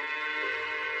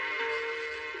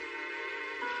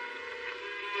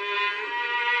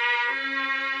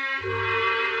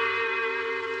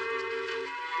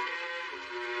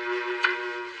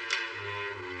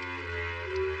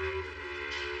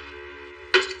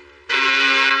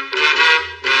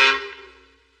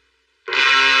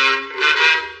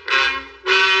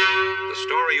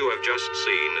 Just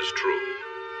seen is true.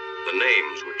 The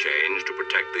names were changed to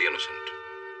protect the innocent.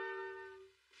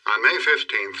 On May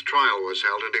 15th, trial was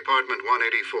held in Department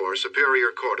 184,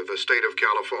 Superior Court of the State of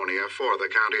California for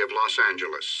the County of Los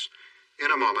Angeles.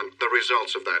 In a moment, the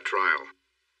results of that trial.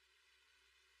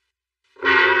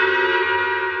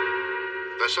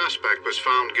 The suspect was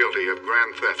found guilty of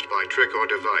grand theft by trick or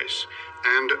device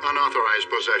and unauthorized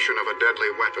possession of a deadly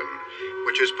weapon,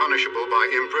 which is punishable by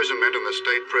imprisonment in the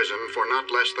state prison for not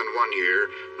less than 1 year,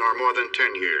 nor more than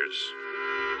 10 years.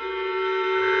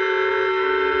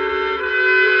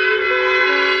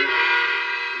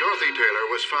 Dorothy Taylor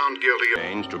was found guilty of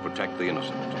Changed to protect the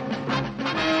innocent.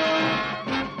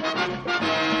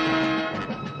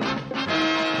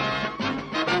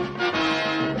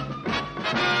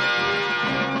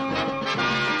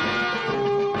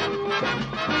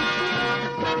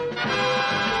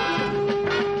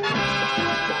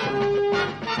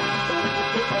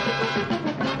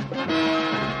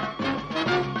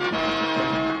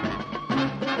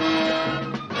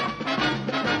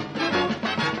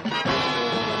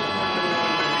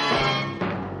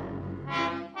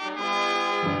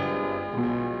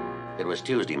 It was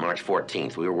Tuesday, March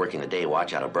 14th. We were working the day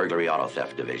watch out of Burglary Auto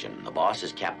Theft Division. The boss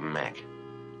is Captain Mack.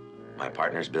 My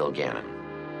partner's Bill Gannon.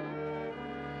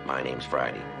 My name's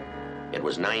Friday. It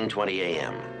was 9:20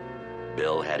 a.m.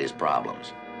 Bill had his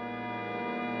problems.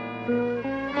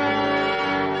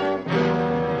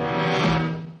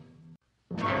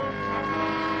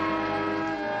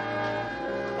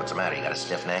 What's the matter? You got a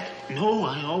stiff neck? No,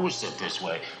 I always sit this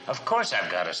way. Of course I've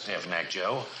got a stiff neck,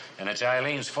 Joe. And it's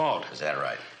Eileen's fault. Is that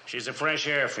right? She's a fresh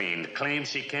air fiend. Claims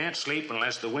she can't sleep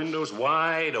unless the window's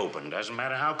wide open. Doesn't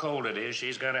matter how cold it is,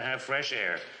 she's got to have fresh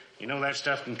air. You know that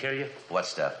stuff can kill you? What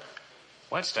stuff?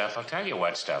 What stuff? I'll tell you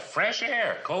what stuff. Fresh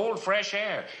air. Cold, fresh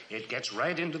air. It gets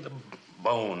right into the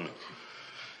bone.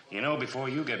 You know, before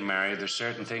you get married, there's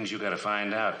certain things you got to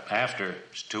find out. After,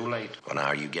 it's too late. Well, now,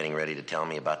 are you getting ready to tell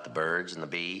me about the birds and the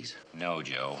bees? No,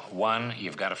 Joe. One,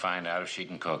 you've got to find out if she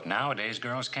can cook. Nowadays,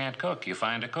 girls can't cook. You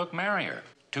find a cook, marry her.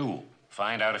 Two,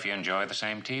 find out if you enjoy the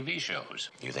same TV shows.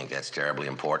 You think that's terribly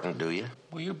important, do you?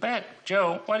 Well, you bet.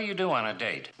 Joe, what do you do on a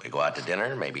date? We go out to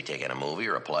dinner, maybe take in a movie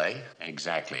or a play.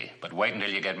 Exactly. But wait until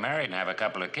you get married and have a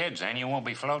couple of kids, then you won't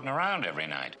be floating around every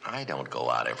night. I don't go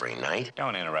out every night.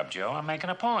 Don't interrupt, Joe. I'm making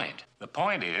a point. The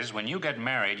point is, when you get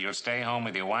married, you'll stay home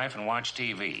with your wife and watch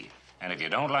TV. And if you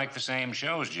don't like the same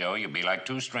shows, Joe, you'll be like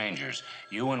two strangers.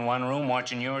 You in one room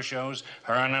watching your shows,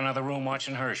 her in another room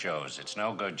watching her shows. It's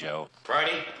no good, Joe.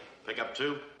 Friday, pick up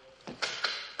 2.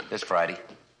 This Friday.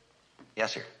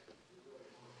 Yes, sir.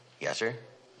 Yes, sir.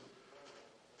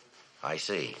 I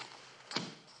see.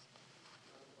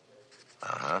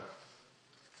 Uh-huh.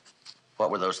 What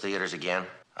were those theaters again?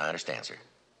 I understand, sir.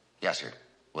 Yes, sir.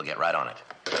 We'll get right on it.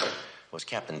 It was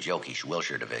Captain Jokish,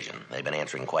 Wilshire Division. They've been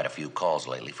answering quite a few calls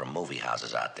lately from movie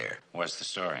houses out there. What's the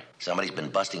story? Somebody's been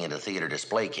busting into theater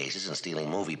display cases and stealing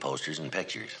movie posters and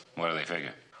pictures. What do they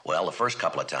figure? Well, the first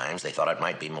couple of times, they thought it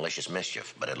might be malicious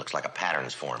mischief, but it looks like a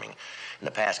pattern's forming. In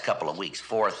the past couple of weeks,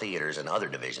 4 theaters and other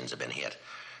divisions have been hit.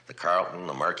 The Carlton,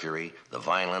 the Mercury, the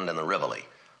Vineland, and the Rivoli.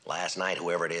 Last night,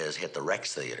 whoever it is hit the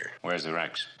Rex Theater. Where's the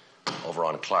Rex? Over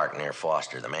on Clark, near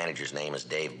Foster. The manager's name is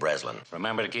Dave Breslin.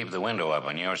 Remember to keep the window up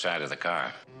on your side of the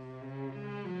car.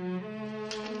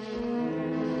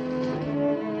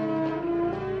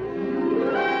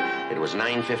 was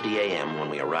 9:50 a.m. when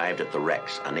we arrived at the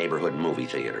Rex, a neighborhood movie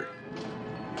theater.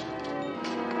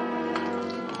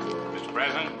 Mr.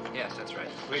 President? Yes, that's right.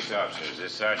 Police officers,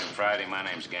 this is Sergeant Friday. My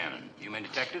name's Gannon. You mean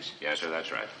detectives? Yes, sir,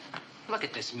 that's right. Look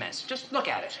at this mess. Just look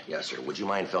at it. Yes, sir. Would you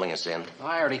mind filling us in?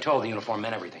 I already told the uniform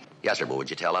men everything. Yes, sir, but would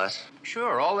you tell us?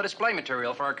 Sure, all the display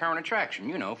material for our current attraction.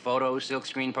 You know, photos,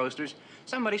 silkscreen posters.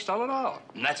 Somebody stole it all.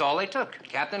 And that's all they took.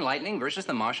 Captain Lightning versus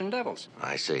the Martian Devils.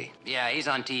 I see. Yeah, he's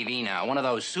on TV now. One of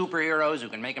those superheroes who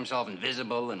can make himself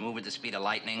invisible and move at the speed of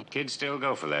lightning. Kids still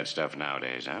go for that stuff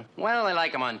nowadays, huh? Well, they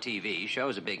like him on TV.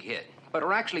 Show's a big hit. But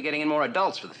we're actually getting in more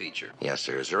adults for the feature. Yes,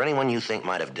 sir. Is there anyone you think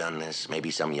might have done this? Maybe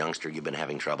some youngster you've been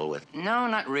having trouble with? No,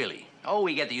 not really. Oh,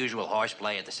 we get the usual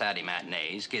horseplay at the Saturday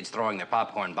matinees. Kids throwing their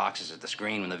popcorn boxes at the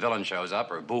screen when the villain shows up,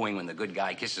 or booing when the good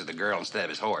guy kisses the girl instead of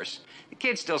his horse. The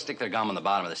kids still stick their gum on the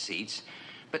bottom of the seats.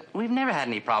 But we've never had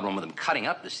any problem with them cutting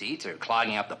up the seats or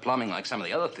clogging up the plumbing like some of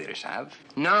the other theaters have.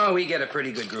 No, we get a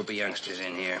pretty good group of youngsters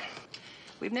in here.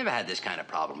 We've never had this kind of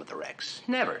problem with the Rex.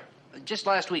 Never. Just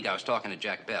last week, I was talking to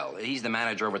Jack Bell. He's the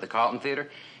manager over at the Carlton Theater,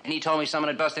 and he told me someone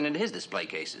had busted into his display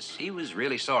cases. He was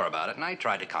really sore about it, and I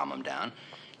tried to calm him down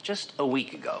just a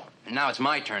week ago. And now it's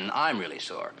my turn, and I'm really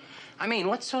sore. I mean,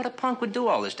 what sort of punk would do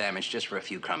all this damage just for a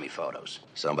few crummy photos?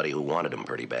 Somebody who wanted them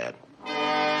pretty bad.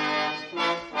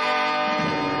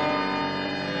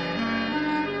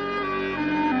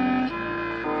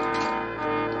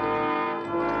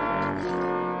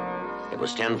 It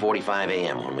was 10:45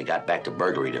 a.m. when we got back to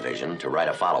Burglary Division to write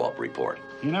a follow-up report.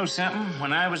 You know something?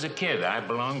 When I was a kid, I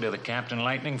belonged to the Captain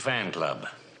Lightning fan club.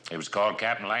 It was called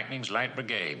Captain Lightning's Light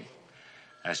Brigade.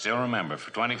 I still remember, for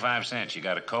 25 cents, you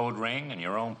got a code ring and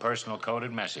your own personal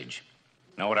coded message.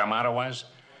 Know what our motto was?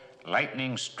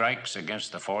 Lightning strikes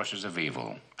against the forces of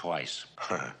evil, twice.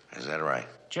 Is that right?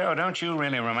 Joe, don't you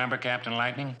really remember Captain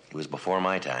Lightning? It was before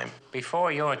my time.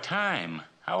 Before your time?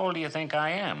 How old do you think I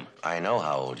am? I know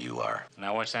how old you are.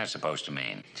 Now, what's that supposed to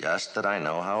mean? Just that I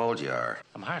know how old you are.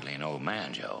 I'm hardly an old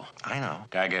man, Joe. I know.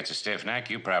 Guy gets a stiff neck,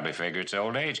 you probably figure it's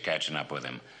old age catching up with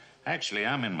him. Actually,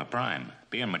 I'm in my prime.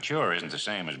 Being mature isn't the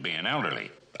same as being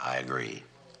elderly. I agree.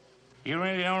 You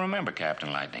really don't remember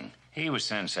Captain Lightning. He was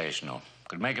sensational.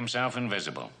 Could make himself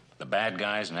invisible. The bad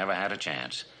guys never had a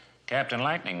chance. Captain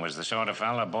Lightning was the sort of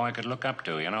fella a boy could look up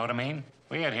to, you know what I mean?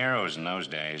 We had heroes in those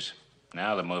days.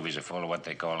 Now the movies are full of what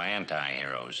they call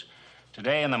anti-heroes.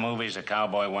 Today in the movies, a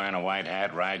cowboy wearing a white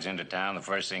hat rides into town. The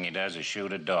first thing he does is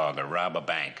shoot a dog or rob a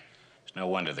bank. It's no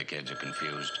wonder the kids are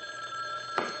confused.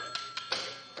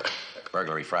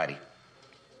 Burglary Friday.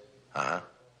 Uh-huh.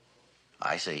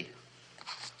 I see.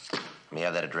 Let me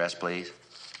have that address, please.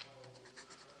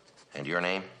 And your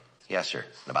name? Yes, sir.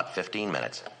 In about 15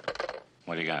 minutes.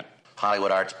 What do you got?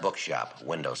 Hollywood Arts Bookshop.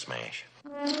 Window smash.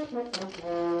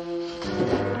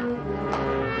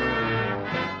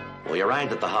 We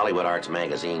arrived at the Hollywood Arts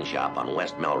magazine shop on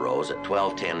West Melrose at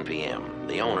 12:10 p.m.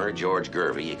 The owner, George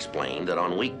Gervey, explained that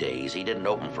on weekdays he didn't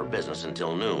open for business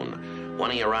until noon.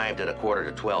 When he arrived at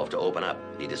 11:45 to open up,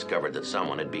 he discovered that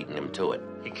someone had beaten him to it.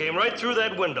 He came right through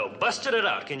that window, busted it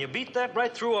out. Can you beat that?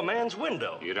 Right through a man's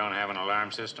window. You don't have an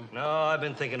alarm system? No, I've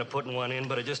been thinking of putting one in,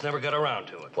 but I just never got around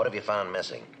to it. What have you found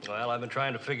missing? Well, I've been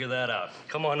trying to figure that out.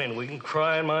 Come on in. We can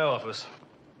cry in my office.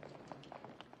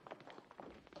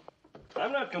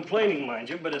 I'm not complaining, mind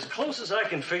you, but as close as I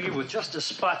can figure with just a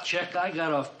spot check, I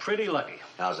got off pretty lucky.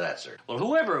 How's that, sir? Well,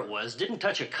 whoever it was didn't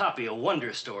touch a copy of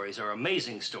Wonder Stories or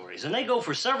Amazing Stories, and they go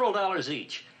for several dollars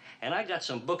each. And I got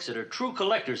some books that are true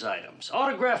collector's items,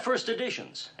 autographed first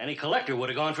editions. Any collector would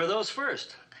have gone for those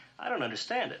first. I don't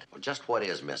understand it. Well, just what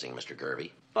is missing, Mr. Gervey?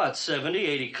 About 70,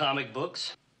 80 comic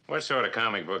books. What sort of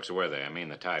comic books were they? I mean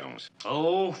the titles.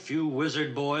 Oh, a few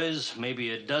Wizard Boys,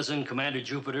 maybe a dozen Commander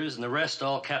Jupiters, and the rest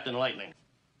all Captain Lightning.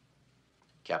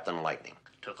 Captain Lightning.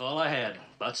 Took all I had,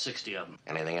 about 60 of them.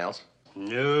 Anything else?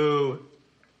 No.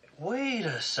 Wait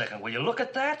a second, will you look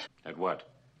at that? At what?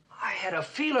 I had a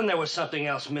feeling there was something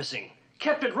else missing.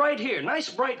 Kept it right here, nice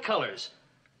bright colors.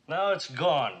 Now it's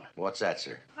gone. What's that,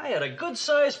 sir? I had a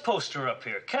good-sized poster up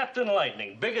here, Captain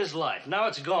Lightning, big as life. Now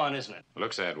it's gone, isn't it?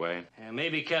 Looks that way. And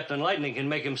maybe Captain Lightning can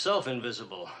make himself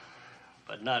invisible,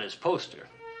 but not his poster.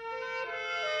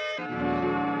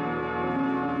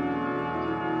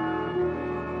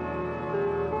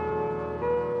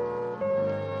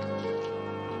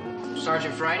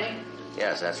 Sergeant Friday?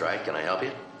 Yes, that's right. Can I help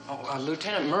you? Oh,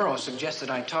 Lieutenant Murrow suggested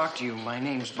I talk to you. My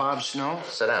name's Bob Snow.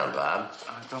 Sit down, Bob.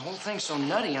 The whole thing's so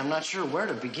nutty, I'm not sure where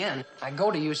to begin. I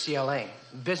go to UCLA,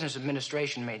 business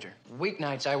administration major.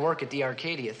 Weeknights, I work at the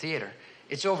Arcadia Theater.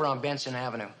 It's over on Benson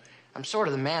Avenue. I'm sort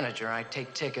of the manager. I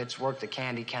take tickets, work the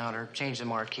candy counter, change the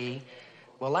marquee.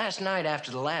 Well, last night after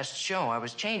the last show, I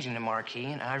was changing the marquee,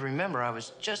 and I remember I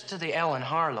was just to the L in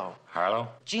Harlow. Harlow?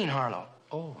 Jean Harlow.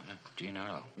 Oh, yeah, Jean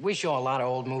Harlow. We show a lot of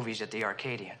old movies at the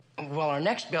Arcadia. Well, our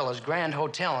next bill is Grand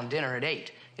Hotel and dinner at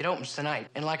 8. It opens tonight.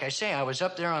 And like I say, I was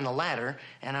up there on the ladder,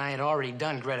 and I had already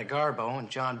done Greta Garbo and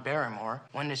John Barrymore,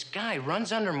 when this guy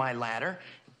runs under my ladder,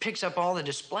 picks up all the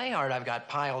display art I've got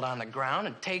piled on the ground,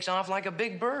 and takes off like a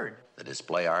big bird. The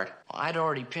display art? Well, I'd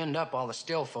already pinned up all the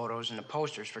still photos and the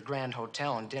posters for Grand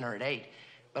Hotel and dinner at 8,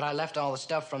 but I left all the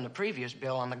stuff from the previous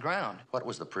bill on the ground. What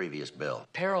was the previous bill?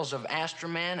 Perils of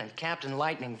Astroman and Captain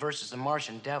Lightning versus the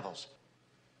Martian Devils.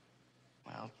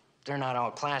 Well, they're not all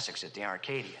classics at the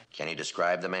Arcadia. Can you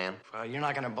describe the man? Well, you're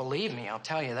not going to believe me, I'll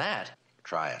tell you that.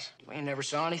 Try us. We never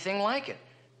saw anything like it.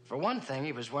 For one thing,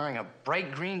 he was wearing a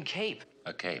bright green cape.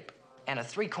 A cape? And a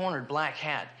three-cornered black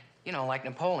hat. You know, like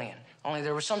Napoleon. Only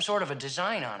there was some sort of a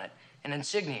design on it, an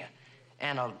insignia.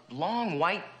 And a long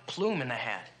white plume in the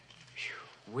hat.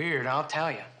 Whew, weird, I'll tell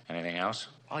you. Anything else?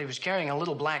 Well, he was carrying a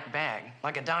little black bag,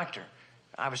 like a doctor.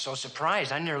 I was so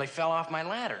surprised, I nearly fell off my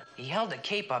ladder. He held the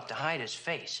cape up to hide his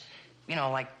face. You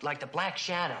know, like the black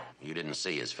shadow. You didn't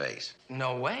see his face?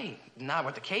 No way. Not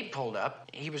with the cape pulled up.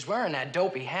 He was wearing that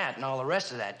dopey hat and all the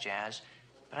rest of that jazz.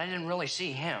 But I didn't really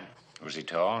see him. Was he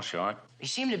tall, short? He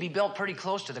seemed to be built pretty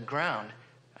close to the ground.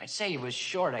 I'd say he was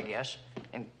short, I guess,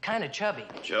 and kind of chubby.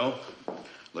 Joe,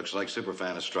 looks like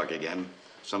Superfan has struck again.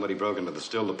 Somebody broke into the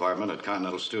still department at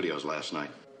Continental Studios last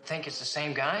night. Think it's the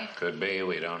same guy? Could be,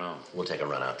 we don't know. We'll take a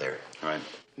run out there. All right.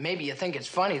 Maybe you think it's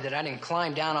funny that I didn't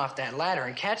climb down off that ladder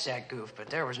and catch that goof, but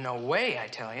there was no way, I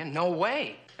tell you, no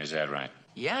way. Is that right?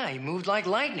 Yeah, he moved like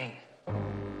lightning.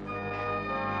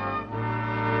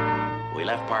 We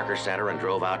left Parker Center and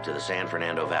drove out to the San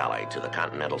Fernando Valley to the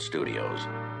Continental Studios.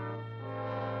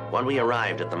 When we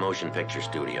arrived at the motion picture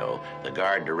studio, the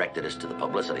guard directed us to the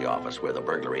publicity office where the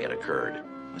burglary had occurred.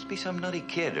 Must be some nutty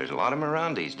kid. There's a lot of them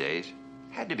around these days.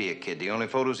 Had to be a kid. The only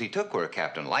photos he took were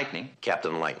Captain Lightning.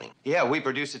 Captain Lightning? Yeah, we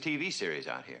produced a TV series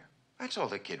out here. That's all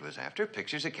the kid was after,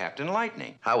 pictures of Captain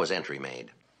Lightning. How was entry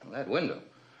made? Well, that window.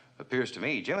 Appears to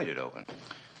me Jimmy did open.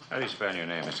 How do you spell your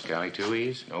name, Mr. Kelly? 2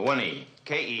 E's? No, 1 E.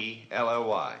 Kelly.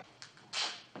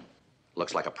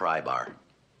 Looks like a pry bar.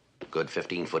 Good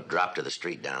 15-foot drop to the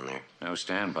street down there. No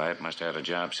standpipe. Must have a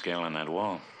job scaling that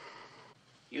wall.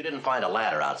 You didn't find a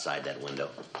ladder outside that window.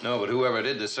 No, but whoever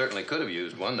did this certainly could have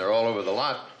used one. They're all over the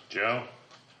lot. Joe,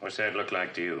 what's that look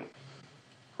like to you?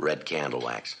 Red candle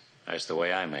wax. That's the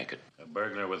way I make it. A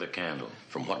burglar with a candle.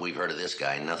 From what we've heard of this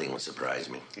guy, nothing would surprise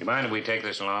me. You mind if we take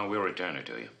this along? We'll return it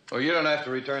to you. Oh, you don't have to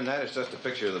return that. It's just a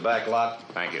picture of the back lot.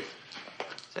 Thank you.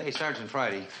 Say, Sergeant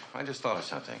Friday, I just thought of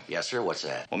something. Yes, sir? What's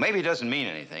that? Well, maybe it doesn't mean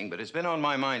anything, but it's been on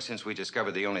my mind since we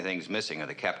discovered the only things missing are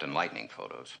the Captain Lightning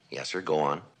photos. Yes, sir. Go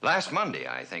on. Last Monday,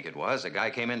 I think it was, a guy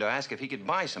came in to ask if he could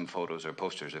buy some photos or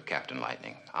posters of Captain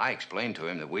Lightning. I explained to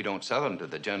him that we don't sell them to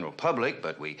the general public,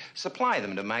 but we supply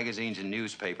them to magazines and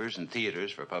newspapers and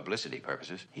theaters for publicity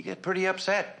purposes. He got pretty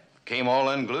upset. Came all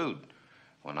unglued.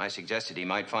 When I suggested he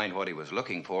might find what he was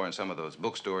looking for in some of those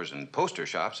bookstores and poster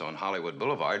shops on Hollywood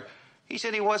Boulevard, he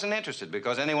said he wasn't interested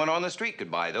because anyone on the street could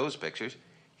buy those pictures.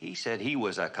 He said he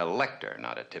was a collector,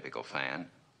 not a typical fan.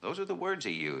 Those are the words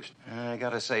he used. I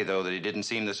gotta say, though, that he didn't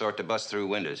seem the sort to bust through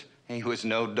windows. He was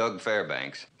no Doug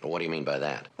Fairbanks. What do you mean by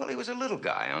that? Well, he was a little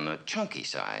guy on the chunky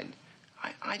side.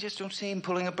 I just don't see him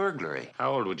pulling a burglary.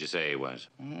 How old would you say he was?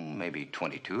 Maybe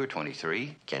 22 or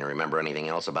 23. Can you remember anything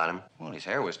else about him? Well, his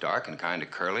hair was dark and kind of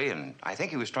curly, and I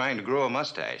think he was trying to grow a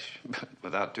mustache, but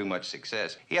without too much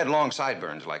success. He had long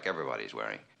sideburns like everybody's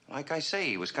wearing. Like I say,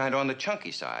 he was kind of on the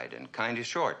chunky side and kind of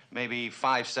short. Maybe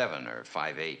 5'7" or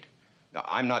 5'8". Now,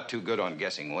 I'm not too good on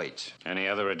guessing weights. Any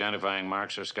other identifying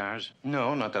marks or scars?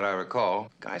 No, not that I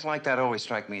recall. Guys like that always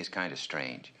strike me as kind of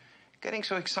strange. Getting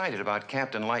so excited about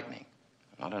Captain Lightning.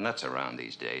 A lot of nuts around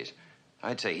these days.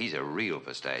 I'd say he's a real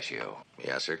pistachio.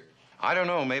 Yes, sir. I don't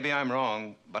know, maybe I'm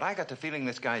wrong, but I got the feeling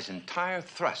this guy's entire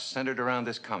thrust centered around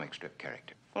this comic strip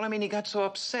character. Well, I mean, he got so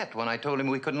upset when I told him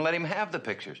we couldn't let him have the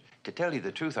pictures. To tell you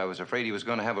the truth, I was afraid he was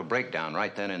going to have a breakdown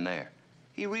right then and there.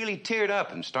 He really teared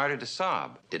up and started to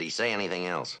sob. Did he say anything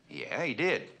else? Yeah, he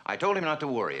did. I told him not to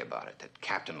worry about it, that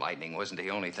Captain Lightning wasn't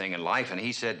the only thing in life, and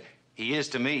he said, he is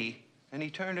to me, and he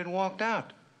turned and walked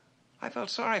out. I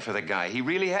felt sorry for the guy. He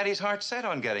really had his heart set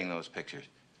on getting those pictures.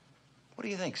 What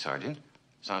do you think, Sergeant?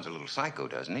 Sounds a little psycho,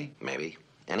 doesn't he? Maybe.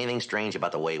 Anything strange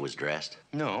about the way he was dressed?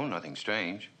 No, nothing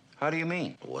strange. How do you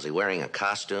mean? Was he wearing a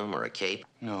costume or a cape?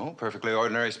 No, perfectly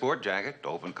ordinary sport jacket,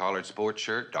 open-collared sports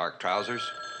shirt, dark trousers.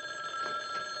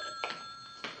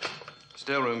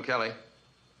 Still room, Kelly.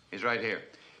 He's right here.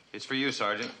 It's for you,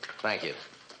 Sergeant. Thank you.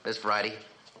 This Friday.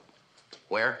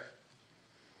 Where?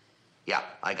 Yeah,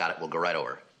 I got it. We'll go right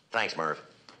over. Thanks, Murph.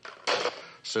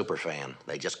 Superfan.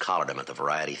 They just collared him at the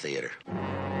Variety Theater.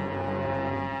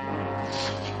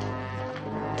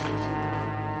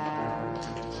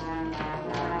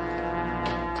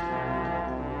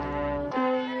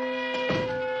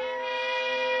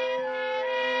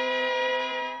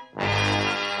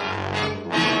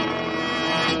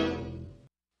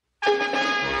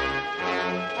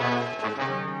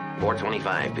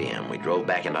 .45 p.m. We drove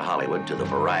back into Hollywood to the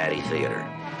Variety Theater.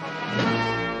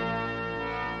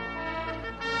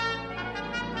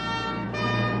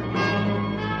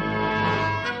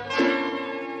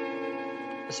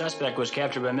 The suspect was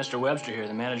captured by Mr. Webster here,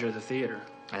 the manager of the theater.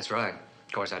 That's right.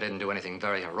 Of course, I didn't do anything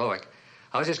very heroic.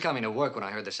 I was just coming to work when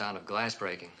I heard the sound of glass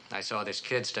breaking. I saw this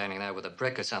kid standing there with a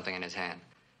brick or something in his hand.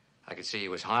 I could see he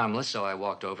was harmless, so I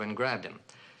walked over and grabbed him.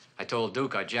 I told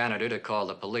Duke, our janitor, to call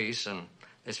the police, and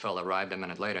this fella arrived a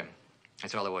minute later.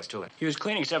 That's all there was to it. He was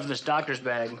clean except for this doctor's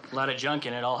bag. A lot of junk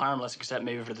in it, all harmless except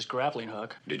maybe for this grappling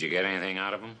hook. Did you get anything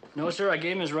out of him? No, sir. I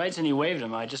gave him his rights and he waived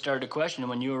them. I just started to question him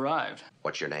when you arrived.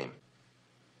 What's your name?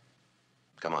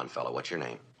 Come on, fella. What's your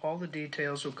name? All the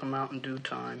details will come out in due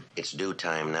time. It's due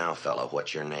time now, fella.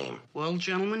 What's your name? Well,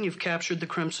 gentlemen, you've captured the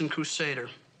Crimson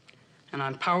Crusader. And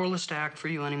I'm powerless to act for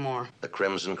you anymore. The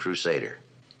Crimson Crusader.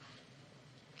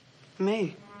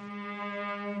 Me.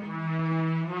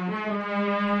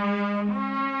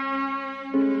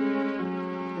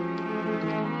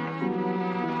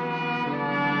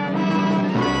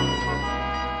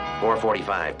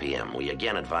 .45 p.m. We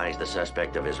again advised the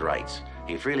suspect of his rights.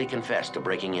 He freely confessed to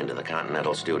breaking into the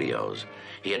Continental Studios.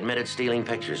 He admitted stealing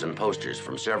pictures and posters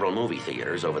from several movie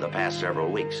theaters over the past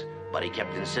several weeks, but he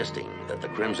kept insisting that the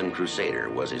Crimson Crusader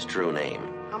was his true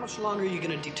name. How much longer are you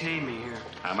going to detain me here?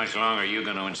 How much longer are you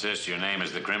going to insist your name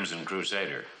is the Crimson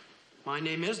Crusader? My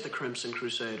name is the Crimson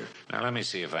Crusader. Now, let me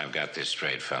see if I've got this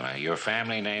straight, fella. Your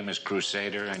family name is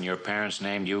Crusader, and your parents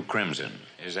named you Crimson.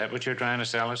 Is that what you're trying to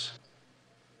sell us?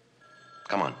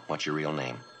 Come on, what's your real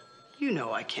name? You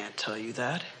know I can't tell you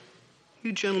that.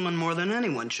 You gentlemen more than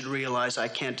anyone should realize I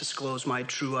can't disclose my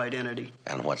true identity.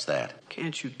 And what's that?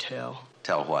 Can't you tell?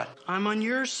 Tell what? I'm on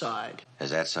your side. Is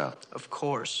that so? Of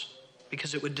course.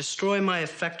 Because it would destroy my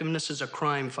effectiveness as a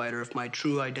crime fighter if my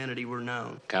true identity were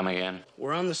known. Come again?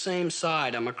 We're on the same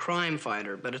side. I'm a crime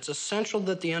fighter, but it's essential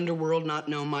that the underworld not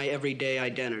know my everyday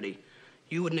identity.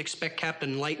 You wouldn't expect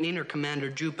Captain Lightning or Commander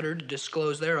Jupiter to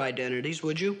disclose their identities,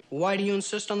 would you? Why do you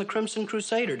insist on the Crimson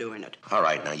Crusader doing it? All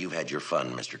right, now you've had your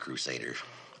fun, Mr. Crusader.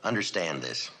 Understand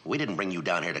this. We didn't bring you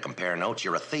down here to compare notes.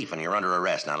 You're a thief and you're under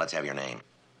arrest. Now let's have your name.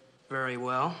 Very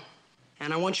well.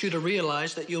 And I want you to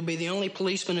realize that you'll be the only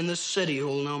policeman in this city who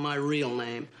will know my real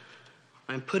name.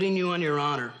 I'm putting you on your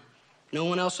honor. No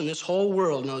one else in this whole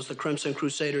world knows the Crimson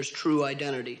Crusader's true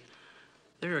identity.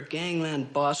 There are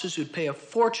gangland bosses who'd pay a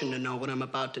fortune to know what I'm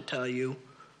about to tell you.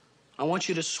 I want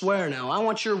you to swear now. I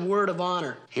want your word of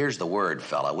honor. Here's the word,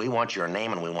 fella. We want your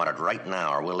name and we want it right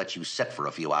now, or we'll let you sit for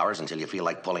a few hours until you feel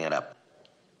like pulling it up.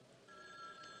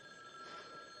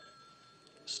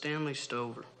 Stanley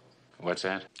Stover. What's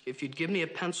that? If you'd give me a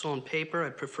pencil and paper,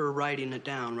 I'd prefer writing it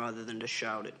down rather than to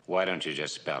shout it. Why don't you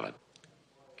just spell it?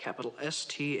 Capital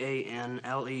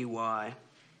S-T-A-N-L-E-Y.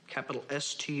 Capital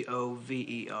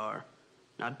S-T-O-V-E-R.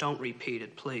 Now, don't repeat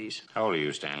it, please. How old are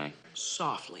you, Stanley?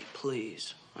 Softly,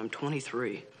 please. I'm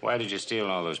 23. Why did you steal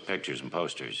all those pictures and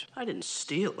posters? I didn't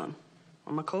steal them.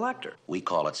 I'm a collector. We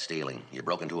call it stealing. You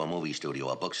broke into a movie studio,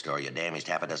 a bookstore, you damaged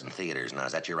half a dozen theaters. Now,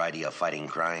 is that your idea of fighting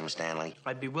crime, Stanley?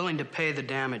 I'd be willing to pay the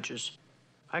damages.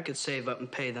 I could save up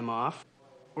and pay them off.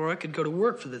 Or I could go to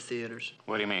work for the theaters.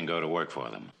 What do you mean, go to work for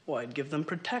them? Well, I'd give them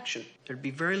protection. There'd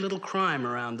be very little crime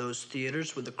around those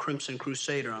theaters with the Crimson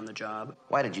Crusader on the job.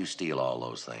 Why did you steal all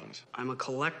those things? I'm a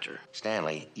collector.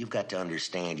 Stanley, you've got to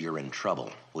understand you're in trouble.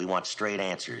 We want straight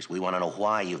answers. We want to know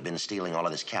why you've been stealing all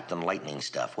of this Captain Lightning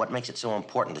stuff. What makes it so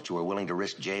important that you were willing to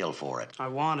risk jail for it? I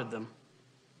wanted them.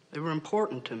 They were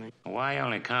important to me. Why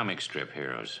only comic strip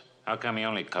heroes? How come you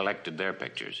only collected their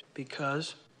pictures?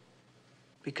 Because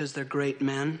they're great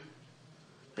men.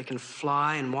 They can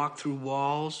fly and walk through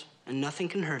walls, and nothing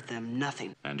can hurt them,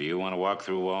 nothing. And do you want to walk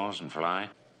through walls and fly?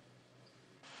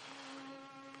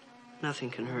 Nothing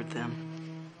can hurt them.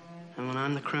 And when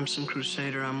I'm the Crimson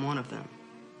Crusader, I'm one of them.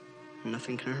 And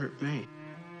nothing can hurt me.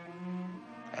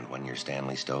 And when you're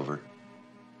Stanley Stover?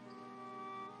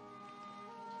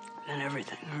 Then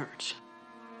everything hurts.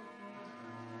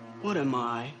 What am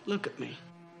I? Look at me.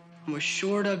 I'm a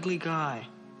short, ugly guy.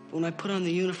 When I put on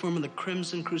the uniform of the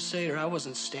Crimson Crusader, I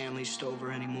wasn't Stanley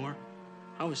Stover anymore.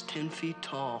 I was 10 feet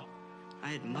tall. I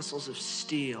had muscles of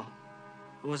steel.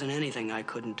 There wasn't anything I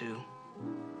couldn't do.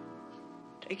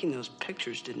 Taking those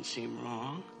pictures didn't seem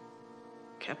wrong.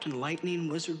 Captain Lightning,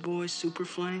 Wizard Boy, Super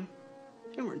Flame,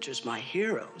 they weren't just my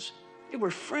heroes. They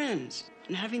were friends.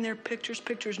 And having their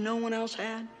pictures no one else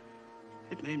had,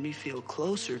 it made me feel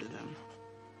closer to them.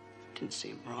 It didn't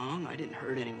seem wrong. I didn't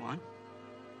hurt anyone.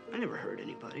 I never hurt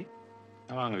anybody.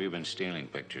 How long have you been stealing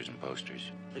pictures and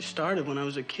posters? I started when I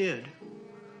was a kid.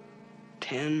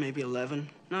 10, maybe 11.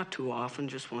 Not too often,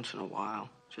 just once in a while.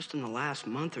 Just in the last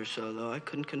month or so, though, I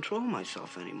couldn't control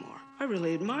myself anymore. I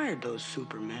really admired those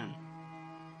supermen.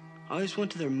 I always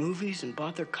went to their movies and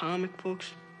bought their comic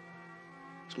books.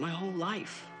 It was my whole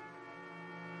life.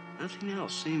 Nothing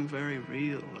else seemed very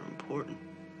real or important.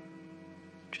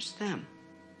 Just them.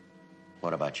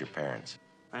 What about your parents?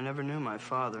 I never knew my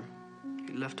father.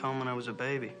 He left home when I was a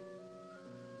baby.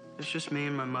 It's just me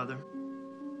and my mother.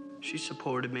 She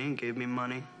supported me and gave me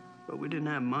money, but we didn't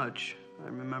have much. I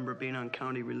remember being on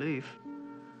county relief.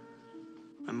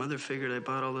 My mother figured I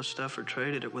bought all this stuff or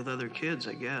traded it with other kids,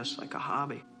 I guess, like a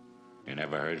hobby. You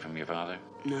never heard from your father?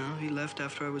 No, he left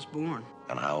after I was born.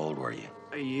 And how old were you?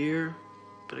 A year,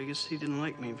 but I guess he didn't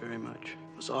like me very much.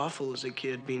 It was awful as a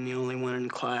kid being the only one in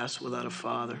class without a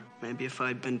father. Maybe if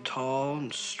I'd been tall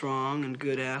and strong and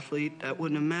good athlete, that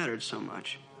wouldn't have mattered so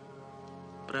much.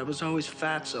 But I was always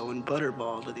fatso and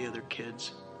butterball to the other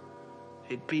kids.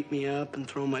 They'd beat me up and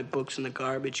throw my books in the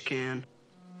garbage can.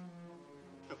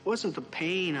 It wasn't the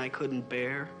pain I couldn't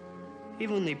bear.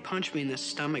 Even when they punched me in the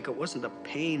stomach, it wasn't the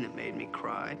pain that made me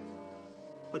cry.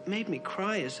 What made me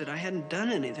cry is that I hadn't done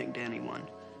anything to anyone,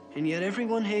 and yet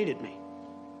everyone hated me.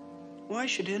 Why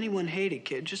should anyone hate a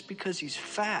kid just because he's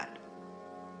fat?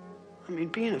 I mean,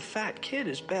 being a fat kid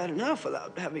is bad enough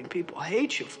without having people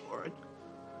hate you for it.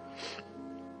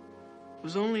 It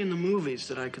was only in the movies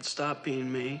that I could stop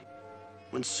being me.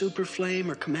 When Super Flame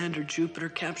or Commander Jupiter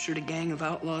captured a gang of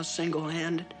outlaws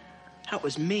single-handed, that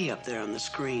was me up there on the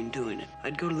screen doing it.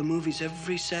 I'd go to the movies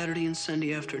every Saturday and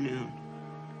Sunday afternoon.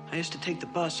 I used to take the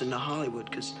bus into Hollywood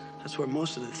because that's where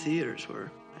most of the theaters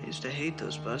were. I used to hate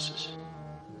those buses.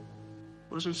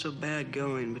 It wasn't so bad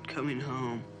going, but coming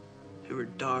home, they were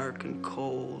dark and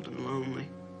cold and lonely.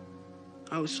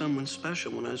 I was someone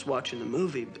special when I was watching the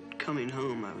movie, but coming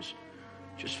home, I was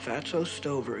just Fatso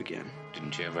Stover again.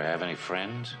 Didn't you ever have any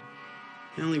friends?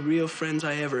 The only real friends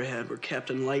I ever had were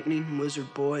Captain Lightning,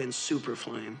 Wizard Boy, and Super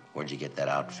Flame. Where'd you get that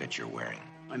outfit you're wearing?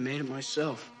 I made it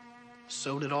myself.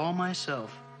 Sewed it all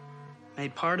myself.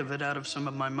 Made part of it out of some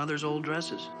of my mother's old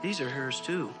dresses. These are hers,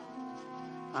 too.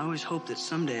 I always hoped that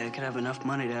someday I could have enough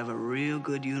money to have a real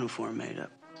good uniform made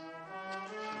up.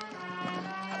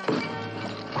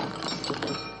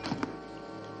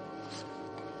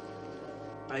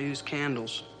 I used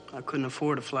candles. I couldn't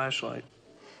afford a flashlight.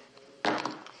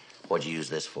 What'd you use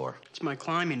this for? It's my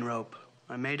climbing rope.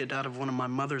 I made it out of one of my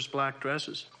mother's black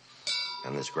dresses.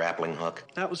 And this grappling hook?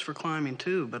 That was for climbing,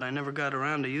 too, but I never got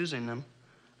around to using them.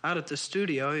 Out at the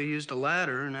studio, I used a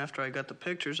ladder, and after I got the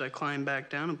pictures, I climbed back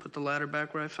down and put the ladder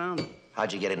back where I found it.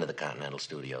 How'd you get into the Continental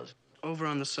Studios? Over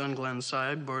on the Sun Glen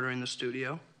side, bordering the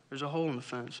studio. There's a hole in the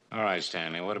fence. All right,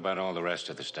 Stanley, what about all the rest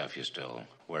of the stuff you stole?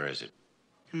 Where is it?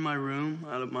 In my room,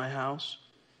 out of my house.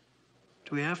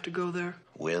 Do we have to go there?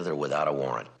 With or without a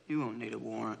warrant? You won't need a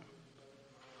warrant.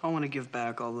 I want to give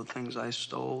back all the things I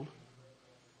stole.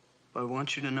 But I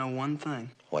want you to know one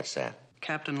thing. What's that?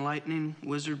 Captain Lightning,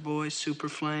 Wizard Boy, Super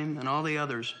Flame, and all the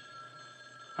others.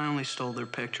 I only stole their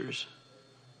pictures.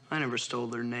 I never stole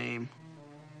their name.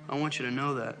 I want you to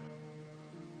know that.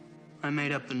 I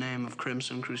made up the name of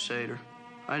Crimson Crusader.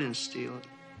 I didn't steal it.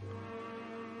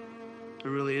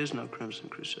 There really is no Crimson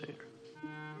Crusader.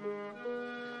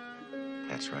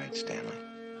 That's right, Stanley.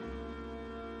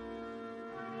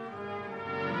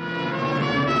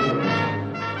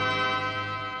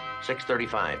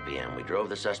 "6:35 p.m. We drove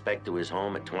the suspect to his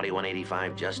home at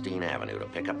 2185 Justine Avenue to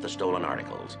pick up the stolen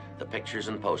articles, the pictures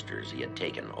and posters he had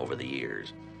taken over the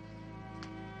years."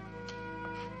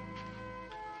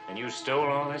 And you stole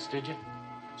all this, did you?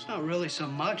 It's not really so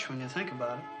much when you think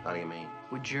about it. How do you mean?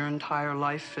 Would your entire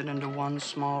life fit into one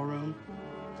small room?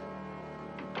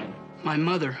 My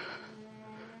mother,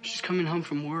 she's coming home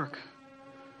from work.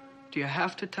 Do you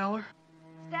have to tell her?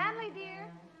 Stanley, dear,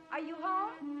 are you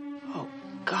home? Oh,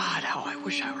 God, how I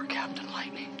wish I were Captain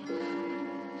Lightning.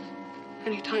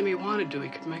 Anytime he wanted to, he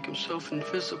could make himself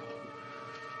invisible.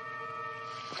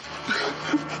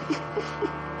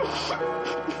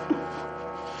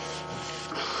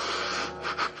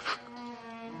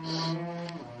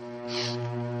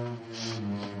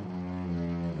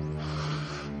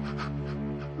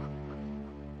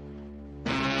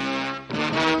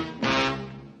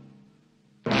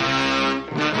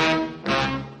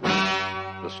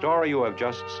 story you have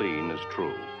just seen is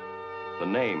true. The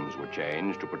names were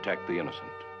changed to protect the innocent.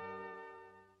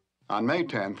 On May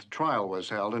 10th, trial was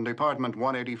held in Department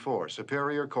 184,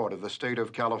 Superior Court of the State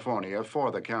of California for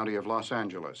the County of Los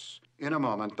Angeles. In a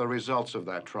moment, the results of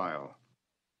that trial.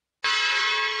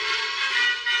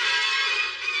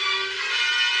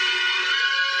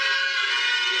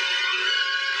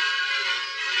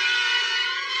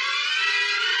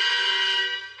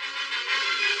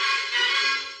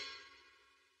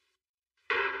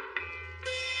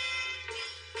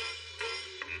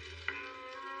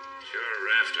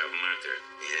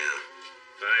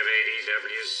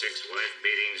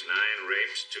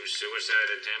 Suicide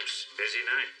attempts. Busy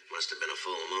night. Must have been a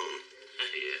full moon.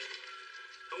 Yeah.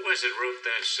 Who was it wrote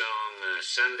that song,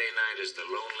 Sunday night is the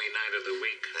lonely night of the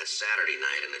week? That's Saturday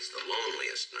night, and it's the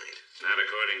loneliest night. Not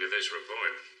according to this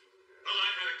report. Well,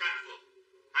 I've had a gutful.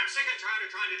 I'm sick and tired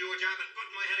of trying to do a job and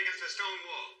putting my head against a stone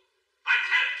wall. I've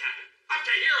had it, Captain. Up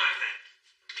to here, I've had it.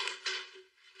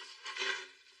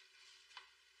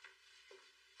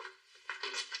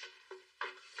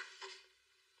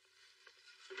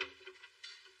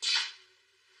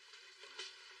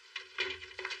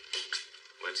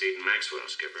 What's eating Maxwell,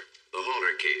 Skipper? The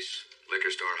Halter case.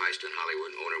 Liquor store heist in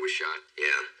Hollywood. Owner was shot.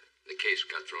 Yeah. The case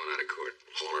got thrown out of court.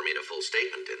 Halter made a full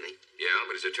statement, didn't he? Yeah,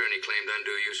 but his attorney claimed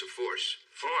undue use of force.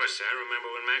 Force? I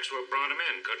remember when Maxwell brought him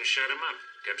in. Couldn't shut him up.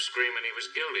 Kept screaming he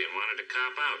was guilty and wanted to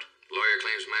cop out. Lawyer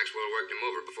claims Maxwell worked him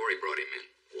over before he brought him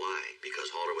in. Why?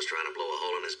 Because Halter was trying to blow a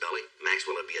hole in his belly?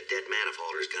 Maxwell would be a dead man if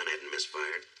Halter's gun hadn't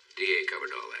misfired. DA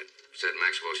covered all that. Said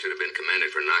Maxwell should have been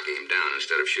commended for knocking him down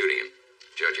instead of shooting him.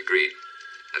 Judge agreed.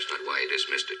 That's not why he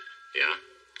dismissed it. Yeah?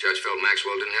 Judge felt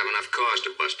Maxwell didn't have enough cause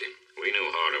to bust him. We knew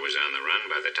Halter was on the run.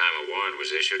 By the time a warrant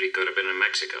was issued, he could have been in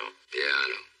Mexico. Yeah,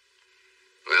 I know.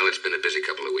 Well, it's been a busy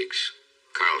couple of weeks.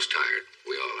 Carl's tired.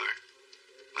 We all are.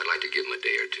 I'd like to give him a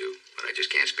day or two, but I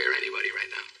just can't spare anybody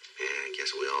right now. Yeah, I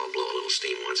guess we all blow a little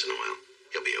steam once in a while.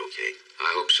 He'll be okay.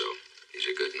 I hope so. He's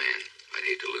a good man. I'd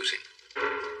hate to lose him.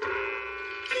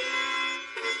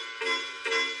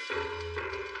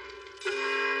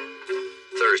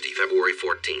 Thursday, February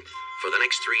 14th. For the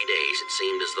next 3 days, it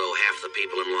seemed as though half the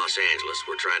people in Los Angeles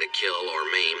were trying to kill or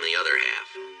maim the other half.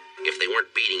 If they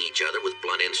weren't beating each other with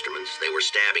blunt instruments, they were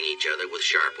stabbing each other with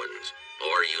sharp ones,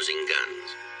 or using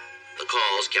guns. The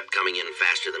calls kept coming in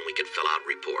faster than we could fill out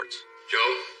reports.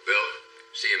 Joe, Bill,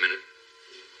 see you a minute.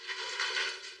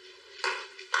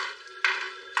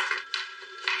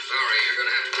 Sorry, you're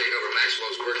going to have to take over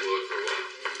Maxwell's workload for a while.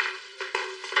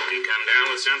 Did he come down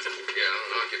with something? Yeah,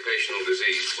 an occupational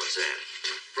disease. What's that?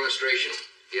 Frustration.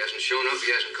 He hasn't shown up, he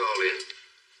hasn't called in.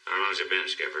 How long's it been,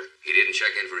 Skipper? He didn't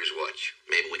check in for his watch.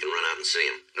 Maybe we can run out and see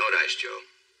him. No dice, Joe.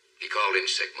 He called in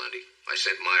sick Monday. I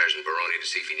sent Myers and Baroni to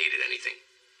see if he needed anything.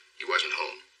 He wasn't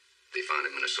home. They found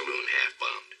him in a saloon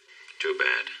half-bombed. Too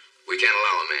bad. We can't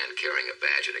allow a man carrying a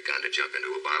badge and a gun to jump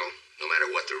into a bottle, no matter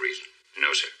what the reason.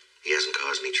 No, sir. He hasn't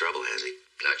caused any trouble, has he?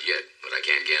 Not yet, but I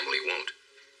can't gamble he won't.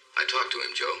 I talked to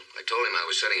him, Joe. I told him I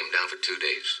was setting him down for 2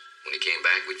 days. When he came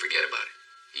back, we'd forget about it.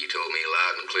 He told me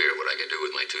loud and clear what I could do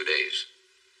with my 2 days.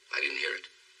 I didn't hear it.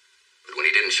 But when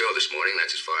he didn't show this morning,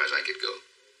 that's as far as I could go.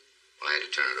 I had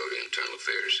to turn it over to Internal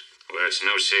Affairs. Well, it's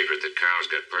no secret that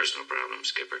Carl's got personal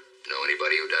problems, Skipper. Know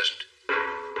anybody who doesn't?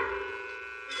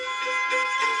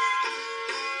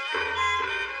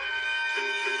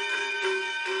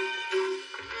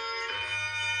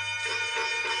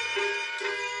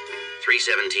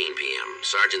 .3:17 p.m.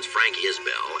 Sergeants Frank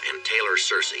Isbell and Taylor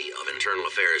Searcy of Internal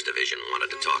Affairs Division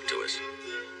wanted to talk to us.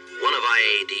 One of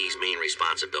IAD's main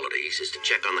responsibilities is to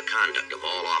check on the conduct of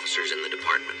all officers in the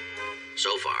department.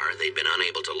 So far, they've been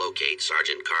unable to locate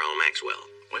Sergeant Carl Maxwell.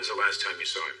 When's the last time you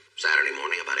saw him? Saturday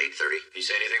morning, about 8:30. He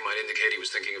say anything might indicate he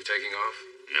was thinking of taking off?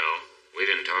 No, we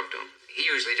didn't talk to him. He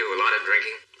usually do a lot of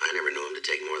drinking. I never knew him to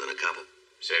take more than a couple.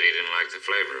 Said he didn't like the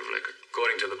flavor of liquor.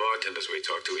 According to the bartenders we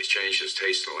talked to, he's changed his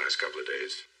taste the last couple of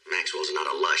days. Maxwell's not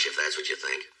a lush, if that's what you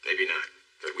think. Maybe not.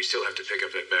 But we still have to pick up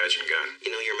that badge and gun.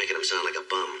 You know, you're making him sound like a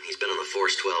bum. He's been on the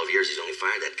force 12 years. He's only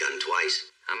fired that gun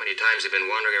twice. How many times have you been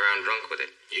wandering around drunk with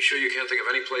it? You sure you can't think of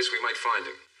any place we might find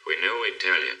him? If we knew, we'd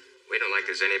tell you. We don't like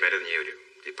this any better than you do.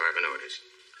 Department orders.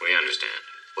 We understand.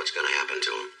 What's going to happen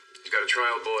to him? He's got a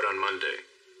trial board on Monday.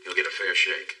 He'll get a fair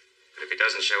shake. But if he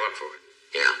doesn't show up for it?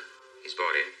 Yeah. He's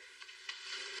brought in.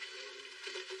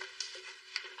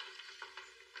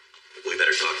 We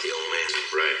better talk to the old man.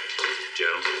 Right.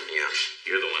 Joe? Yeah?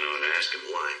 You're the one who ought to ask him.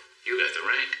 Why? You got the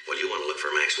rank. Well, you want to look for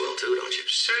Maxwell, too, don't you?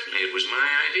 Certainly. It was my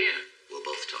idea. We'll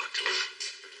both talk to him.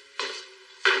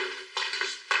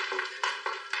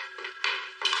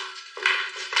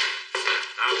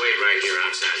 I'll wait right here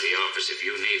outside the office. If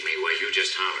you need me, well, you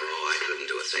just holler. Oh, I couldn't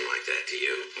do a thing like that to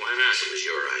you. Why not? It was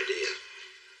your idea.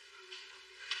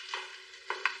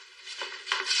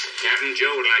 Captain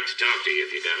Joe would like to talk to you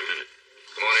if you got a minute.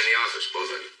 Come on in the office, both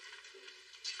of you.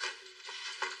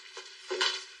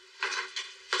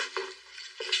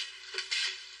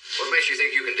 What makes you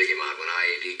think you can dig him out when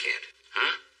IAD can't?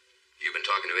 Huh? You've been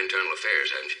talking to Internal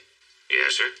Affairs, haven't you?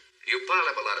 Yes, sir. You piled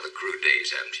up a lot of accrued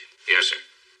days, haven't you? Yes, sir.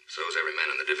 So's every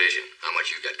man in the division. How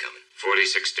much you got coming? 46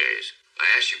 days. I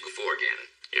asked you before, Gannon.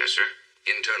 Yes, sir.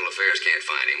 Internal Affairs can't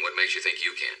find him. What makes you think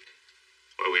you can?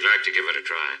 Well, we'd like to give it a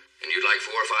try. And you'd like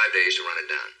 4 or 5 days to run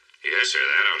it down? Yes, sir.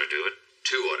 That ought to do it.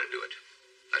 2 ought to do it.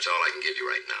 That's all I can give you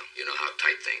right now. You know how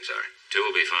tight things are. 2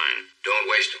 will be fine. Don't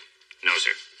waste them. No,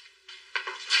 sir.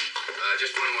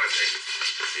 Just one more thing.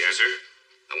 Yes, sir.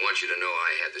 I want you to know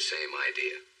I had the same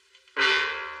idea.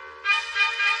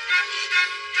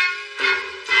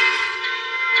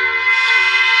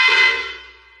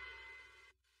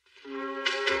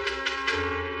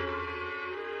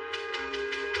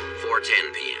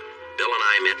 p.m. Bill and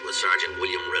I met with Sergeant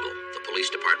William Riddle, the police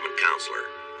department counselor.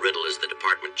 Riddle is the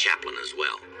department chaplain as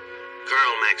well.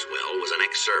 Carl Maxwell was an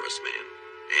ex-serviceman,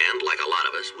 and like a lot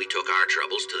of us, we took our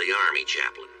troubles to the Army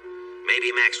chaplain. Maybe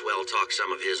Maxwell talked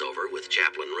some of his over with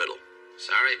Chaplain Riddle.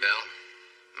 Sorry, Bill.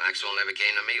 Maxwell never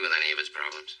came to me with any of his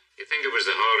problems. You think it was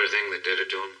the Halter thing that did it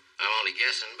to him? I'm only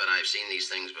guessing, but I've seen these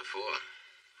things before.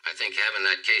 I think having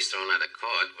that case thrown out of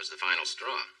court was the final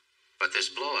straw. But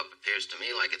this blow-up appears to me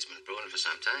like it's been brewing for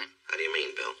some time. How do you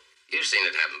mean, Bill? You've seen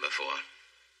it happen before.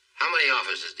 How many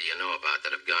officers do you know about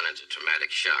that have gone into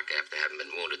traumatic shock after having been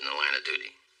wounded in the line of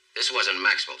duty? This wasn't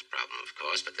Maxwell's problem, of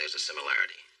course, but there's a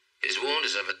similarity. His wound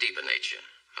is of a deeper nature,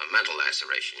 a mental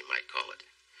laceration, you might call it.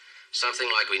 Something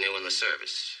like we knew in the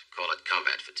service. Call it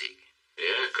combat fatigue.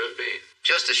 Yeah, could be.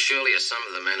 Just as surely as some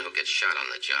of the men who get shot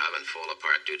on the job and fall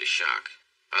apart due to shock,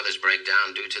 others break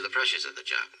down due to the pressures of the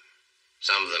job.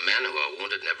 Some of the men who are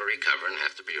wounded never recover and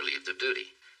have to be relieved of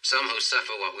duty. Some who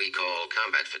suffer what we call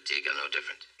combat fatigue are no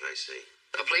different. I see.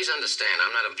 Now, please understand,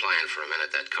 I'm not implying for a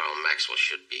minute that Carl Maxwell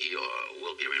should be or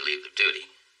will be relieved of duty.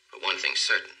 But one thing's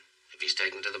certain. If he's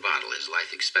taken to the bottle, his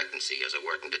life expectancy as a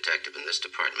working detective in this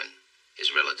department is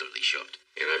relatively short.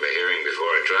 You'll have a hearing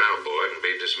before a trial board and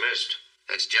be dismissed.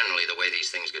 That's generally the way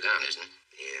these things go down, isn't it?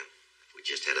 Yeah. We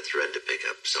just had a thread to pick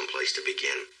up, someplace to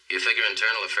begin. You figure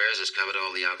Internal Affairs has covered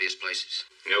all the obvious places?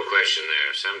 No question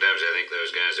there. Sometimes I think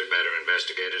those guys are better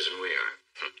investigators than we are.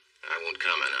 I won't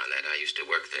comment on that. I used to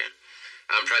work there.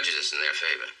 I'm prejudiced in their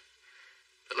favor.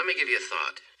 But let me give you a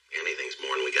thought. Anything's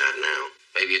more than we got now.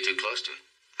 Maybe you're too close to it.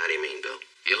 How do you mean, Bill?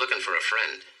 You're looking for a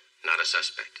friend, not a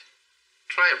suspect.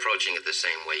 Try approaching it the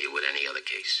same way you would any other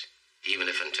case,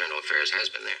 even if Internal Affairs has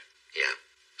been there. Yeah.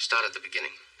 Start at the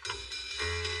beginning.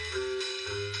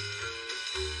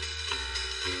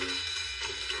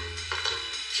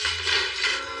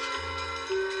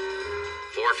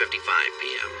 4:55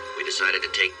 p.m. We decided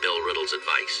to take Bill Riddle's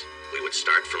advice. We would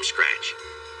start from scratch.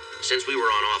 Since we were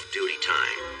on off-duty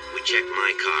time, we checked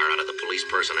my car out of the police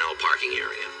personnel parking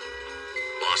area.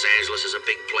 Los Angeles is a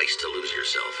big place to lose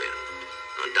yourself in.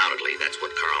 Undoubtedly, that's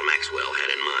what Carl Maxwell had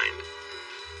in mind.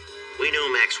 We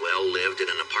knew Maxwell lived in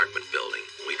an apartment building.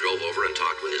 We drove over and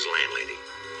talked with his landlady.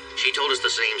 She told us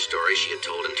the same story she had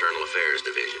told Internal Affairs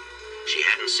Division. She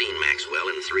hadn't seen Maxwell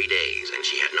in 3 days, and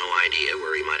she had no idea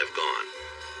where he might have gone.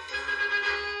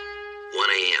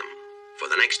 1 a.m. For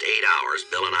the next 8 hours,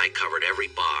 Bill and I covered every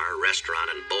bar,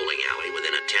 restaurant, and bowling alley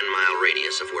within a 10-mile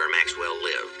radius of where Maxwell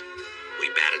lived.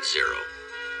 We batted zero.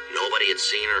 Nobody had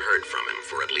seen or heard from him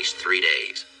for at least 3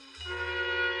 days.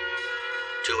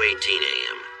 2:18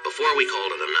 a.m. Before we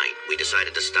called it a night, we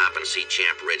decided to stop and see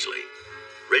Champ Ridgely.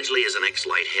 Ridgely is an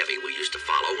ex-light heavy we used to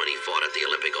follow when he fought at the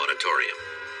Olympic Auditorium.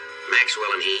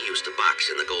 Maxwell and he used to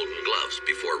box in the Golden Gloves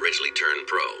before Ridgely turned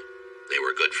pro. They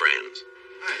were good friends.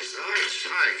 Hi, Sarge.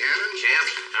 Hi, Gannon. Champ.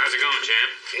 How's it going,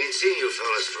 Champ? Ain't seen you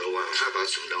fellas for a while. How about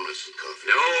some donuts and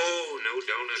coffee? No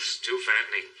donuts. Too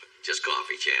fattening. Just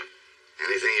coffee, Champ.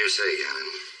 Anything you say, Gannon.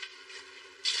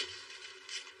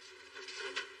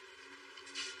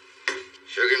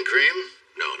 Sugar and cream?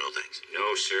 No, thanks.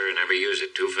 No, sir. Never use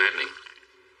it. Too fattening.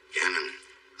 Gannon,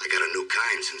 I got a new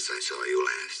kind since I saw you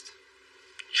last.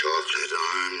 Chocolate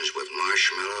orange with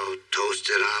marshmallow,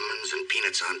 toasted almonds, and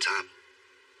peanuts on top.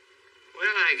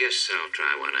 Well, I guess I'll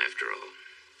try one after all.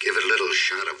 Give it a little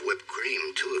shot of whipped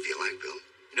cream, too, if you like, Bill.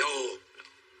 No.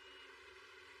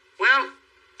 Well,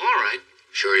 all right.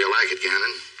 Sure you like it,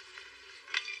 Gannon?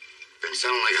 Been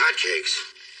selling like hotcakes.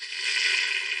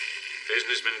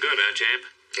 Business been good, huh, Champ?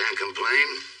 Can't complain.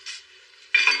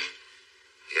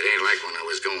 It ain't like when I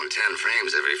was going 10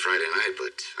 frames every Friday night,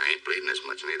 but I ain't bleeding as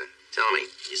much neither. Tell me,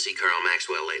 you see Carl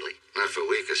Maxwell lately? Not for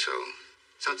a week or so.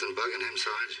 Something bugging him,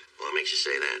 Sarge? What makes you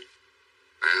say that?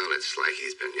 Well, it's like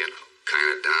he's been, kind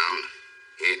of down.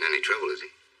 He ain't in any trouble, is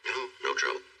he? No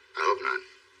trouble. I hope not.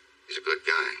 He's a good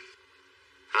guy.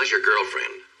 How's your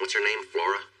girlfriend? What's her name,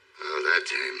 Flora? Oh, that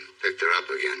time. Picked her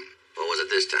up again. What was it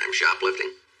this time,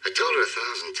 shoplifting? I told her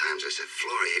 1,000 times. I said,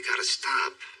 Flora, you gotta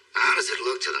stop. Now, how does it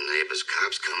look to the neighbors?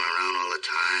 Cops coming around all the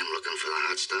time looking for the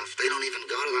hot stuff. They don't even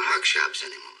go to the hock shops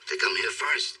anymore. They come here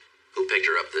first. Who picked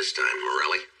her up this time,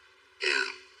 Morelli? Yeah.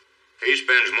 He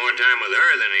spends more time with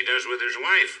her than he does with his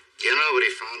wife. You know what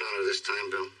he found on her this time,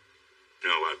 Bill?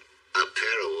 No, what? A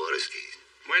pair of water skis.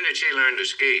 When did she learn to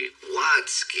ski?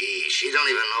 What skis? She don't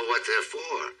even know what they're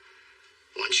for.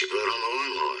 Once she brought home a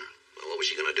lawnmower. Well, what was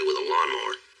she going to do with a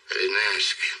lawnmower? I didn't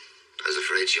ask. I was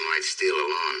afraid she might steal a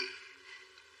lawn.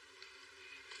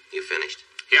 You finished?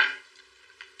 Yeah.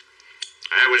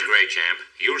 That was great, champ.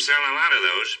 You'll sell a lot of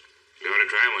those. You ought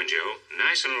to try one, Joe.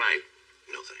 Nice and light.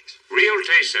 No, thanks. Real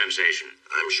taste sensation.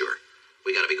 I'm sure.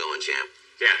 We gotta be going, champ.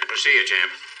 Yeah, we'll see you,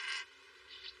 champ.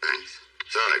 Thanks.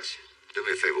 Sarge, do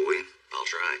me a favor, will you? I'll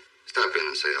try. Stop in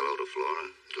and say hello to Flora.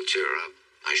 It'll cheer her up.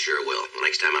 I sure will.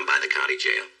 Next time I'm by the county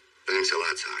jail. Thanks a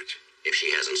lot, Sarge. If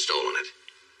she hasn't stolen it.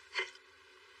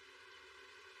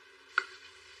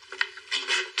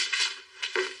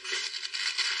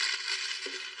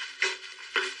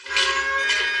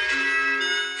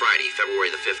 Friday,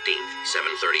 February the 15th,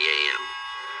 7:30 a.m.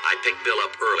 I picked Bill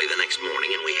up early the next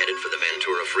morning and we headed for the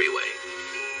Ventura Freeway.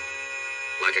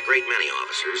 Like a great many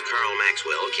officers, Carl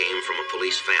Maxwell came from a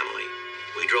police family.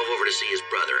 We drove over to see his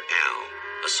brother, Al,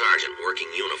 a sergeant working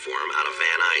uniform out of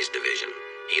Van Nuys division.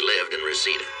 He lived in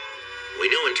Reseda. We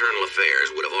knew Internal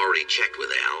Affairs would have already checked with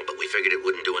Al, but we figured it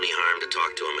wouldn't do any harm to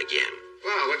talk to him again.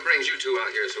 Well, what brings you two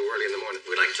out here so early in the morning?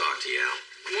 We'd like to talk to you, Al.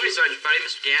 Good morning, Sergeant Buddy,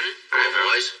 Mr. Gannon. Hello,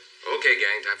 boys. Okay,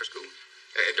 gang, time for school.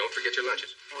 Don't forget your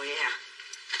lunches. Oh, yeah.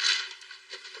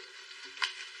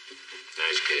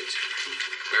 Nice kids.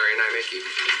 Mary and I may keep.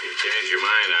 You change your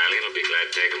mind, Eileen will be glad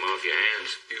to take them off your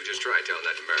hands. You just try telling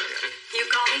that to Mary. You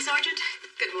call me, Sergeant?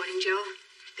 Good morning, Joe.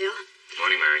 Bill?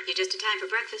 Morning, Mary. You're just in time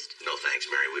for breakfast. No, thanks,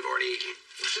 Mary. We've already eaten.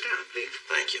 Sit down, please.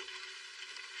 Thank you.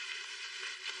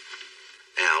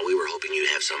 Al, we were hoping you'd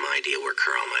have some idea where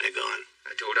Carl might have gone.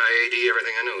 I told IAD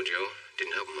everything I know, Joe.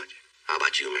 Didn't help him much. How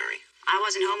about you, Mary? I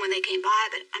wasn't home when they came by,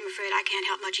 but I'm afraid I can't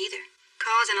help much either.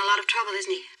 Carl's in a lot of trouble,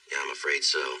 isn't he? Yeah, I'm afraid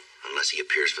so. Unless he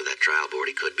appears for that trial board,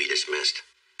 he could be dismissed.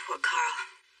 Poor Carl.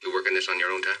 You working this on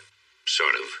your own time?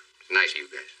 Sort of. Nice of you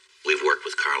guys. We've worked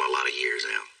with Carl a lot of years,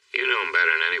 Al. You know him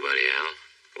better than anybody, Al.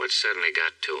 What suddenly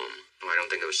got to him? Oh, I don't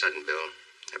think it was sudden, Bill.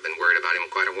 I've been worried about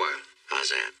him quite a while. How's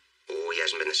that? Oh, he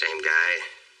hasn't been the same guy.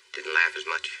 Didn't laugh as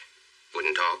much.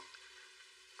 Wouldn't talk.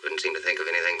 Couldn't seem to think of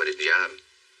anything but his job.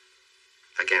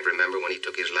 I can't remember when he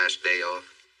took his last day off.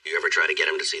 You ever try to get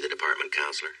him to see the department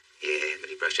counselor? Yeah, but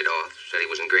he brushed it off. Said he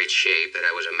was in great shape, that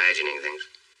I was imagining things.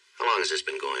 How long has this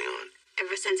been going on?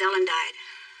 Ever since Ellen died.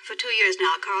 For 2 years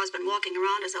now, Carl's been walking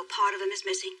around as though part of him is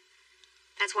missing.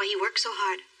 That's why he works so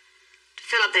hard. To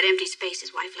fill up that empty space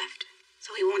his wife left.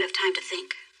 So he won't have time to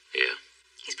think. Yeah.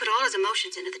 He's put all his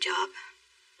emotions into the job.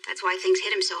 That's why things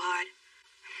hit him so hard.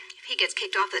 If he gets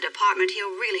kicked off the department,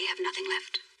 he'll really have nothing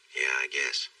left. Yeah, I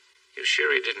guess. You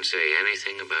sure he didn't say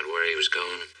anything about where he was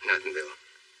going? Nothing, Bill.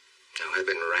 No, I've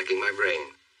been racking my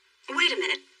brain. Wait a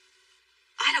minute.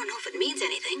 I don't know if it means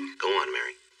anything. Go on,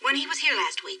 Mary. When he was here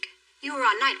last week, you were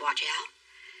on night watch, Al.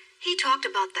 He talked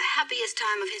about the happiest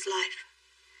time of his life.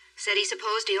 Said he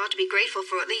supposed he ought to be grateful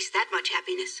for at least that much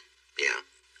happiness. Yeah.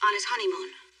 On his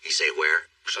honeymoon. He say where?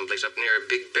 Someplace up near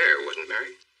Big Bear, wasn't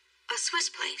Mary? A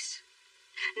Swiss place.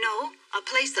 No, a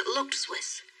place that looked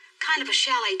Swiss. Kind of a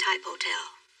chalet-type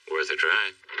hotel. Worth a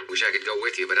try. Wish I could go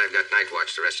with you, but I've got night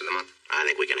watch the rest of the month. I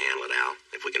think we can handle it, Al.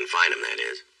 If we can find him, that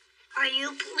is. Are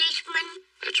you policeman?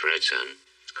 That's right, son.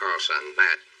 It's Carl's son,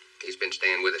 Matt. He's been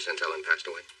staying with us since Ellen passed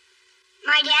away.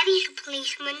 My daddy's a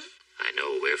policeman. I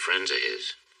know. We're friends of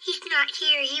his. He's not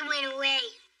here. He went away.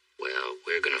 Well,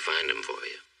 we're gonna find him for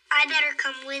you. I better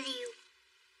come with you.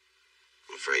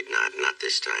 I'm afraid not. Not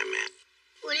this time, Matt.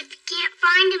 What if you can't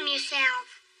find him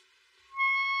yourself?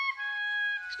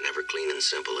 It's never clean and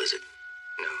simple, is it?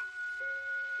 No.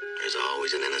 There's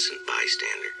always an innocent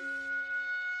bystander.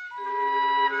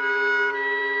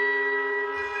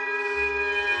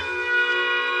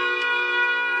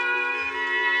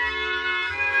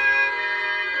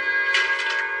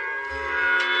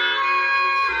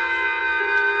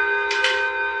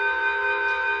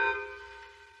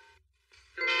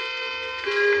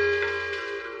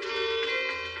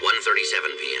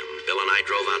 I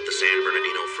drove out the San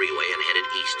Bernardino Freeway and headed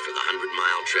east for the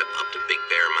 100-mile trip up to Big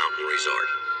Bear Mountain Resort.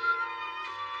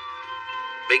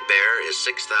 Big Bear is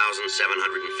 6,750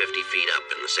 feet up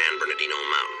in the San Bernardino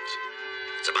Mountains.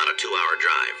 It's about a 2-hour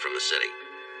drive from the city.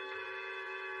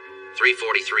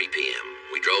 3:43 p.m.,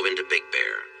 we drove into Big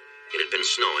Bear. It had been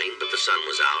snowing, but the sun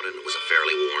was out and it was a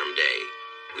fairly warm day.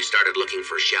 We started looking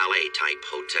for chalet-type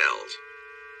hotels.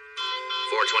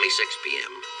 4:26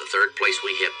 p.m., the third place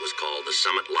we hit was called the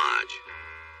Summit Lodge.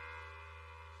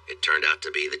 It turned out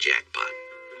to be the jackpot.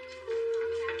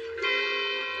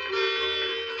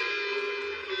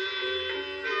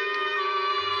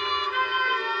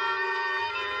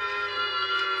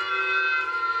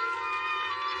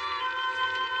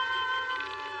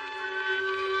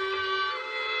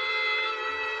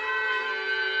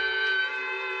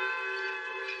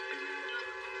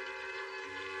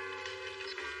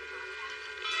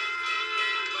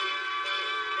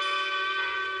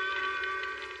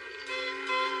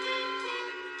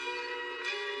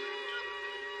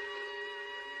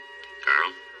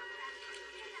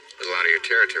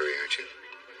 Territory, aren't you?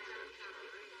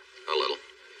 A little.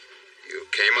 You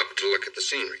came up to look at the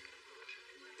scenery?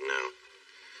 No.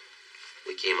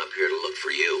 We came up here to look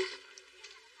for you.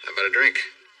 How about a drink?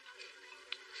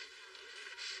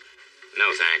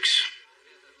 No, thanks.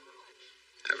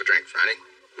 Have a drink, Friday?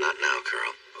 Not now,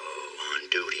 Carl. Oh, on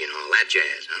duty and all that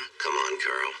jazz, huh? Come on,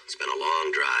 Carl. It's been a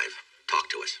long drive. Talk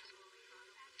to us.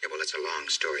 Yeah, well, it's a long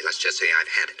story. Let's just say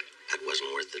I've had it. That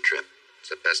wasn't worth the trip.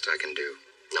 It's the best I can do.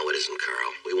 No, it isn't,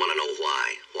 Carl. We want to know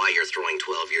why. Why you're throwing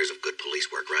 12 years of good police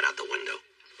work right out the window.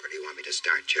 Where do you want me to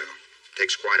start, Joe?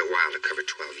 Takes quite a while to cover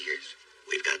 12 years.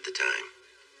 We've got the time.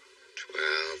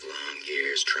 12 long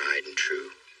years, tried and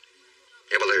true.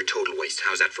 Yeah, well, they're a total waste.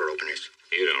 How's that for openers?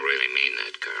 You don't really mean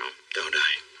that, Carl. Don't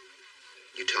I?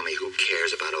 You tell me who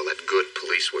cares about all that good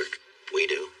police work? We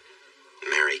do.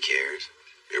 Mary cares.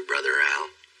 Your brother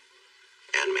Al.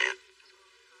 And Matt.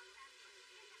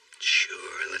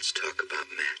 Sure, let's talk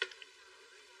about Matt.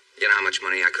 You know how much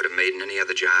money I could have made in any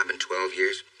other job in 12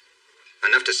 years?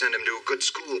 Enough to send him to a good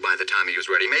school by the time he was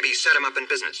ready. Maybe set him up in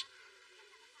business.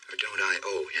 Or don't I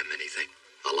owe him anything?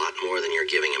 A lot more than you're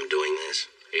giving him doing this.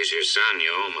 He's your son.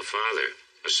 You owe him a father.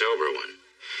 A sober one.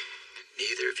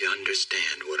 Neither of you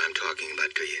understand what I'm talking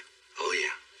about, do you? Oh,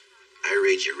 yeah. I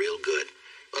read you real good.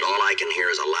 But all I can hear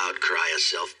is a loud cry of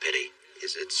self-pity.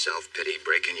 Is it self-pity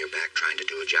breaking your back trying to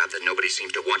do a job that nobody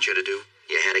seems to want you to do?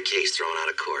 You had a case thrown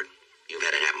out of court. You've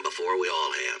had it happen before, we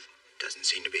all have. Doesn't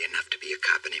seem to be enough to be a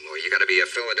cop anymore. You gotta be a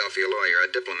Philadelphia lawyer,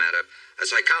 a diplomat, a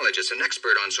psychologist, an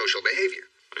expert on social behavior.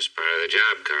 That's part of the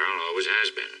job, Carl. Always has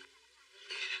been.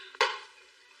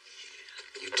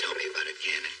 You tell me about it,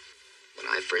 Gannon.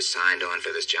 When I first signed on for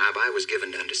this job, I was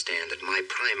given to understand that my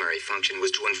primary function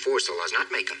was to enforce the laws, not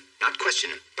make them, not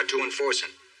question them, but to enforce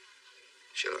them.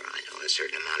 Sure, I know a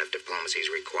certain amount of diplomacy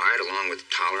is required, along with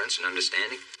tolerance and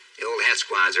understanding. The old hat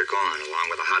squads are gone,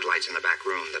 along with the hot lights in the back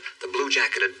room, the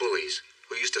blue-jacketed bullies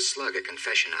who used to slug a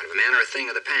confession out of a man or a thing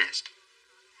of the past.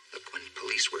 Look, when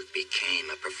police work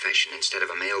became a profession instead of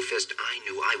a male fist, I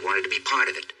knew I wanted to be part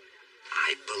of it.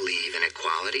 I believe in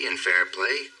equality and fair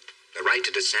play, the right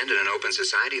to dissent in an open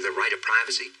society, the right of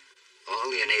privacy,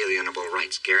 all the inalienable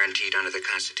rights guaranteed under the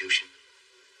Constitution.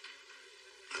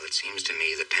 Well, it seems to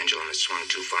me the pendulum has swung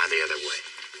too far the other way.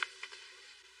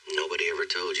 Nobody ever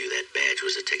told you that badge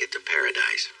was a ticket to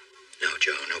paradise. No,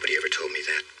 Joe, nobody ever told me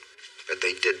that. But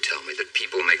they did tell me that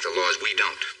people make the laws we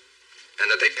don't,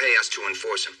 and that they pay us to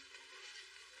enforce them.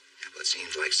 Well, it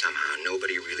seems like somehow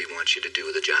nobody really wants you to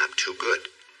do the job too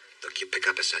good. Look, you pick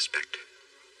up a suspect.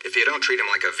 If you don't treat him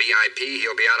like a VIP,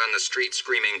 he'll be out on the street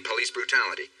screaming police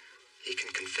brutality. He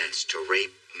can confess to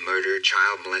rape, murder,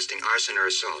 child molesting, arson,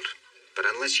 or assault. But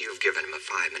unless you've given him a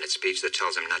 5-minute speech that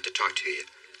tells him not to talk to you,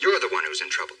 you're the one who's in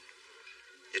trouble.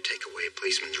 You take away a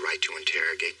policeman's right to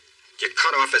interrogate. You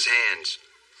cut off his hands.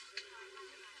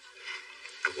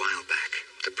 A while back,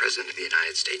 the President of the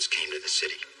United States came to the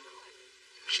city.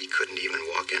 He couldn't even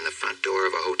walk in the front door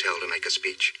of a hotel to make a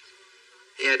speech.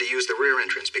 He had to use the rear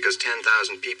entrance because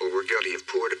 10,000 people were guilty of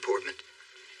poor deportment.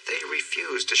 They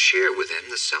refused to share with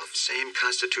him the self-same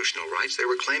constitutional rights they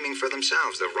were claiming for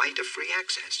themselves, the right of free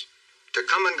access. To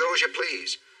come and go as you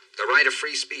please, the right of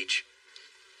free speech.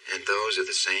 And those are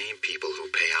the same people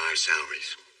who pay our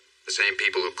salaries. The same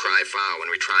people who cry foul when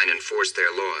we try and enforce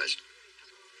their laws.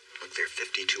 Look, there are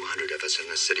 5,200 of us in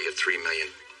a city of 3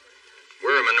 million.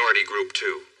 We're a minority group,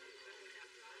 too.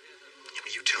 Yeah,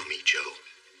 but you tell me, Joe,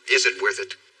 is it worth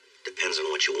it? Depends on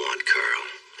what you want, Carl.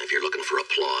 If you're looking for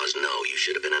applause, no, you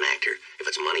should have been an actor. If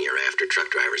it's money you're after,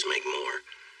 truck drivers make more.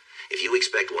 If you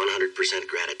expect 100%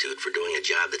 gratitude for doing a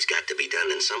job that's got to be done,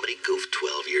 then somebody goofed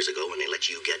 12 years ago when they let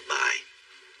you get by.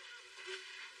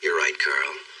 You're right,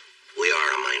 Carl. We are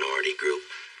a minority group,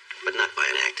 but not by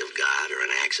an act of God or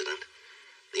an accident.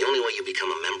 The only way you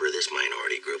become a member of this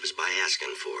minority group is by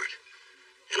asking for it.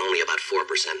 And only about 4%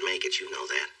 make it, you know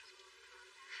that.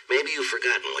 Maybe you've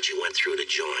forgotten what you went through to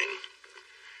join.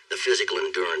 The physical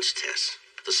endurance tests,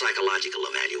 the psychological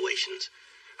evaluations.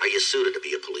 Are you suited to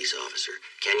be a police officer?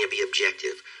 Can you be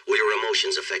objective? Will your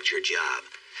emotions affect your job?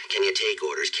 Can you take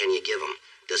orders? Can you give them?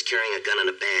 Does carrying a gun and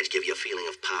a badge give you a feeling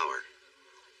of power?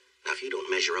 Now, if you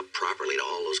don't measure up properly to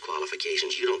all those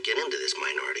qualifications, you don't get into this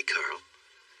minority, Carl.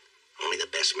 Only the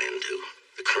best men do.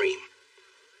 The cream.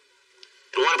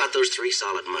 And what about those 3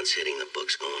 solid months hitting the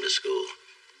books going to school?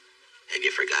 Have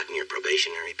you forgotten your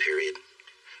probationary period?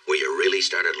 Where you really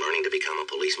started learning to become a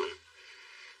policeman?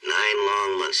 9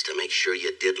 long months to make sure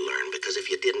you did learn, because if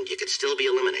you didn't, you could still be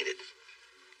eliminated.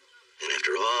 And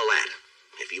after all that,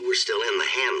 if you were still in the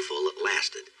handful that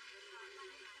lasted,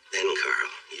 then,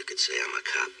 Carl, you could say I'm a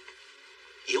cop.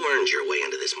 You earned your way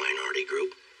into this minority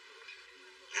group.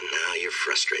 And now you're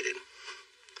frustrated.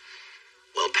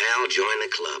 Well, pal, join the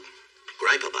club.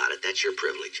 Gripe about it, that's your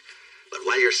privilege. But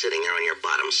while you're sitting there on your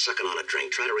bottom sucking on a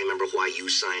drink, try to remember why you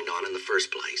signed on in the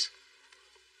first place.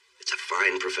 It's a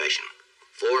fine profession.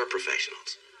 4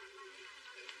 professionals.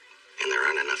 And there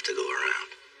aren't enough to go around.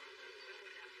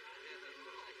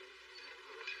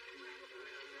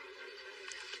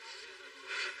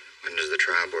 When does the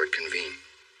trial board convene?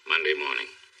 Monday morning.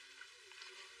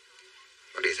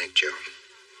 What do you think, Joe?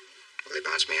 Will they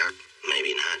bounce me out?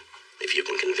 Maybe not. If you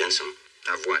can convince them.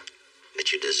 Of what?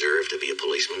 That you deserve to be a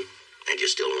policeman, and you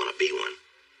still want to be one.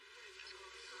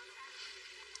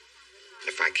 And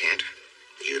if I can't?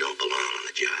 You don't belong on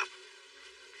the job.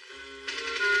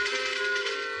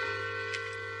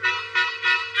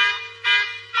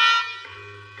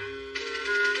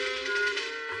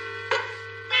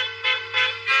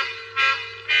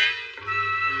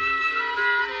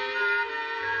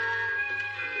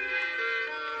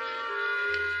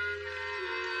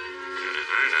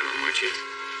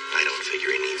 I don't figure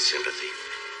he needs sympathy.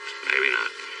 Maybe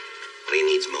not. What he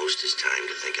needs most is time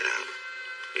to think it out.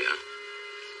 Yeah?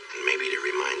 And maybe to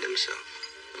remind himself.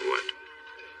 What?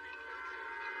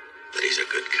 That he's a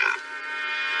good cop.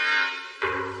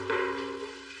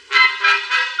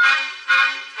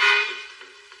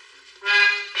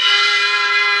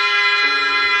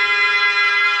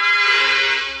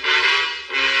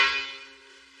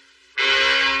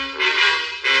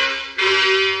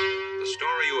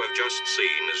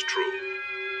 Seen is true.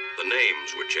 The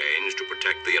names were changed to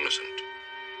protect the innocent.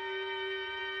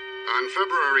 On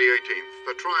February 18th,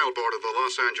 the trial board of the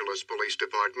Los Angeles Police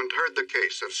Department heard the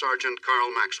case of Sergeant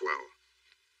Carl Maxwell.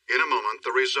 In a moment,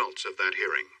 the results of that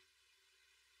hearing.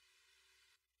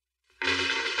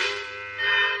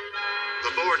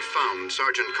 The board found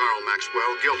Sergeant Carl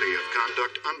Maxwell guilty of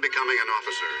conduct unbecoming an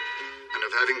officer and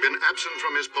of having been absent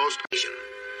from his post.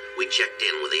 We checked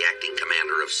in with the acting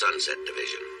commander of Sunset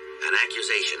Division. An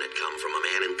accusation had come from a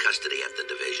man in custody at the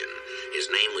division.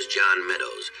 His name was John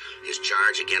Meadows. His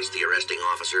charge against the arresting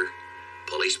officer,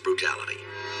 police brutality.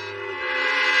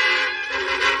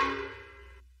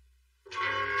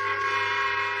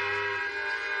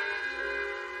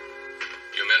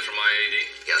 You men from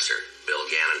IAD? Yes, sir. Bill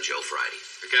Gannon, Joe Friday.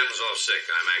 The captain's off sick.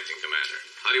 I'm acting commander.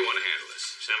 How do you want to handle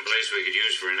this? Someplace we could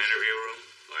use for an interview room?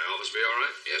 My office be all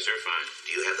right? Yes, sir, fine.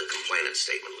 Do you have the complainant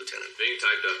statement, Lieutenant? Being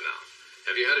typed up now.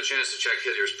 Have you had a chance to check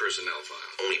Hillier's personnel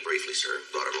file? Only briefly, sir.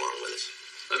 Brought it along with us.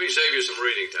 Let me save you some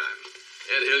reading time.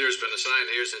 Ed Hillier's been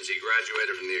assigned here since he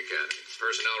graduated from the academy.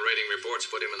 Personnel rating reports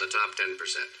put him in the top 10%.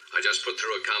 I just put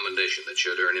through a commendation that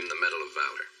should earn him the Medal of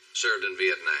Valor. Served in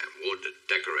Vietnam, wounded,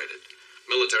 decorated.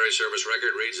 Military service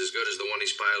record reads as good as the one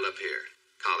he's piled up here.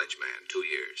 College man, 2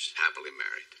 years, happily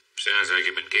married. Sounds like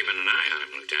you've been keeping an eye on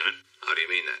him, Lieutenant. How do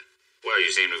you mean that? Well, you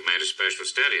seem to have made a special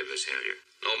study of this Hillier.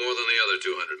 No more than the other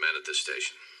 200 men at this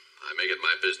station. I make it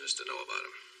my business to know about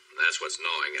him. That's what's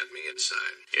gnawing at me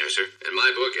inside. Yes, sir? In my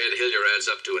book, Ed Hillier adds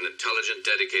up to an intelligent,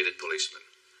 dedicated policeman.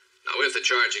 Now, if the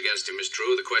charge against him is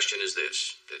true, the question is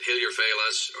this. Did Hillier fail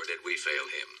us, or did we fail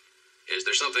him? Is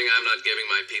there something I'm not giving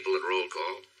my people at roll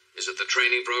call? Is it the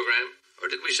training program? Or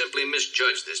did we simply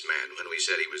misjudge this man when we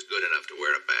said he was good enough to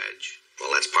wear a badge?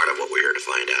 Well, that's part of what we're here to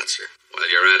find out, sir. While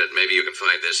you're at it, maybe you can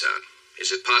find this out. Is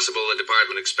it possible the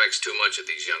department expects too much of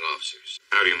these young officers?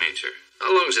 How do you mean, sir? How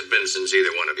long's it been since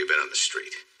either one of you been on the street?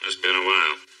 It's been a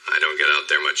while. I don't get out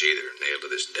there much either, nailed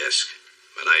to this desk.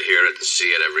 But I hear it and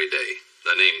see it every day.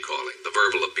 The name-calling, the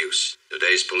verbal abuse.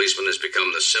 Today's policeman has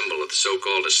become the symbol of the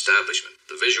so-called establishment,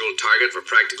 the visual target for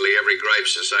practically every gripe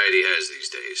society has these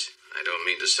days. I don't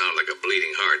mean to sound like a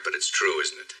bleeding heart, but it's true,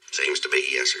 isn't it? Seems to be,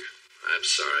 yes, sir. I'm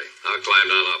sorry. I'll climb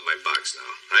down off my box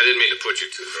now. I didn't mean to put you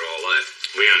two through all that.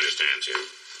 We understand, sir.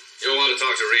 You'll want to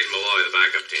talk to Reed Malloy, the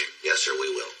backup team. Yes, sir,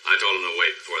 we will. I told them to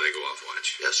wait before they go off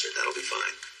watch. Yes, sir, that'll be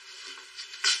fine.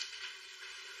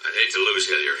 I'd hate to lose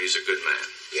Hillier. He's a good man.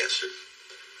 Yes, sir.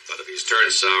 But if he's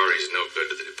turned sour, he's no good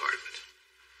to the department.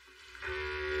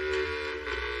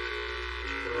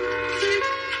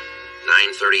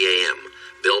 9:30 a.m.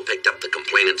 Bill picked up the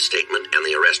complainant's statement and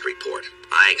the arrest report.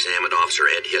 I examined Officer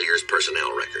Ed Hillier's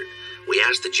personnel record. We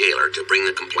asked the jailer to bring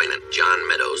the complainant, John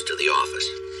Meadows, to the office.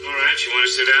 All right, you want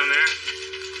to sit down there?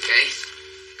 Okay.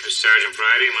 This is Sergeant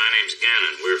Friday. My name's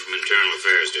Gannon. We're from Internal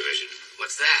Affairs Division.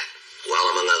 What's that?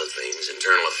 Well, among other things,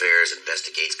 Internal Affairs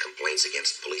investigates complaints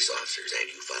against police officers,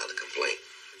 and you filed a complaint.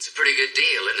 It's a pretty good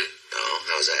deal, isn't it? Oh,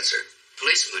 how's that, sir?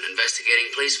 Policeman investigating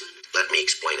policeman? Let me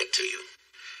explain it to you.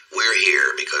 We're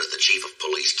here because the chief of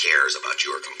police cares about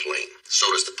your complaint. So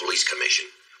does the police commission.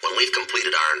 When we've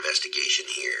completed our investigation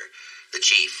here, the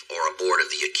chief or a board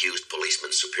of the accused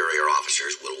policeman's superior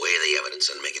officers will weigh the evidence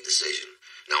and make a decision.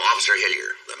 Now, Officer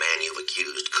Hillier, the man you've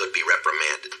accused, could be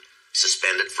reprimanded,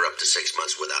 suspended for up to 6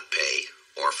 months without pay,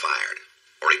 or fired.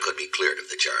 Or he could be cleared of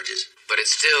the charges. But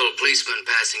it's still policeman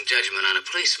passing judgment on a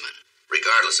policeman.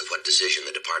 Regardless of what decision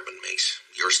the department makes,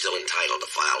 you're still entitled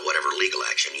to file whatever legal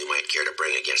action you might care to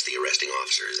bring against the arresting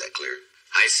officer. Is that clear?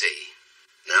 I see.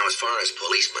 Now, as far as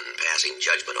policemen passing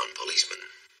judgment on policemen,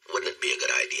 wouldn't it be a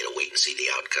good idea to wait and see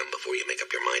the outcome before you make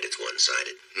up your mind it's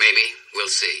one-sided? Maybe. We'll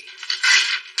see.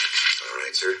 All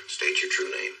right, sir. State your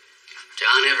true name.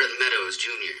 John Everett Meadows,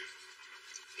 Jr.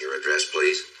 Your address,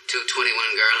 please. 221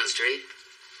 Garland Street.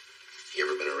 You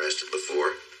ever been arrested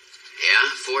before? Yeah,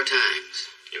 4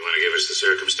 times. You want to give us the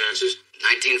circumstances?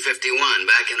 1951,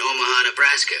 back in Omaha,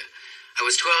 Nebraska. I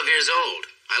was 12 years old.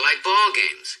 I liked ball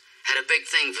games. Had a big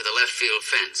thing for the left field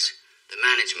fence. The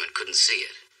management couldn't see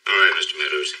it. All right, Mr.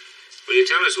 Meadows. Will you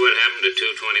tell us what happened at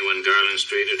 221 Garland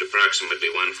Street at approximately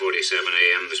 1:47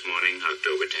 a.m. this morning,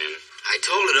 October 10? I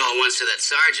told it all once to that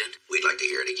sergeant. We'd like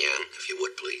to hear it again, if you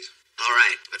would, please. All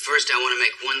right, but first I want to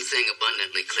make one thing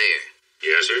abundantly clear.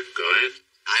 Yes, sir. Go ahead.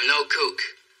 I'm no kook.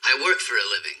 I work for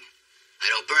a living. I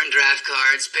don't burn draft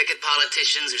cards, pick at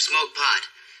politicians, or smoke pot.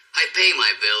 I pay my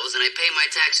bills and I pay my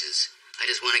taxes. I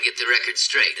just want to get the record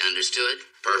straight, understood?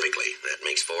 Perfectly. That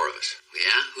makes 4 of us.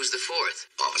 Yeah? Who's the 4th?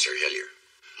 Officer Hillier.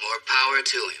 More power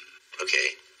to him.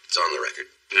 Okay. It's on the record.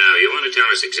 Now, you want to tell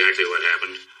us exactly what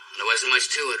happened? There wasn't much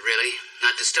to it, really.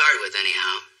 Not to start with,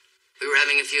 anyhow. We were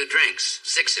having a few drinks.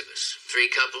 6 of us. 3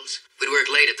 couples. We'd work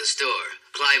late at the store.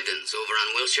 Cliveden's over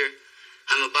on Wilshire.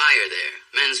 I'm a buyer there.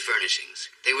 Men's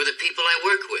furnishings. They were the people I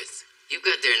work with. You've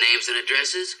got their names and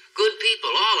addresses. Good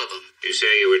people, all of them. You say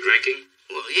you were drinking?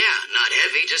 Well, yeah, not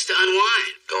heavy, just to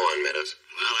unwind. Go on, Meadows.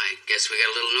 Well, I guess we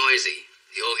got a little noisy.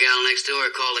 The old gal next door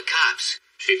called the cops.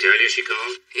 She tell you she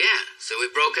called? Yeah, so we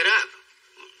broke it up.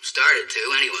 Well, started to,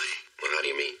 anyway. Well, how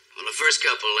do you mean? Well, the first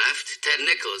couple left, Ted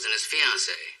Nichols and his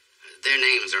fiancée. Their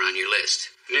names are on your list.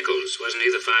 Nichols, wasn't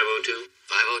he the 502?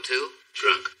 502?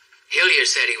 Drunk. Hillier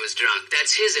said he was drunk.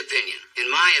 That's his opinion.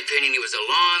 In my opinion, he was a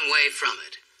long way from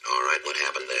it. All right, what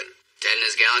happened then? Ted and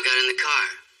his gal got in the car.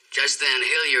 Just then,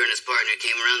 Hillier and his partner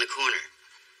came around the corner.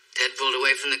 Ted pulled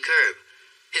away from the curb.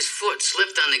 His foot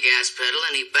slipped on the gas pedal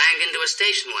and he banged into a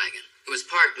station wagon. It was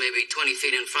parked maybe 20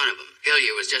 feet in front of him.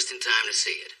 Hillier was just in time to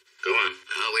see it. Go on.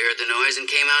 We heard the noise and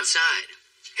came outside.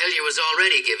 Hillier was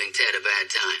already giving Ted a bad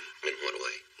time. In what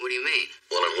way? What do you mean?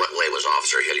 Well, in what way was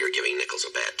Officer Hillier giving Nichols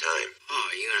a bad time? Oh,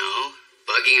 you know,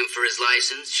 bugging him for his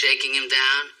license, shaking him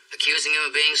down, accusing him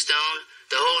of being stoned,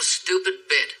 the whole stupid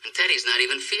bit. And Teddy's not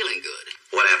even feeling good.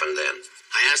 What happened then?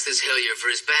 I asked this Hillier for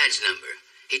his badge number.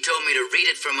 He told me to read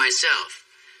it for myself.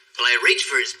 Well, I reached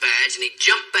for his badge and he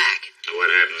jumped back. What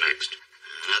happened next?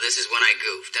 Now, this is when I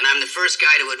goofed, and I'm the first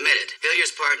guy to admit it.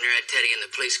 Hillier's partner had Teddy in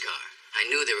the police car. I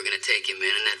knew they were going to take him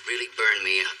in, and that really burned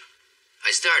me up.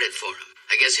 I started for him.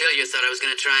 I guess Hillier thought I was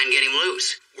going to try and get him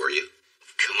loose. Were you?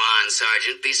 Come on,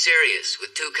 Sergeant, be serious.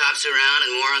 With 2 cops around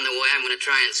and more on the way, I'm going to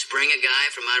try and spring a guy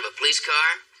from out of a police car?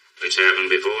 It's happened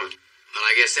before. Well,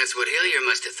 I guess that's what Hillier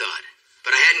must have thought.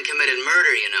 But I hadn't committed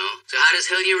murder, you know. So how does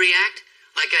Hillier react?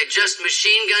 Like I just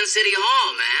machine gun City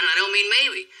Hall, man. I don't mean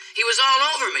maybe. He was all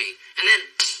over me. And then,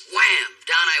 wham,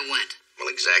 down I went. Well,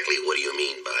 exactly what do you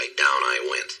mean by down I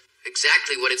went?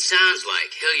 Exactly what it sounds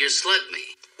like. Hillier slugged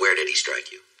me. Where did he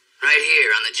strike you? Right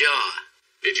here, on the jaw.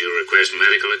 Did you request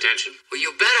medical attention? Well,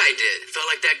 you bet I did. It felt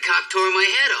like that cop tore my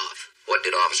head off. What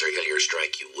did Officer Hillier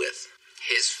strike you with?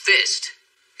 His fist.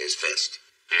 His fist.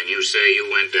 And you say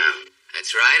you went down?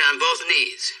 That's right, on both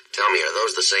knees. Tell me, are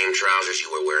those the same trousers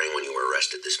you were wearing when you were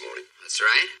arrested this morning? That's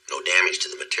right. No damage to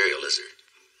the material, is there?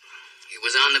 It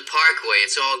was on the parkway.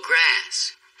 It's all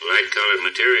grass. Light-colored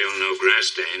material, no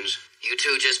grass stains. You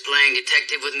two just playing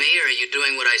detective with me, or are you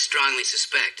doing what I strongly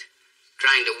suspect?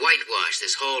 Trying to whitewash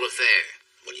this whole affair?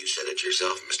 Well, you said it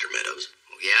yourself, Mr. Meadows.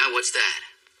 Oh, yeah? What's that?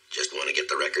 Just want to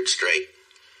get the record straight.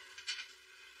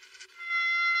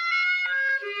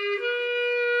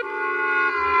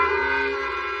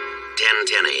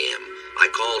 10:10 a.m. I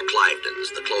called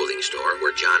Cliveden's, the clothing store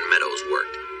where John Meadows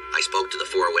worked. I spoke to the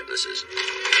 4 witnesses.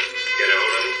 Get a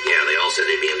hold of them? Yeah, they all said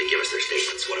they'd be in to give us their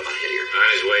statements. What about Hilliard? On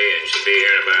his way in. Should be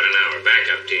here in about an hour.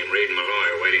 Backup team, Reed and Malloy,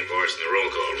 are waiting for us in the roll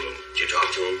call room. Did you talk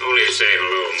to him? Only to say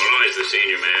hello. Malloy's the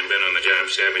senior man, been on the job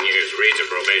 7 years. Reed's a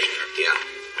probationer. Yeah.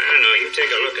 I don't know. You take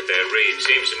a look at that Reed.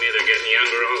 Seems to me they're getting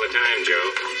younger all the time, Joe.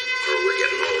 Or we're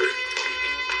getting older.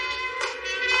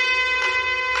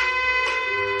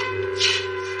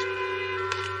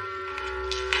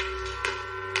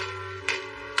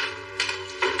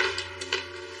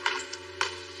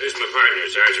 This is my partner,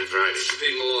 Sergeant Friday.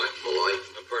 Pete Malloy. Malloy?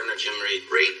 My partner, Jim Reed.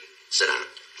 Reed, sit down.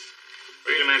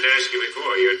 Reed, I meant to ask you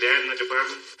before. Your dad in the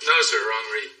department? No, sir. Wrong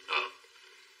Reed. Oh.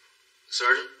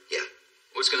 Sergeant? Yeah.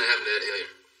 What's going to happen to Ed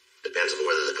Hilliard? Depends on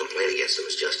whether the complaint against him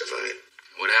is justified.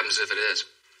 What happens if it is?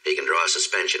 He can draw a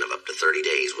suspension of up to 30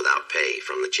 days without pay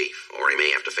from the chief, or he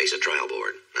may have to face a trial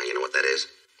board. Now, you know what that is?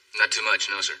 Not too much,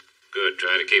 no, sir. Good.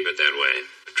 Try to keep it that way.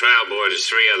 The trial board is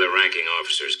 3 other ranking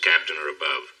officers, captain or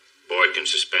above. Board can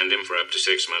suspend him for up to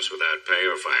 6 months without pay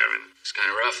or fire him. It's kind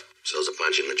of rough. So's a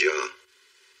punch in the jaw.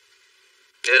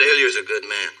 Ed Hilliard's a good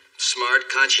man. Smart,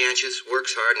 conscientious,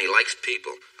 works hard, and he likes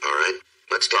people. All right.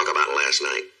 Let's talk about last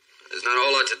night. There's not a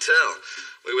whole lot to tell.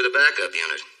 We were the backup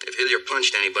unit. If Hilliard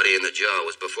punched anybody in the jaw, it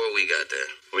was before we got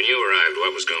there. When you arrived,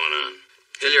 what was going on?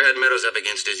 Hilliard had Meadows up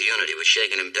against his unit. He was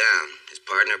shaking him down. His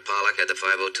partner, Pollock, had the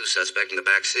 502 suspect in the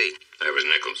back seat. That was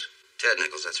Nichols. Ted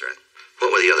Nichols, that's right.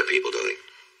 What were the other people doing?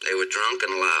 They were drunk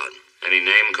and loud. Any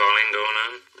name-calling going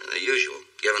on? The usual,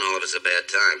 giving all of us a bad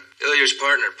time. Hilliard's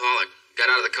partner, Pollock,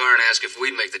 got out of the car and asked if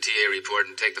we'd make the TA report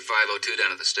and take the 502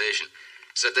 down to the station.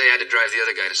 Said they had to drive the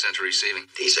other guy to Central Receiving.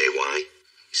 Did he say why?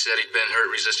 He said he'd been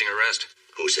hurt resisting arrest.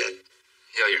 Who said?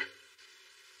 Hilliard.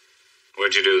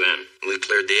 What'd you do then? We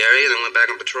cleared the area, then went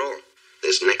back on patrol.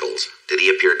 This Nichols, did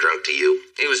he appear drunk to you?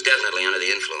 He was definitely under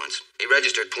the influence. He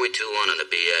registered .21 on the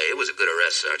BA. It was a good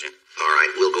arrest, Sergeant. All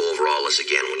right, we'll go over all this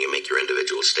again when you make your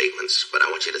individual statements, but I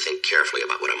want you to think carefully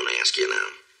about what I'm going to ask you now.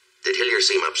 Did Hilliard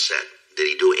seem upset? Did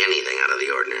he do anything out of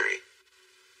the ordinary?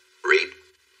 Reed?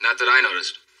 Not that I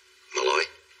noticed. Malloy?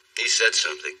 He said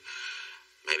something.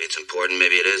 Maybe it's important,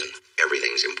 maybe it isn't.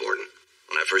 Everything's important.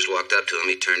 When I first walked up to him,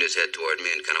 he turned his head toward me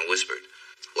and kind of whispered.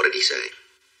 What did he say?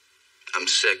 I'm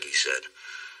sick, he said.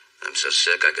 I'm so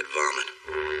sick I could vomit.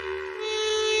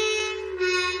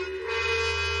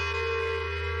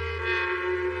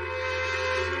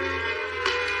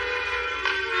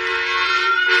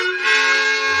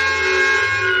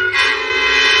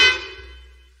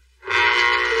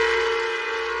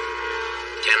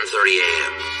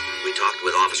 We talked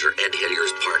with Officer Ed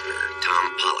Hilliard's partner,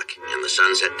 Tom Pollock, in the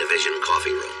Sunset Division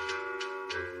coffee room.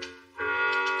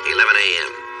 11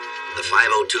 a.m. The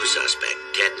 502 suspect,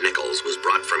 Ted Nichols, was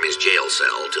brought from his jail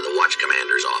cell to the watch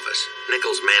commander's office.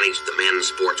 Nichols managed the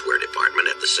men's sportswear department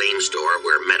at the same store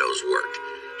where Meadows worked.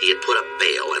 He had put up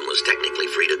bail and was technically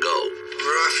free to go.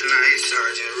 Rough night,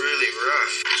 Sergeant. Really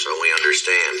rough. So we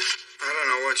understand. I don't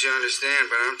know what you understand,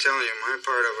 but I'm telling you, my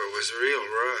part of it was real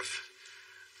rough.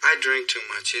 I drink too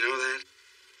much, you know that?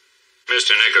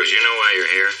 Mr. Nichols, you know why you're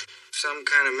here? Some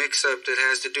kind of mix-up that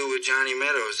has to do with Johnny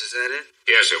Meadows, is that it?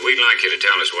 Yes, sir. We'd like you to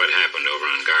tell us what happened over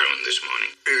on Garland this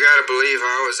morning. You gotta believe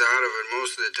I was out of it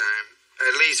most of the time.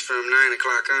 At least from 9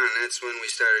 o'clock on, that's when we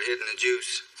started hitting the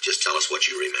juice. Just tell us what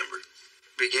you remember.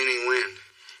 Beginning when?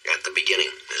 At the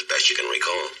beginning, as best you can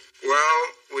recall. Well,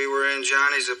 we were in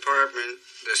Johnny's apartment.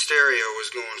 The stereo was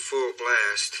going full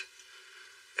blast.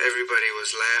 Everybody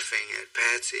was laughing at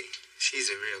Patsy.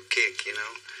 She's a real kick, you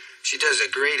know. She does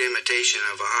a great imitation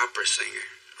of an opera singer.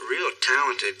 A real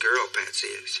talented girl,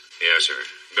 Patsy is. Yes, sir.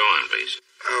 Go on, please.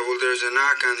 Well, there's a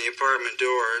knock on the apartment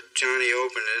door. Johnny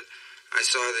opened it. I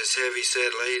saw this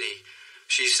heavy-set lady.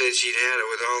 She said she'd had it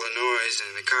with all the noise,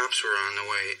 and the cops were on the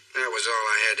way. That was all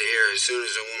I had to hear. As soon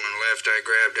as the woman left, I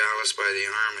grabbed Alice by the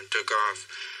arm and took off.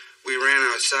 We ran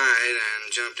outside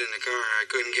and jumped in the car. I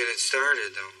couldn't get it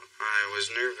started, though. I was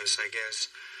nervous, I guess.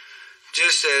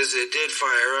 Just as it did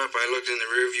fire up, I looked in the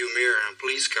rearview mirror, and a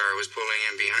police car was pulling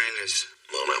in behind us.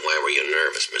 Well, now, why were you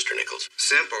nervous, Mr. Nichols?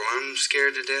 Simple. I'm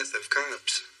scared to death of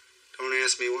cops. Don't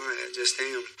ask me why. I just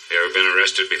am. You ever been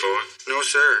arrested before? No,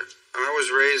 sir. I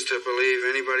was raised to believe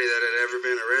anybody that had ever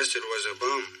been arrested was a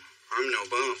bum. I'm no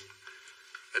bum.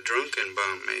 A drunken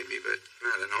bum, maybe, but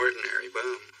not an ordinary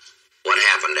bum. What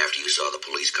happened after you saw the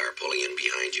police car pulling in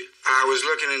behind you? I was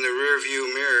looking in the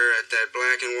rearview mirror at that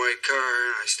black and white car.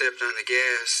 I stepped on the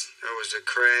gas. There was a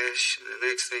crash, and the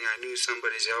next thing I knew,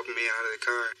 somebody's helping me out of the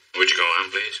car. Would you go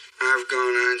on, please? I've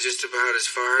gone on just about as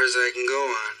far as I can go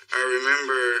on. I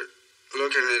remember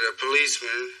looking at a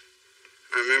policeman.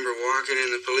 I remember walking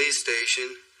in the police station.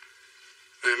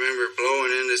 I remember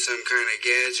blowing into some kind of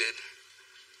gadget.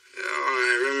 Oh,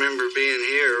 I remember being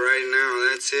here right now.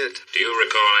 That's it. Do you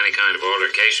recall any kind of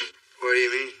altercation? What do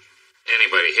you mean?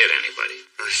 Anybody hit anybody?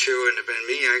 Well, it sure wouldn't have been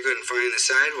me. I couldn't find the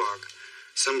sidewalk.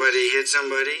 Somebody hit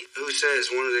somebody? Who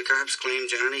says? One of the cops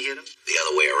claimed Johnny hit him? The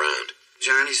other way around.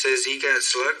 Johnny says he got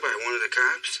slugged by one of the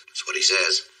cops? That's what he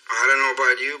says. I don't know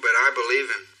about you, but I believe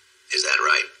him. Is that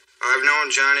right? I've known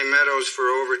Johnny Meadows for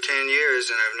over 10 years,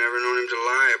 and I've never known him to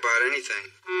lie about anything.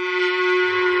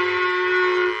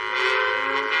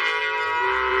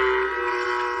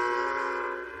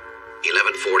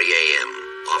 11:40 a.m.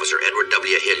 Officer Edward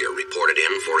W. Hillier reported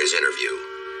in for his interview.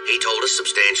 He told us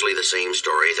substantially the same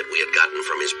story that we had gotten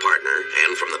from his partner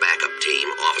and from the backup team,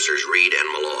 Officers Reed and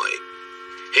Malloy.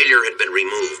 Hillier had been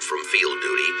removed from field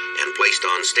duty and placed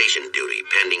on station duty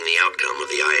pending the outcome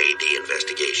of the IAD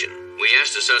investigation. We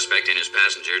asked the suspect and his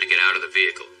passenger to get out of the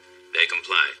vehicle. They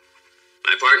complied.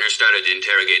 My partner started to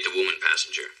interrogate the woman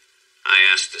passenger. I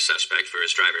asked the suspect for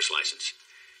his driver's license.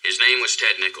 His name was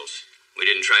Ted Nichols. We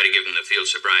didn't try to give him the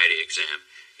field sobriety exam.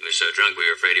 He was so drunk we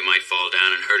were afraid he might fall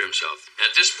down and hurt himself.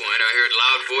 At this point, I heard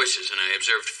loud voices, and I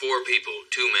observed 4 people,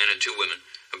 2 men and 2 women,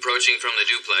 approaching from the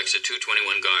duplex at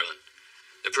 221 Garland.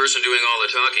 The person doing all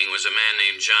the talking was a man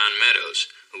named John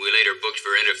Meadows, who we later booked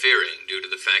for interfering due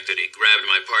to the fact that he grabbed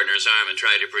my partner's arm and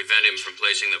tried to prevent him from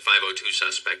placing the 502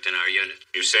 suspect in our unit.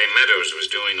 You say Meadows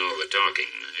was doing all the talking.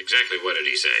 Exactly what did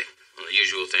he say? Well, the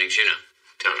usual things, you know.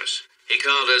 Tell us. He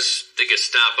called us the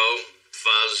Gestapo,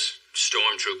 fuzz,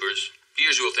 stormtroopers, the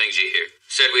usual things you hear.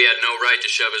 Said we had no right to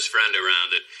shove his friend around,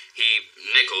 that he,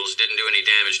 Nichols, didn't do any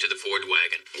damage to the Ford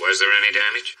wagon. Was there any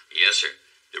damage? Yes, sir.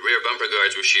 The rear bumper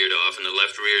guards were sheared off and the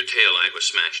left rear taillight was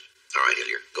smashed. All right,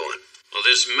 Hillier, go on. Well,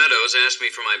 this Meadows asked me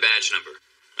for my badge number.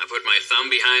 I put my thumb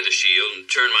behind the shield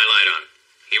and turned my light on it.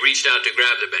 He reached out to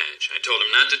grab the badge. I told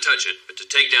him not to touch it, but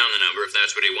to take down the number if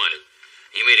that's what he wanted.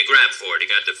 He made a grab for it. He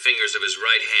got the fingers of his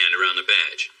right hand around the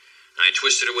badge. I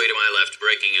twisted away to my left,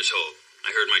 breaking his hold.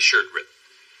 I heard my shirt rip.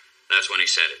 That's when he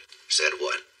said it. Said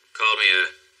what? Called me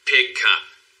a pig cop.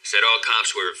 Said all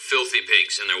cops were filthy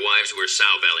pigs and their wives were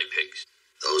sow valley pigs.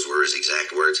 Those were his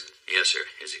exact words? Yes, sir.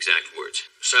 His exact words.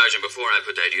 Sergeant, before I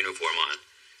put that uniform on,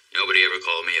 nobody ever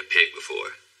called me a pig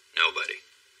before. Nobody.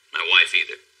 My wife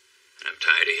either. And I'm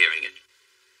tired of hearing it.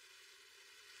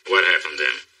 What happened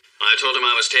then? I told him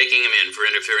I was taking him in for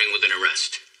interfering with an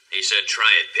arrest. He said, "Try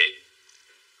it, pig."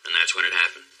 And that's when it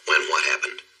happened. When what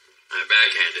happened? I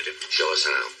backhanded him. Show us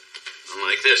how.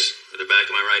 Like this, with the back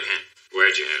of my right hand.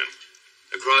 Where'd you hit him?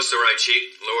 Across the right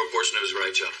cheek, lower portion of his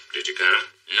right jaw. Did you cut him?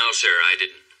 No, sir, I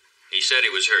didn't. He said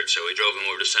he was hurt, so we drove him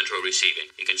over to Central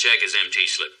Receiving. You can check his MT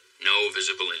slip. No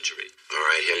visible injury. All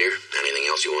right, Hillier. Anything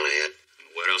else you want to add?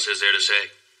 What else is there to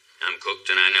say? I'm cooked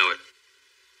and I know it.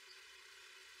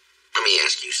 Let me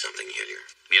ask you something, Hillier.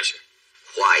 Yes, sir.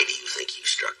 Why do you think you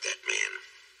struck that man?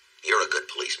 You're a good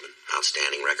policeman,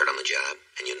 outstanding record on the job,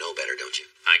 and you know better, don't you?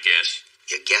 I guess.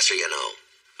 You guess or you know?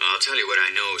 Well, I'll tell you what I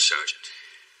know, Sergeant.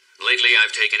 Lately,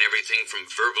 I've taken everything from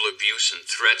verbal abuse and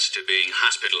threats to being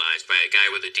hospitalized by a guy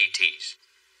with the DTs.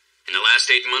 In the last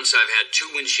 8 months, I've had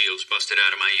 2 windshields busted out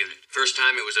of my unit. First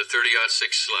time, it was a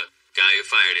 30-06 slug. Guy who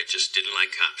fired it just didn't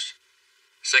like cops.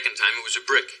 Second time, it was a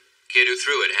brick. Kid who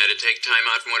threw it had to take time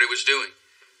out from what he was doing.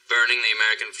 Burning the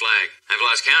American flag. I've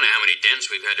lost count of how many dents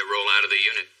we've had to roll out of the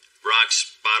unit.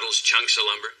 Rocks, bottles, chunks of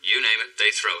lumber, you name it, they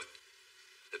throw it.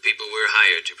 The people we're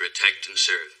hired to protect and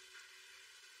serve.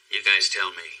 You guys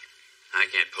tell me. I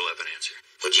can't pull up an answer.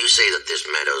 Would you say that this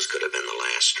Meadows could have been the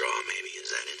last straw, maybe? Is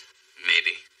that it?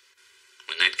 Maybe.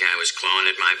 When that guy was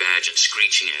clawing at my badge and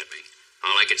screeching at me,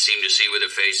 all I could seem to see with her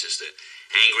face is the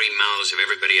angry mouths of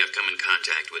everybody I've come in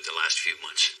contact with the last few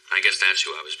months. I guess that's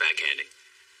who I was backhanding.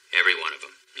 Every one of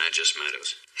them, not just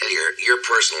Meadows. Hillier, your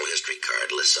personal history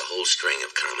card lists a whole string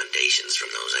of commendations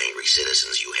from those angry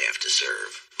citizens you have to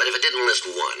serve. But if it didn't list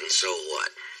one, so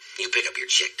what? You pick up your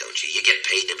check, don't you? You get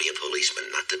paid to be a policeman,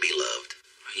 not to be loved.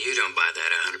 You don't buy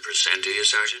that 100%, do you,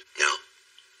 Sergeant? No.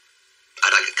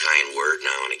 I'd like a kind word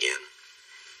now and again.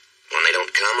 When they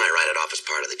don't come, I write it off as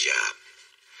part of the job.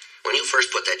 When you first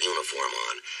put that uniform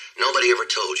on, nobody ever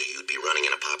told you you'd be running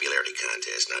in a popularity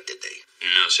contest, now did they?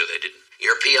 No, sir, they didn't.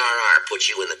 Your PRR puts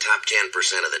you in the top 10%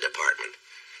 of the department.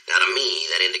 Now, to me,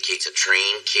 that indicates a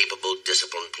trained, capable,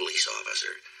 disciplined police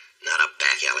officer, not a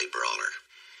back-alley brawler.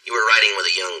 You were riding with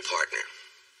a young partner.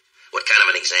 What kind of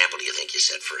an example do you think you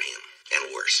set for him?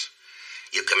 And worse,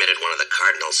 you committed one of the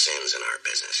cardinal sins in our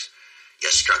business. You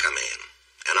struck a man,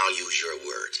 and I'll use your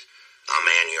words, a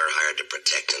man you're hired to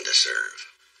protect and to serve.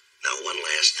 Now, one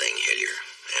last thing, Hillier,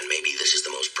 and maybe this is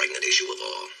the most pregnant issue of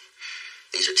all.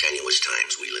 These are tenuous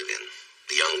times we live in.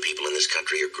 The young people in this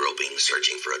country are groping,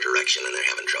 searching for a direction, and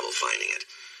they're having trouble finding it.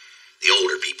 The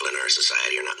older people in our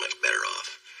society are not much better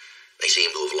off. They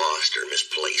seem to have lost or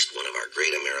misplaced one of our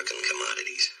great American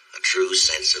commodities, a true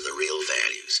sense of the real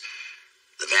values,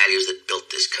 the values that built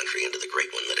this country into the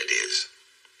great one that it is.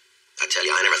 I tell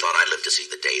you, I never thought I'd live to see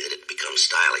the day that it becomes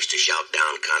stylish to shout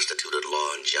down constituted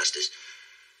law and justice,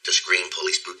 to scream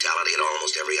police brutality at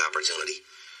almost every opportunity.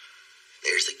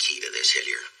 There's the key to this,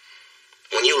 Hillier.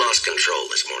 When you lost control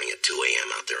this morning at 2 a.m.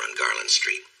 out there on Garland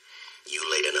Street, you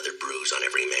laid another bruise on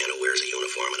every man who wears a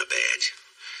uniform and a badge.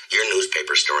 Your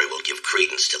newspaper story will give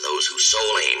credence to those whose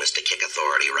sole aim is to kick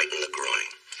authority right in the groin.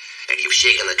 And you've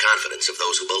shaken the confidence of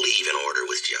those who believe in order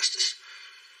with justice.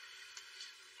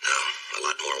 Now, a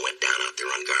lot more went down out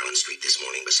there on Garland Street this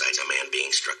morning besides a man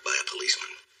being struck by a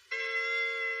policeman.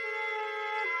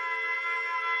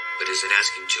 But is it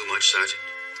asking too much, Sergeant?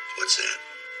 What's that?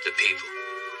 The people.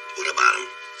 What about them?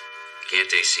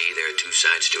 Can't they see there are two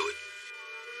sides to it?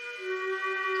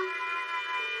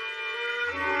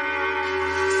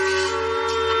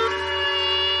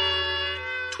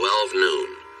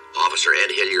 Noon. Officer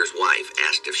Ed Hillier's wife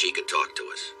asked if she could talk to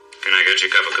us. Can I get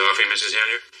you a cup of coffee, Mrs.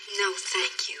 Hillier? No,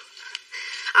 thank you.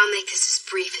 I'll make this as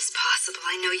brief as possible.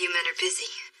 I know you men are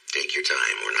busy. Take your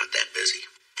time. We're not that busy.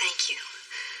 Thank you.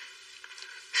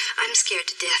 I'm scared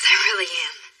to death. I really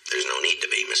am. There's no need to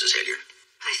be, Mrs. Hillier.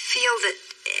 I feel that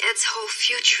Ed's whole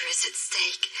future is at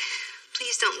stake.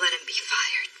 Please don't let him be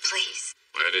fired, please.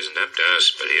 Well, it isn't up to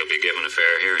us, but he'll be given a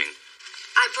fair hearing.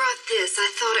 I brought this. I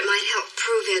thought it might help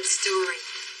prove Ed's story.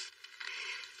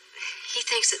 He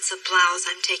thinks it's a blouse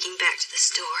I'm taking back to the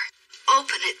store.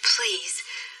 Open it, please.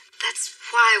 That's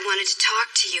why I wanted to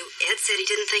talk to you. Ed said he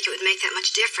didn't think it would make that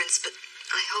much difference, but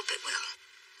I hope it will.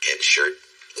 Ed's shirt?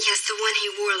 Yes, the one he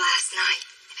wore last night.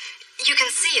 You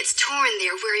can see it's torn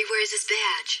there where he wears his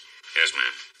badge. Yes,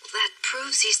 ma'am. That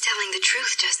proves he's telling the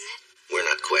truth, doesn't it? We're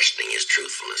not questioning his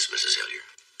truthfulness, Mrs. Hillier.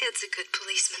 Ed's a good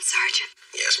policeman, Sergeant.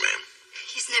 Yes, ma'am.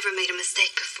 He's never made a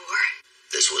mistake before.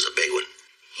 This was a big one.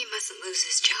 He mustn't lose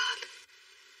his job.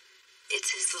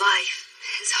 It's his life,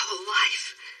 his whole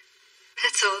life.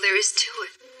 That's all there is to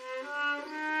it.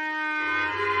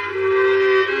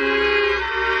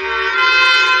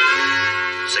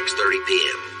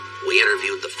 p.m. We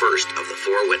interviewed the first of the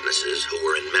 4 witnesses who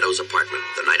were in Meadows' apartment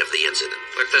the night of the incident.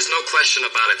 Look, there's no question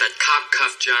about it. That cop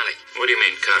cuffed Johnny. What do you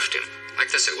mean, cuffed him? Like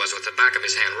this it was, with the back of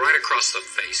his hand right across the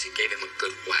face. He gave him a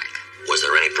good whack. Was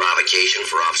there any provocation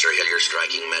for Officer Hillier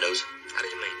striking Meadows? How do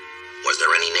you mean? Was there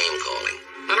any name-calling?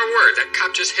 Not a word. That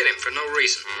cop just hit him for no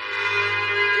reason.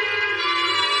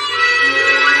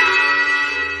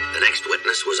 The next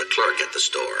witness was a clerk at the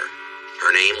store.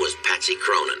 Her name was Patsy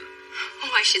Cronin.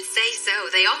 Oh, I should say so.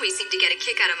 They always seem to get a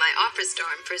kick out of my opera star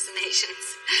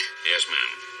impersonations. Yes,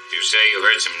 ma'am. You say you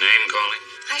heard some name-calling?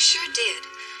 I sure did.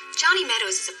 Johnny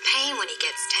Meadows is a pain when he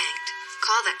gets tanked.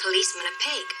 Call that policeman a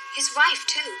pig. His wife,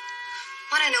 too.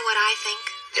 Want to know what I think?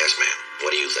 Yes, ma'am.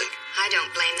 What do you think? I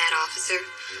don't blame that officer.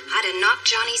 I'd have knocked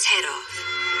Johnny's head off.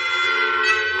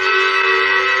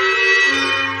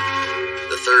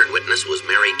 The third witness was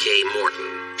Mary Kay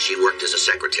Morton. She worked as a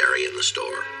secretary in the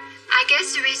store. I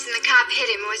guess the reason the cop hit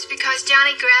him was because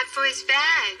Johnny grabbed for his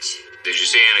badge. Did you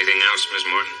see anything else, Miss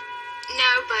Morton?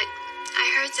 No, but I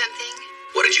heard something.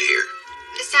 What did you hear?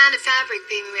 The sound of fabric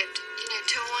being ripped,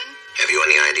 torn. Have you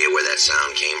any idea where that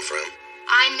sound came from?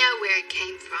 I know where it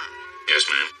came from. Yes,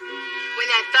 ma'am. When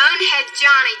that bonehead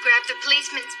Johnny grabbed the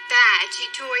policeman's badge, he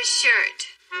tore his shirt.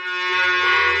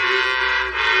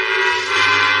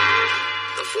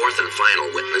 The fourth and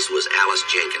final witness was Alice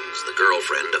Jenkins, the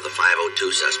girlfriend of the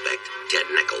 502 suspect, Ted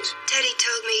Nichols. Teddy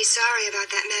told me he's sorry about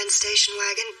that man's station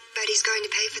wagon, but he's going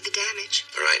to pay for the damage.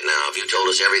 All right, now, have you told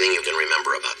us everything you can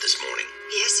remember about this morning?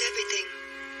 Yes, everything.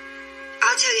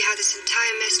 I'll tell you how this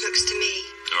entire mess looks to me.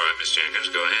 All right, Miss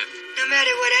Jenkins, go ahead. No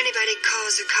matter what anybody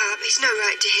calls a cop, he's no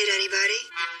right to hit anybody.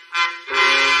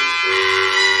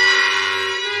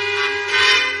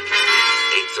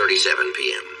 8:37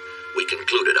 p.m. We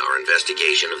concluded our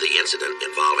investigation of the incident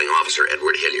involving Officer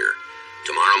Edward Hillier.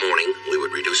 Tomorrow morning, we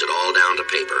would reduce it all down to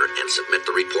paper and submit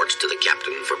the reports to the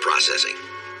captain for processing.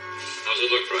 How's it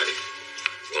look, Friday?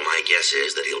 Well, my guess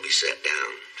is that he'll be set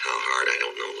down. How hard, I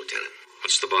don't know, Lieutenant.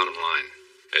 What's the bottom line?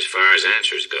 As far as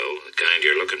answers go, the kind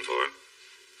you're looking for,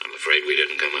 I'm afraid we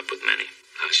didn't come up with many.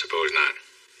 I suppose not.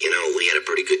 You know, we had a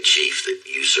pretty good chief that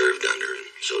you served under, and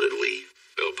so did we.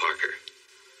 Bill Parker.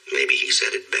 Maybe he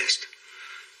said it best.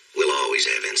 We'll always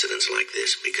have incidents like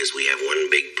this because we have one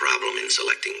big problem in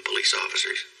selecting police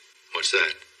officers. What's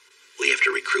that? We have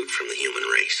to recruit from the human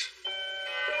race.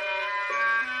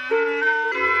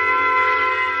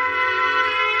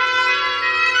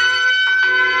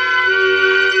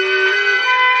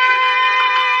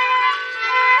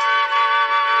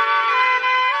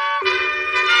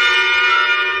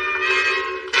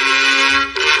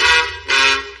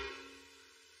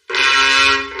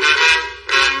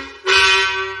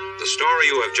 The story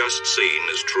you have just seen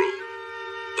is true.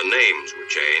 The names were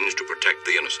changed to protect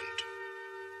the innocent.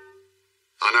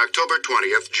 On October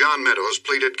 20th, John Meadows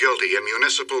pleaded guilty in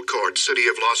municipal court, City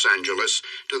of Los Angeles,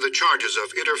 to the charges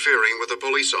of interfering with a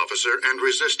police officer and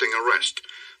resisting arrest,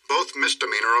 both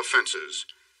misdemeanor offenses.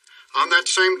 On that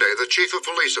same day, the chief of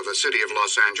police of the City of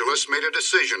Los Angeles made a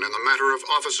decision in the matter of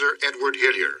Officer Edward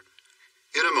Hillier.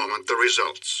 In a moment, the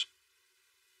results.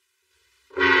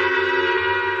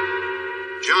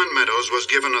 John Meadows was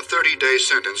given a 30-day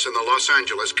sentence in the Los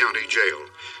Angeles County Jail.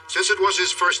 Since it was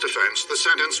his first offense, the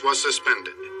sentence was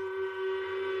suspended.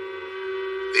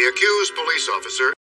 The accused police officer